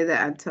yeah, the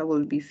answer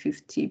will be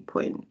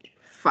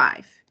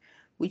 50.5,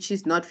 which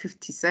is not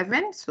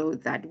 57. So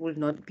that will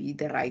not be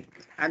the right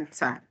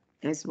answer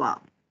as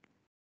well.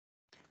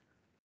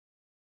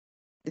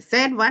 The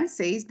third one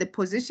says the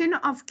position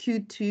of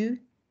Q2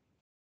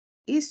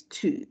 is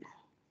 2.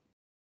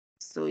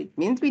 So it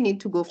means we need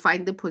to go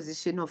find the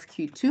position of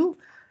Q2.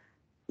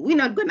 We're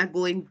not going to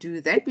go and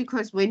do that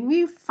because when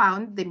we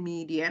found the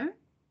median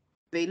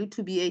value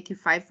to be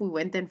 85, we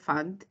went and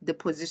found the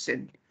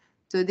position.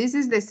 So this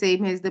is the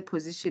same as the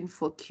position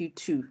for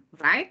Q2,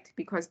 right?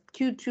 Because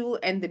Q2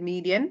 and the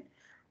median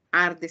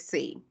are the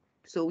same.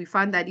 So we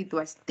found that it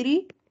was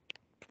 3.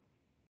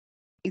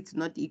 It's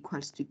not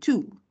equals to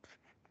 2,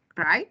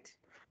 right?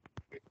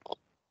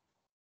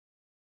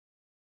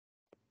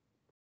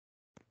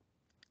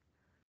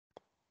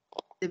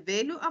 The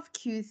value of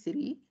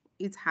Q3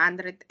 is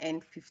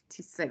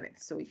 157.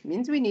 So it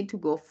means we need to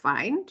go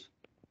find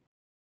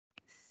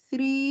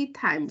 3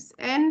 times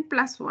n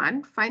plus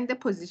 1. Find the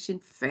position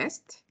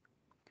first,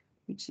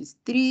 which is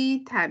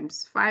 3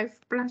 times 5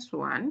 plus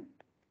 1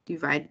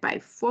 divided by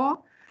 4.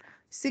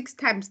 6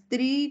 times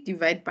 3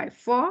 divided by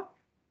 4.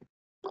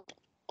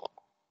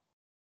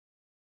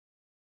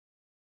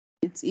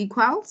 It's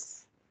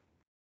equals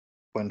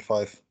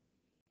 0.5.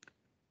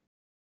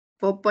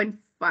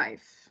 4.5.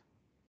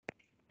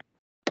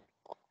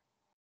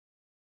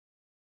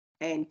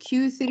 And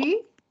Q3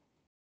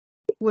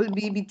 will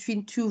be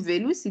between two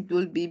values. It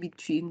will be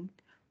between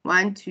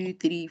 1, 2,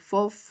 3,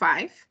 4,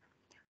 5.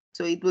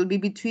 So it will be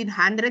between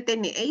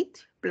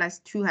 108 plus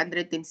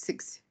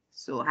 206.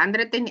 So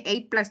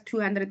 108 plus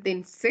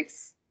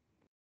 206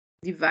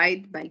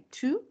 divided by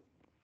 2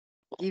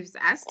 gives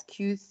us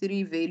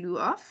Q3 value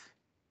of?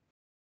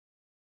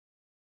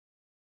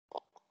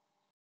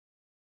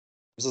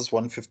 This is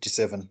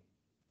 157.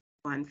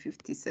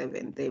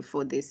 157.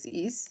 Therefore, this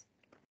is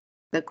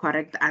the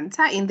correct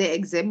answer. In the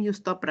exam, you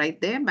stop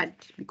right there, but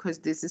because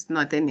this is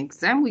not an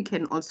exam, we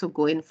can also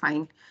go and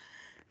find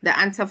the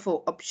answer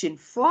for option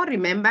 4.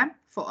 Remember,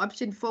 for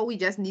option 4, we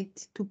just need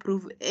to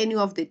prove any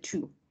of the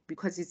two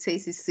because it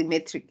says it's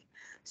symmetric.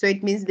 So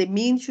it means the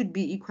mean should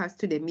be equals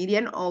to the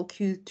median, or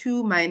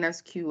Q2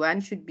 minus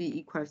Q1 should be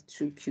equals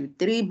to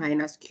Q3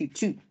 minus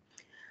Q2.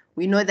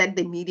 We know that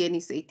the median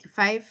is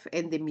 85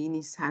 and the mean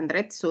is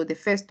 100. So the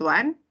first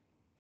one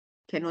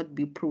cannot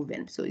be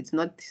proven. So it's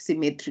not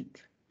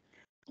symmetric.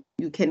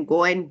 You can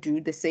go and do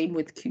the same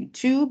with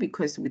Q2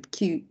 because with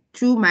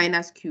Q2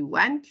 minus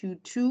Q1,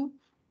 Q2,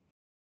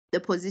 the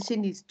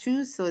position is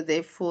 2. So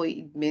therefore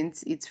it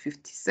means it's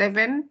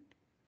 57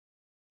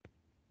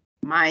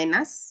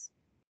 minus,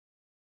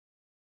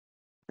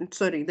 I'm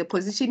sorry, the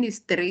position is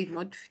 3,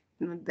 not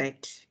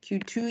that.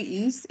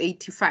 Q2 is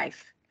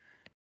 85.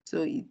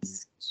 So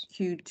it's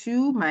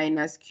Q2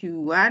 minus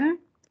Q1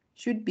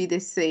 should be the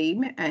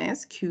same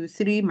as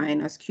Q3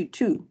 minus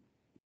Q2.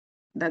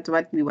 That's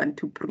what we want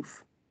to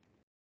prove.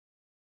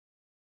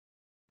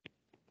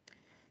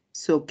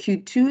 So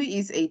Q2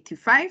 is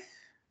 85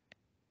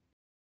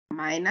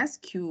 minus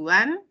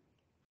Q1.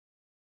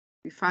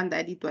 We found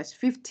that it was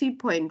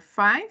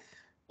 50.5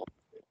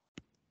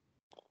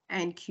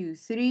 and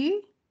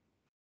Q3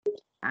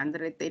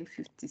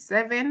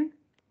 157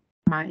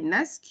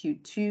 minus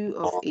Q2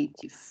 of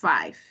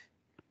 85.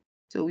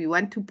 So we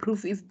want to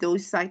prove if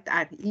those sides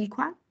are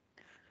equal.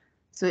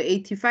 So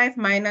 85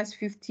 minus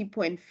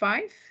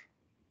 50.5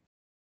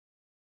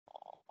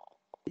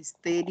 is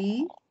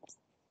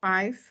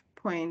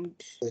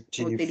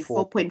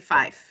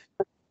 34.5.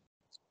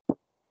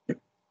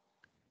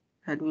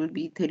 That will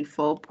be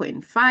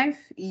 34.5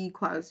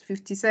 equals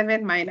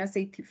 57 minus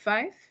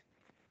 85.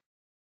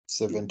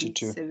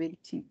 72.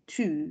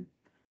 72.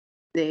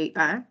 They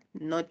are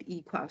not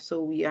equal.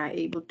 So we are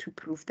able to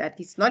prove that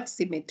it's not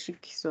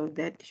symmetric. So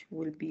that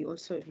will be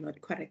also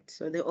not correct.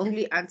 So the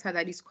only answer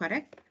that is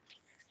correct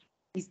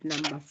is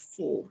number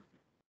 4.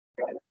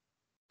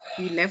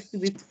 We left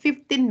with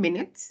 15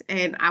 minutes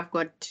and I've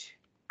got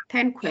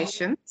 10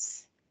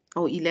 questions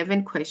or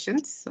 11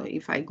 questions. So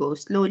if I go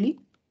slowly,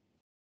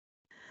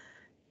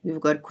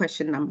 we've got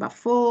question number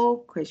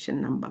 4,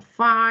 question number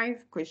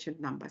 5, question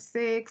number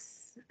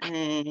 6,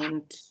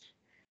 and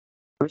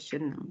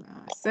question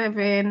number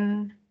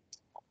 7,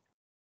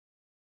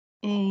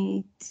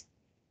 8,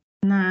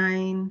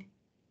 9,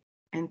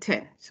 and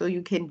 10. So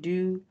you can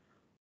do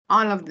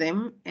all of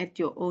them at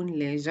your own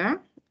leisure.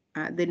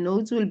 The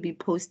notes will be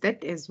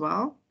posted as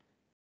well.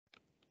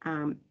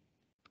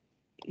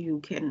 You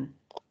can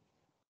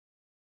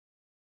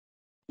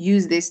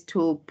use this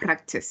to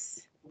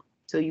practice.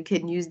 So you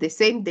can use the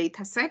same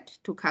data set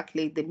to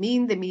calculate the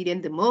mean, the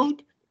median, the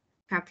mode,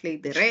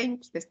 calculate the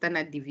range, the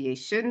standard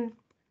deviation,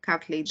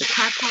 calculate the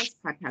quartiles,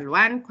 quartile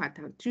 1,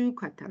 quartile 2,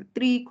 quartile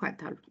 3,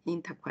 quartile,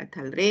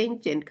 interquartile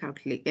range, and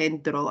calculate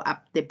and draw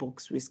up the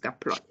box-wisker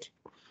plot.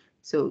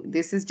 So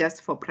this is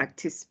just for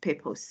practice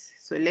purpose.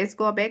 So let's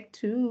go back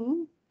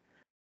to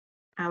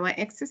our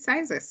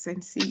exercises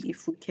and see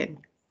if we can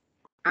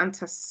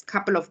answer a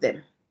couple of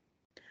them.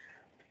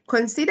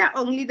 Consider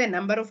only the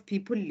number of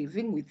people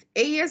living with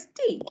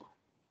ASD.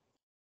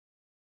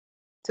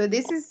 So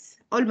this is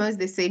almost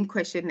the same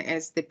question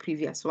as the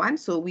previous one.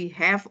 So we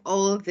have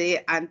all the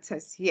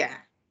answers here.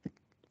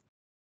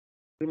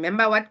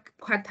 Remember what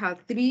quartile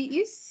 3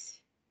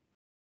 is?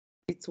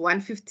 It's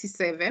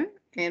 157.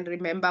 And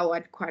remember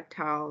what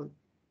quartile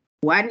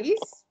 1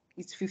 is?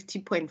 It's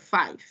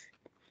 50.5.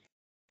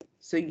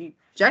 So you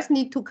just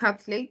need to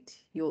calculate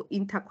your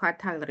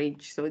interquartile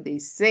range. So they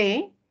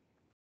say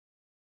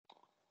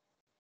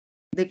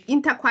the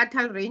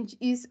interquartile range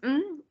is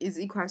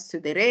equals to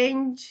the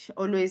range,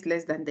 always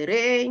less than the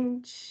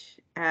range,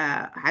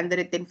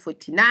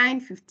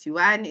 149,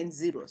 51, and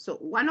 0. So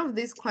one of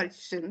these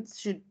questions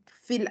should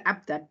fill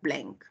up that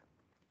blank.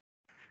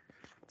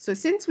 So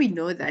since we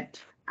know that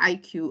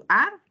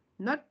IQR,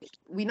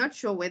 we're not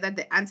sure whether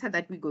the answer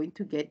that we're going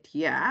to get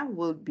here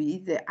will be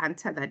the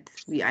answer that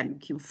we are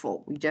looking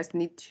for. We just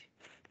need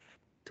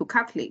to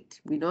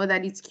calculate. We know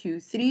that it's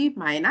Q3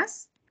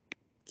 minus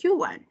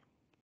Q1.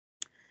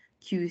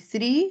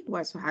 Q3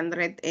 was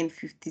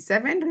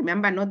 157.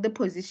 Remember, not the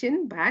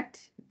position, but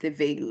the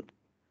value.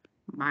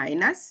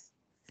 Minus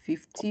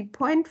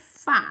 50.5.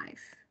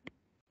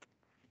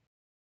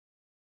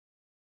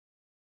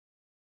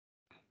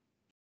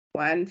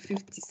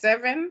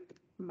 157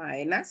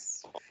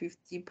 minus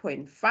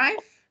 50.5.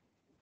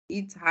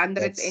 It's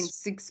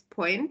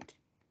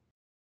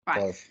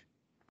 106.5.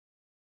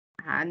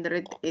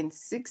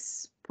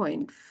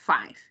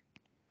 106.5.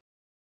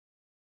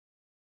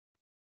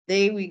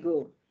 There we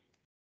go.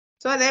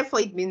 So therefore,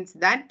 it means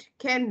that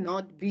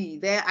cannot be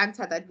the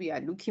answer that we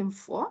are looking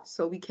for.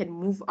 So we can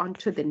move on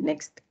to the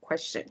next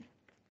question.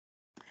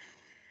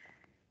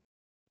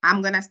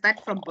 I'm going to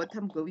start from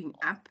bottom going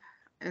up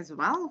as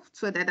well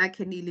so that I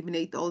can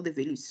eliminate all the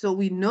values. So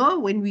we know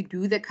when we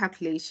do the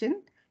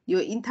calculation,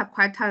 your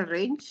interquartile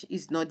range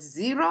is not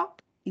 0,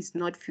 it's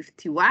not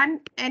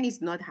 51, and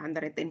it's not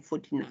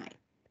 149.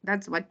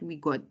 That's what we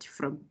got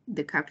from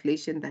the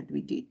calculation that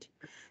we did.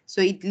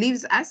 So it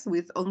leaves us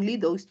with only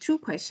those two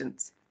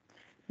questions.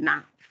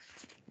 Now,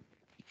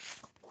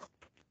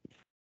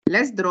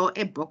 let's draw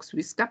a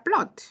box-wisker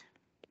plot,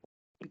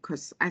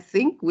 because I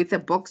think with a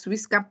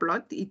box-wisker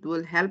plot, it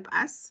will help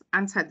us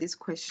answer this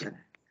question.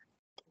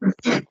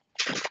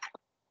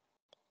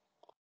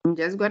 I'm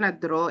just going to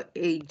draw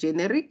a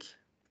generic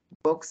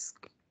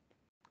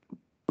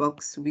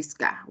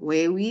box-wisker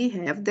where we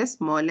have the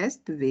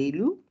smallest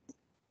value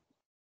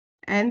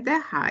and the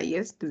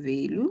highest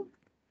value.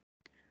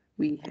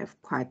 We have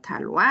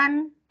quartile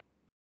 1,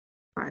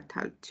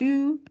 quartile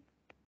 2,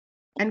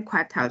 and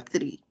quartile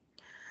 3.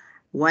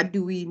 What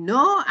do we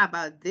know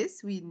about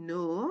this? We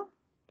know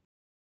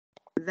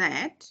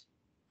that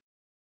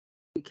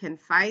we can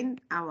find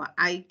our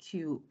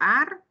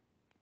IQR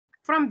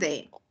from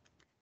there.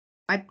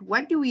 But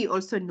what do we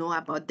also know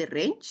about the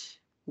range?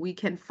 We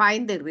can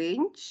find the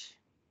range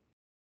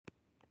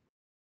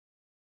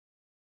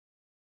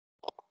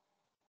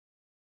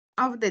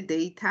of the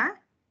data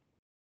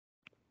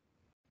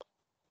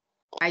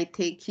by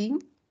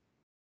taking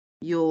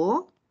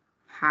your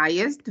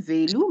highest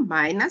value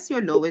minus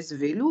your lowest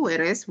value,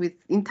 whereas with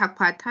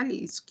interquartile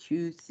is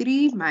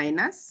Q3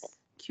 minus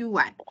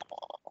Q1.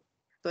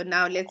 So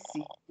now let's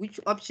see which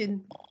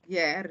option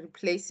here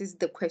replaces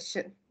the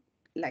question,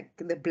 like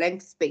the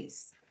blank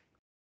space.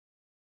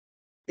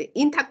 The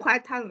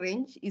interquartile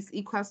range is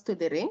equals to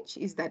the range.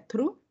 Is that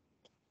true?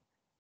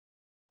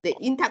 The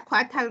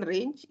interquartile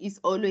range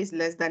is always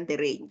less than the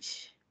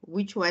range.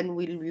 Which one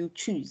will you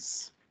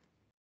choose?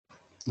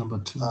 Number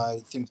 2.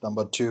 I think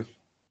number 2.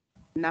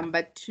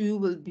 Number 2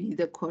 will be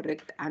the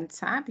correct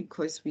answer,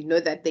 because we know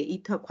that the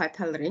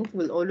interquartile range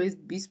will always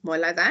be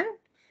smaller than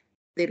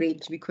the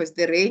range, because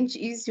the range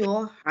is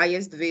your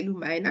highest value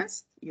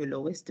minus your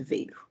lowest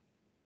value.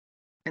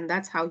 And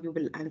that's how you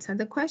will answer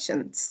the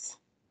questions.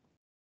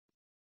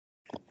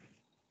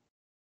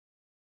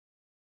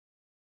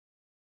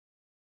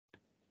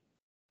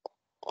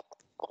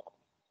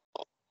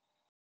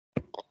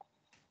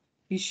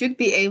 You should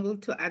be able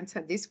to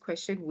answer this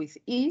question with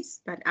ease,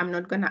 but I'm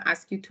not going to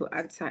ask you to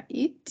answer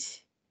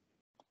it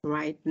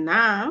right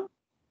now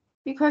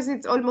because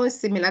it's almost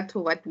similar to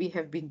what we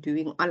have been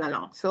doing all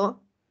along. So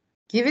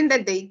given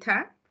the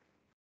data,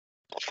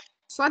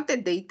 sort the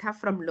data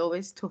from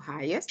lowest to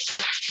highest.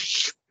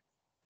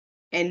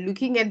 And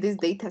looking at this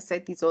data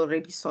set is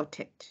already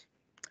sorted,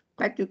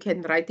 but you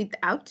can write it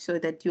out so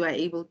that you are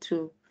able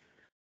to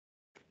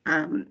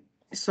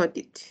sort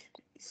it.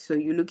 So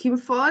you're looking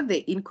for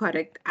the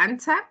incorrect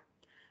answer.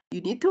 You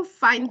need to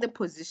find the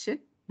position,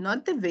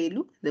 not the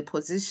value, the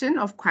position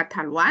of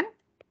quartile 1,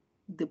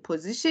 the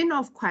position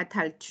of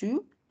quartile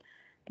 2,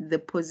 the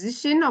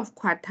position of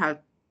quartile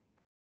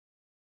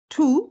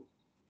 2,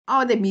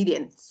 or the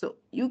median. So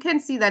you can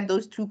see that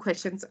those two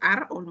questions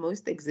are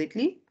almost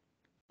exactly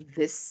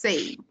the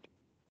same.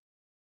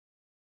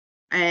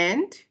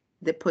 And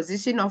the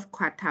position of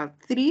quartile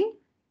 3,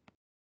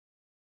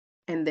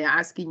 and they're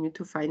asking you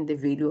to find the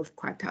value of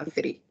quartile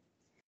 3.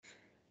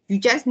 You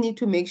just need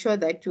to make sure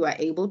that you are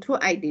able to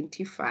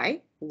identify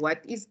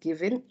what is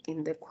given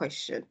in the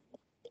question.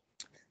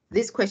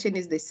 This question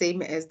is the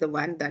same as the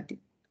one that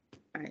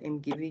I am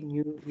giving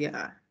you.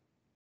 Yeah,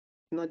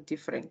 not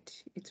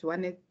different. It's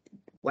one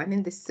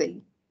and the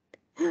same.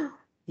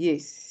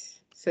 Yes,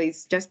 so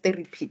it's just a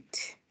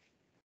repeat.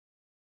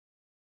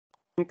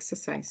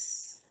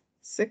 Exercise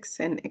 6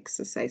 and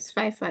exercise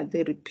 5 are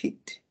the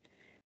repeat.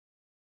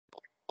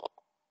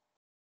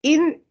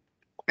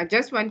 I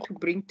just want to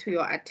bring to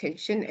your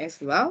attention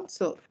as well.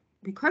 So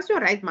because you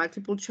write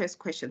multiple choice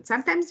questions,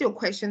 sometimes your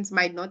questions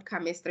might not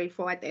come as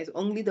straightforward as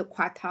only the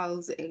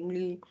quartiles,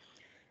 only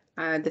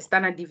the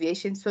standard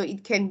deviation. So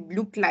it can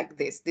look like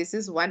this. This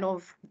is one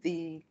of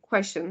the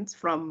questions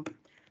from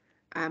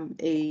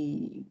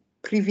a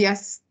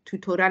previous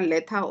tutorial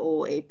letter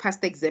or a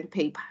past exam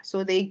paper.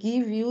 So they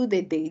give you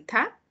the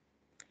data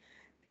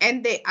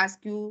and they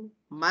ask you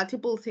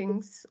multiple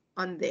things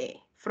on there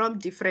from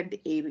different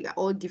area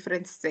or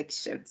different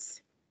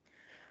sections.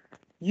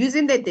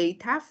 Using the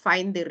data,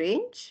 find the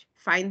range,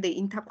 find the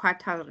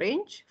interquartile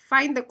range,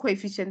 find the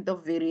coefficient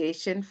of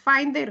variation,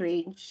 find the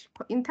range,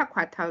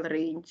 interquartile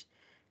range,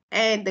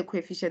 and the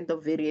coefficient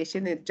of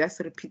variation, and just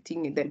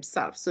repeating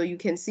themselves. So you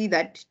can see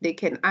that they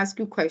can ask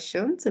you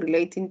questions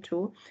relating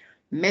to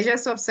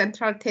measures of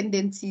central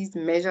tendencies,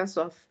 measures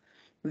of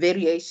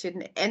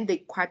variation, and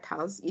the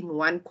quartiles in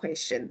one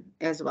question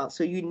as well.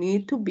 So you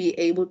need to be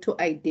able to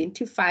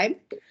identify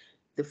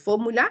the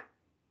formula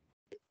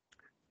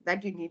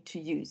that you need to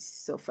use.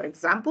 So for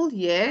example,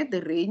 here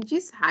the range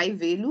is high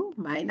value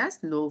minus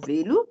low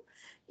value.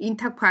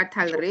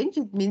 Interquartile range,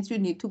 it means you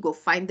need to go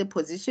find the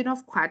position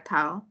of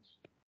quartile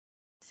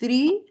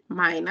 3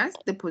 minus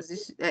the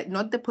position,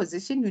 not the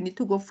position, you need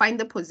to go find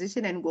the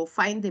position and go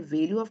find the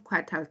value of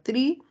quartile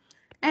 3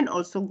 and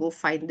also go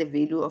find the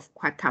value of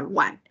quartile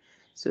 1.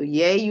 So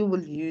here you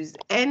will use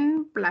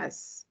n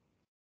plus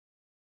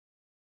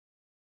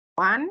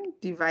 1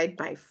 divided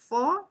by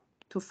 4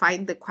 to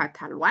find the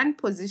quartile 1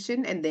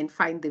 position and then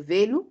find the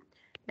value.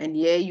 And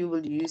here you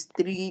will use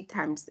 3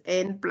 times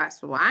n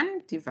plus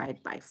 1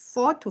 divided by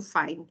 4 to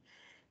find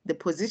the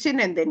position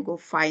and then go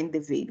find the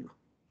value.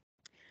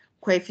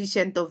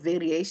 Coefficient of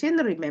variation,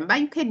 remember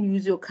you can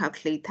use your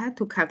calculator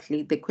to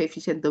calculate the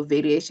coefficient of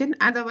variation.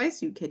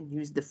 Otherwise, you can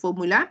use the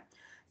formula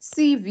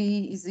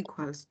CV is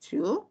equals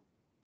to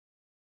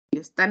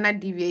your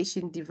standard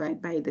deviation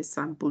divided by the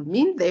sample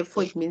mean.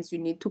 Therefore, it means you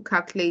need to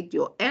calculate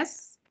your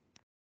S,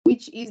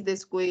 which is the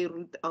square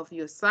root of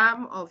your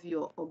sum of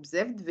your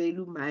observed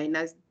value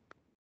minus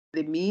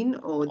the mean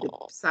or the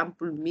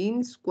sample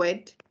mean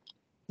squared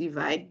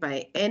divided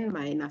by n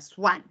minus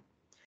 1.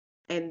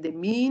 And the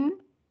mean,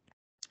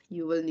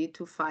 you will need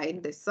to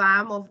find the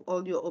sum of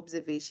all your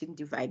observation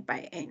divided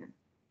by n.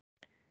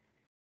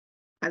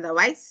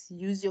 Otherwise,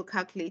 use your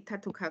calculator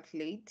to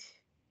calculate,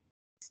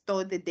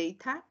 store the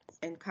data,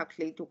 and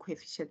calculate your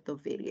coefficient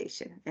of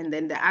variation. And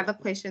then the other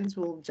questions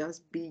will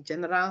just be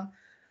general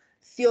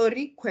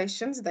theory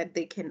questions that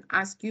they can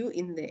ask you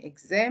in the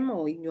exam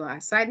or in your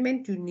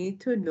assignment. You need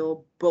to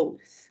know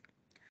both.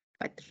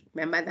 But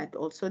remember that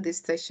also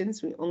these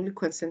sessions, we only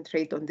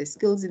concentrate on the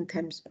skills in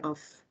terms of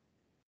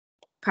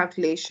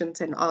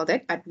calculations and all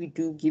that, but we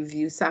do give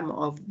you some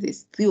of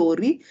this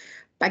theory,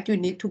 but you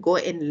need to go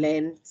and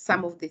learn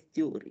some of the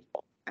theory.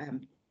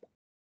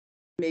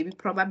 Maybe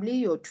probably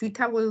your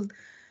tutor will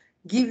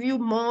give you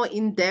more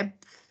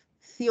in-depth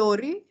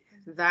theory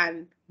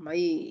than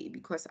me,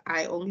 because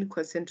I only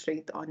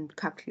concentrate on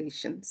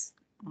calculations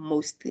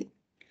mostly.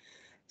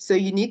 So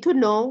you need to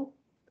know,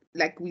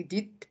 like we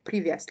did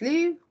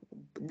previously,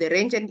 the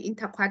range and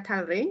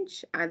interquartile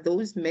range, are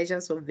those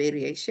measures of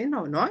variation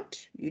or not?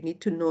 You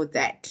need to know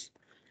that.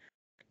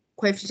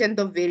 Coefficient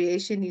of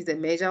variation is a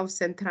measure of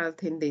central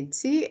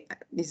tendency.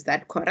 Is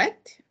that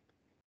correct?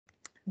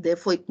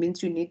 Therefore, it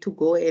means you need to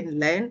go and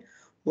learn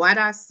what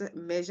are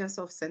measures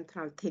of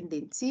central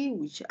tendency,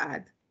 which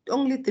are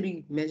only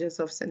 3 measures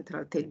of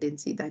central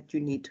tendency that you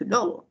need to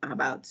know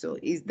about. So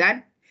is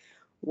that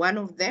one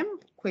of them,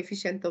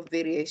 coefficient of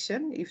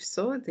variation? If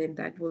so, then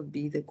that will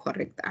be the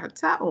correct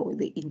answer or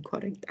the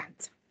incorrect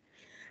answer.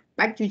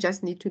 But you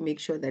just need to make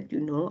sure that you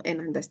know and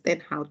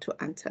understand how to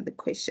answer the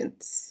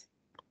questions.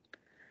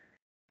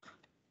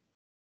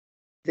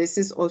 This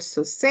is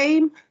also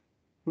same.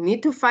 You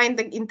need to find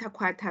the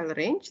interquartile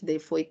range.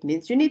 Therefore, it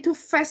means you need to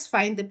first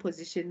find the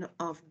position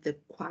of the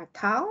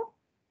quartile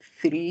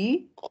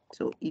 3.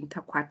 So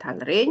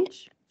interquartile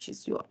range, which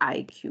is your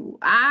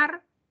IQR.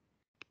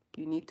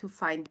 You need to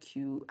find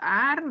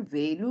QR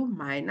value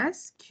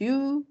minus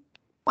Q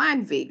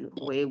one value,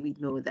 where we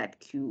know that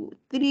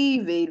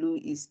Q3 value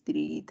is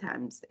 3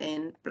 times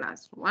n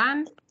plus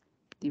 1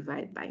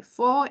 divided by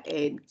 4,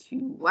 and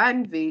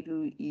Q1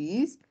 value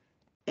is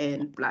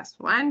n plus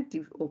 1,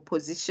 or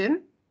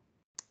position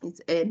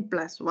is n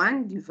plus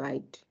 1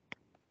 divided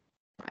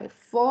by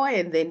 4,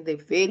 and then the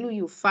value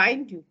you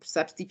find, you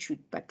substitute.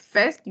 But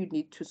first, you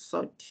need to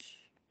sort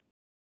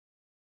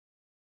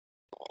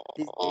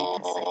this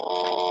data set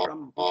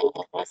from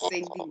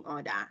ascending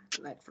order,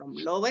 like from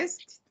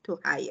lowest to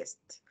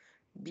highest,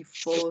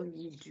 before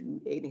you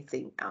do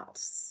anything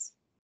else.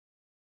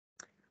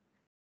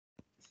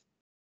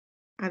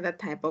 Other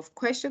type of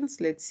questions,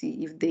 let's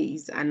see if there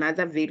is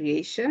another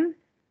variation.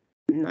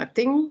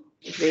 Nothing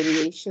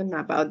variation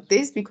about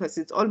this, because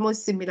it's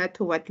almost similar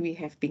to what we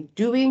have been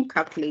doing,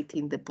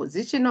 calculating the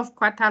position of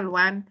quartile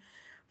 1,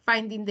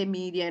 finding the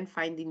median,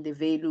 finding the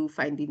value,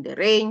 finding the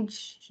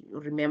range.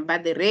 Remember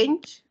the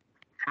range,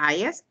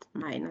 highest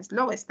minus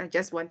lowest. I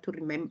just want to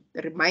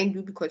remind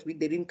you, because we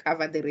didn't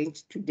cover the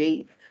range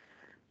today.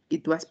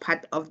 It was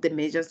part of the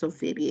measures of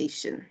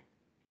variation.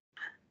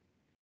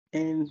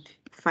 And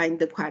find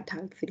the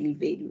quartile 3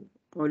 value.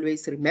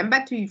 Always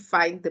remember to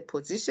find the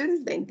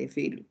position, then the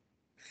value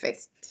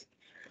first.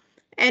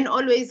 And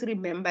always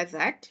remember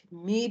that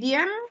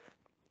median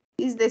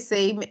is the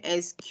same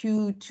as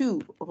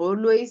Q2.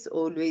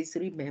 Always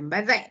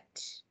remember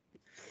that.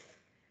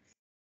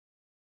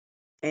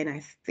 And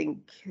I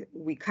think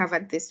we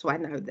covered this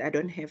one. I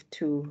don't have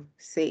to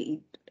say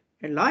it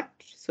a lot.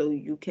 So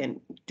you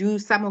can do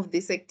some of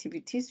these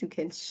activities. You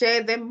can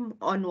share them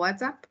on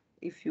WhatsApp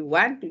if you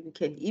want. You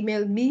can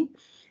email me.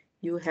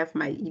 You have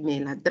my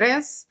email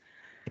address.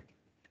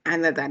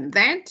 Other than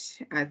that,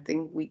 I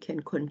think we can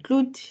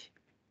conclude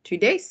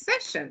today's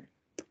session.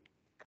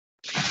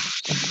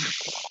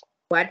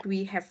 What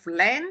we have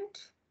learned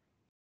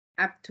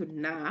up to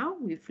now,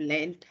 we've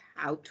learned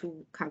how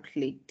to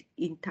calculate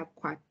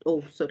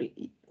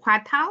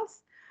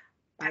quartiles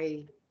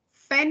by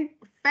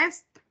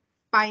first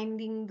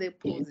finding the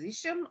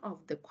position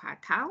of the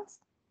quartiles,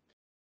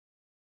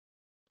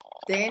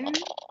 then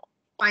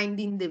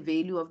finding the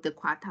value of the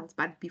quartiles.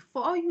 But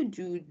before you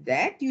do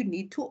that, you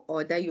need to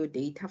order your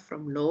data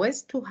from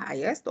lowest to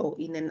highest, or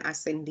in an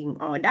ascending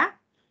order.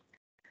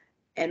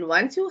 And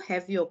once you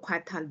have your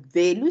quartile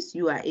values,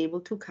 you are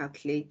able to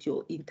calculate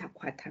your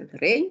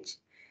interquartile range.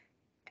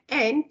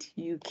 And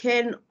you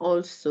can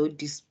also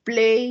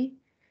display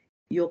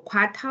your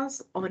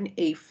quartiles on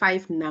a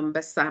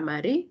 5-number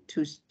summary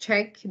to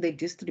check the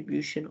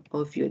distribution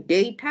of your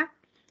data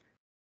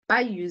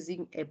by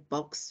using a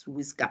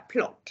box-wisker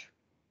plot,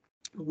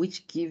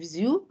 which gives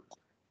you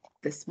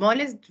the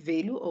smallest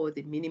value or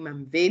the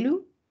minimum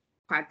value,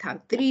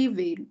 quartile 3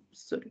 value,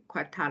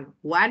 quartile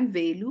 1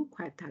 value,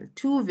 quartile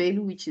 2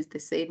 value, which is the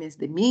same as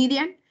the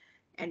median,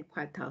 and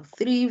quartile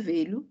 3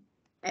 value,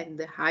 and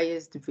the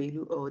highest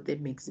value or the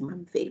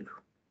maximum value.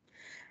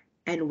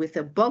 And with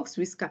a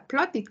box-wisker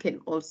plot, it can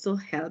also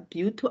help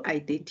you to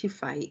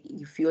identify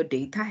if your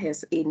data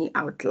has any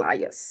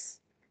outliers.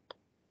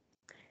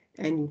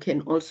 And you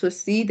can also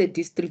see the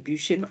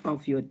distribution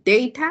of your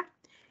data.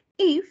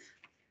 If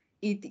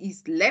it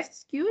is left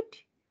skewed,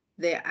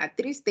 there are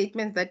 3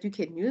 statements that you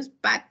can use,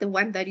 but the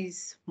one that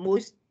is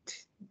mostly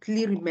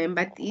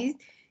remembered is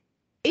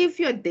if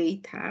your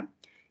data,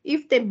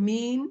 if the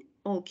mean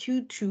or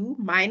Q2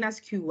 minus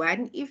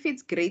Q1, if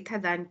it's greater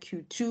than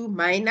Q2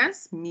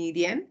 minus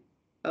median,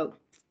 oh,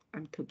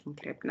 I'm talking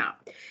crap now.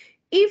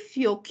 If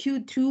your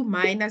Q2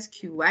 minus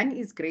Q1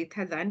 is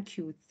greater than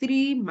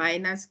Q3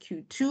 minus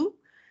Q2,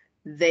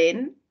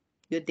 then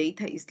your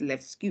data is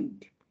left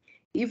skewed.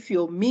 If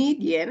your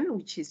median,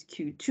 which is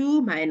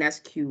Q2 minus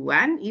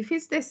Q1, if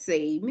it's the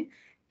same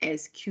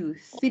as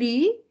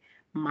Q3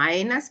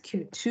 minus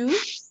Q2,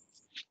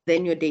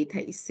 then your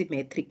data is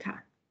symmetrical.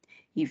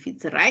 If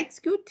it's right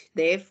skewed,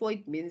 therefore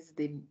it means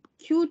the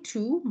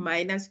Q2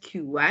 minus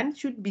Q1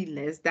 should be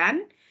less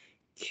than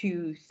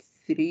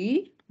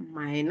Q3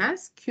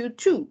 minus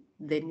Q2.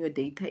 Then your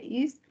data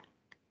is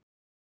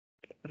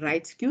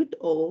right skewed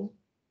or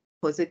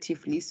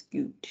positively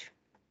skewed.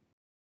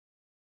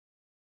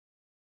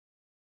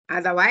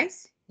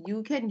 Otherwise,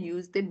 you can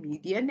use the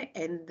median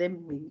and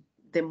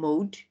the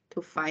mode to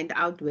find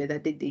out whether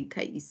the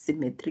data is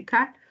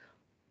symmetrical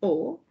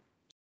or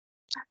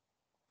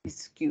is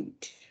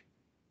skewed.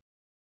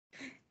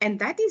 And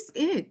that is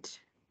it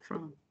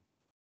from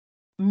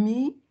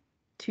me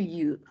to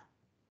you.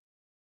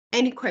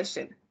 Any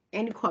question,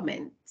 any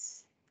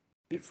comments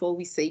before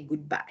we say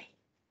goodbye?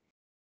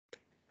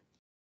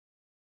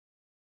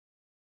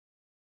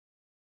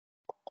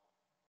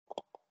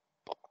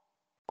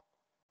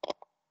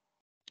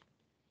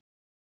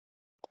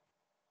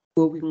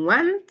 Going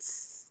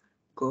once,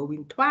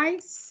 going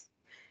twice,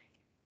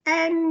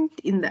 and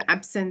in the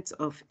absence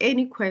of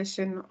any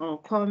question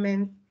or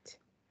comment,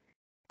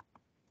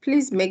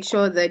 please make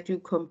sure that you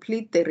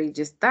complete the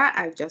register.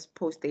 I just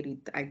posted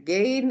it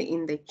again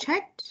in the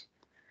chat.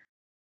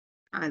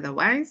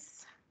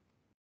 Otherwise,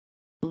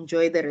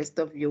 enjoy the rest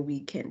of your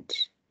weekend.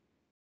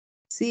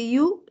 See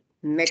you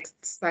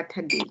next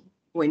Saturday.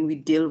 when we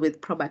deal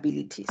with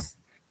probabilities.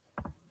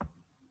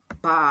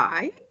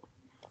 Bye.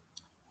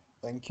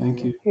 Thank you.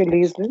 Thank you. You,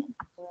 Lisa.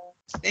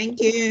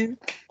 Thank you.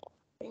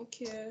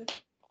 Thank you.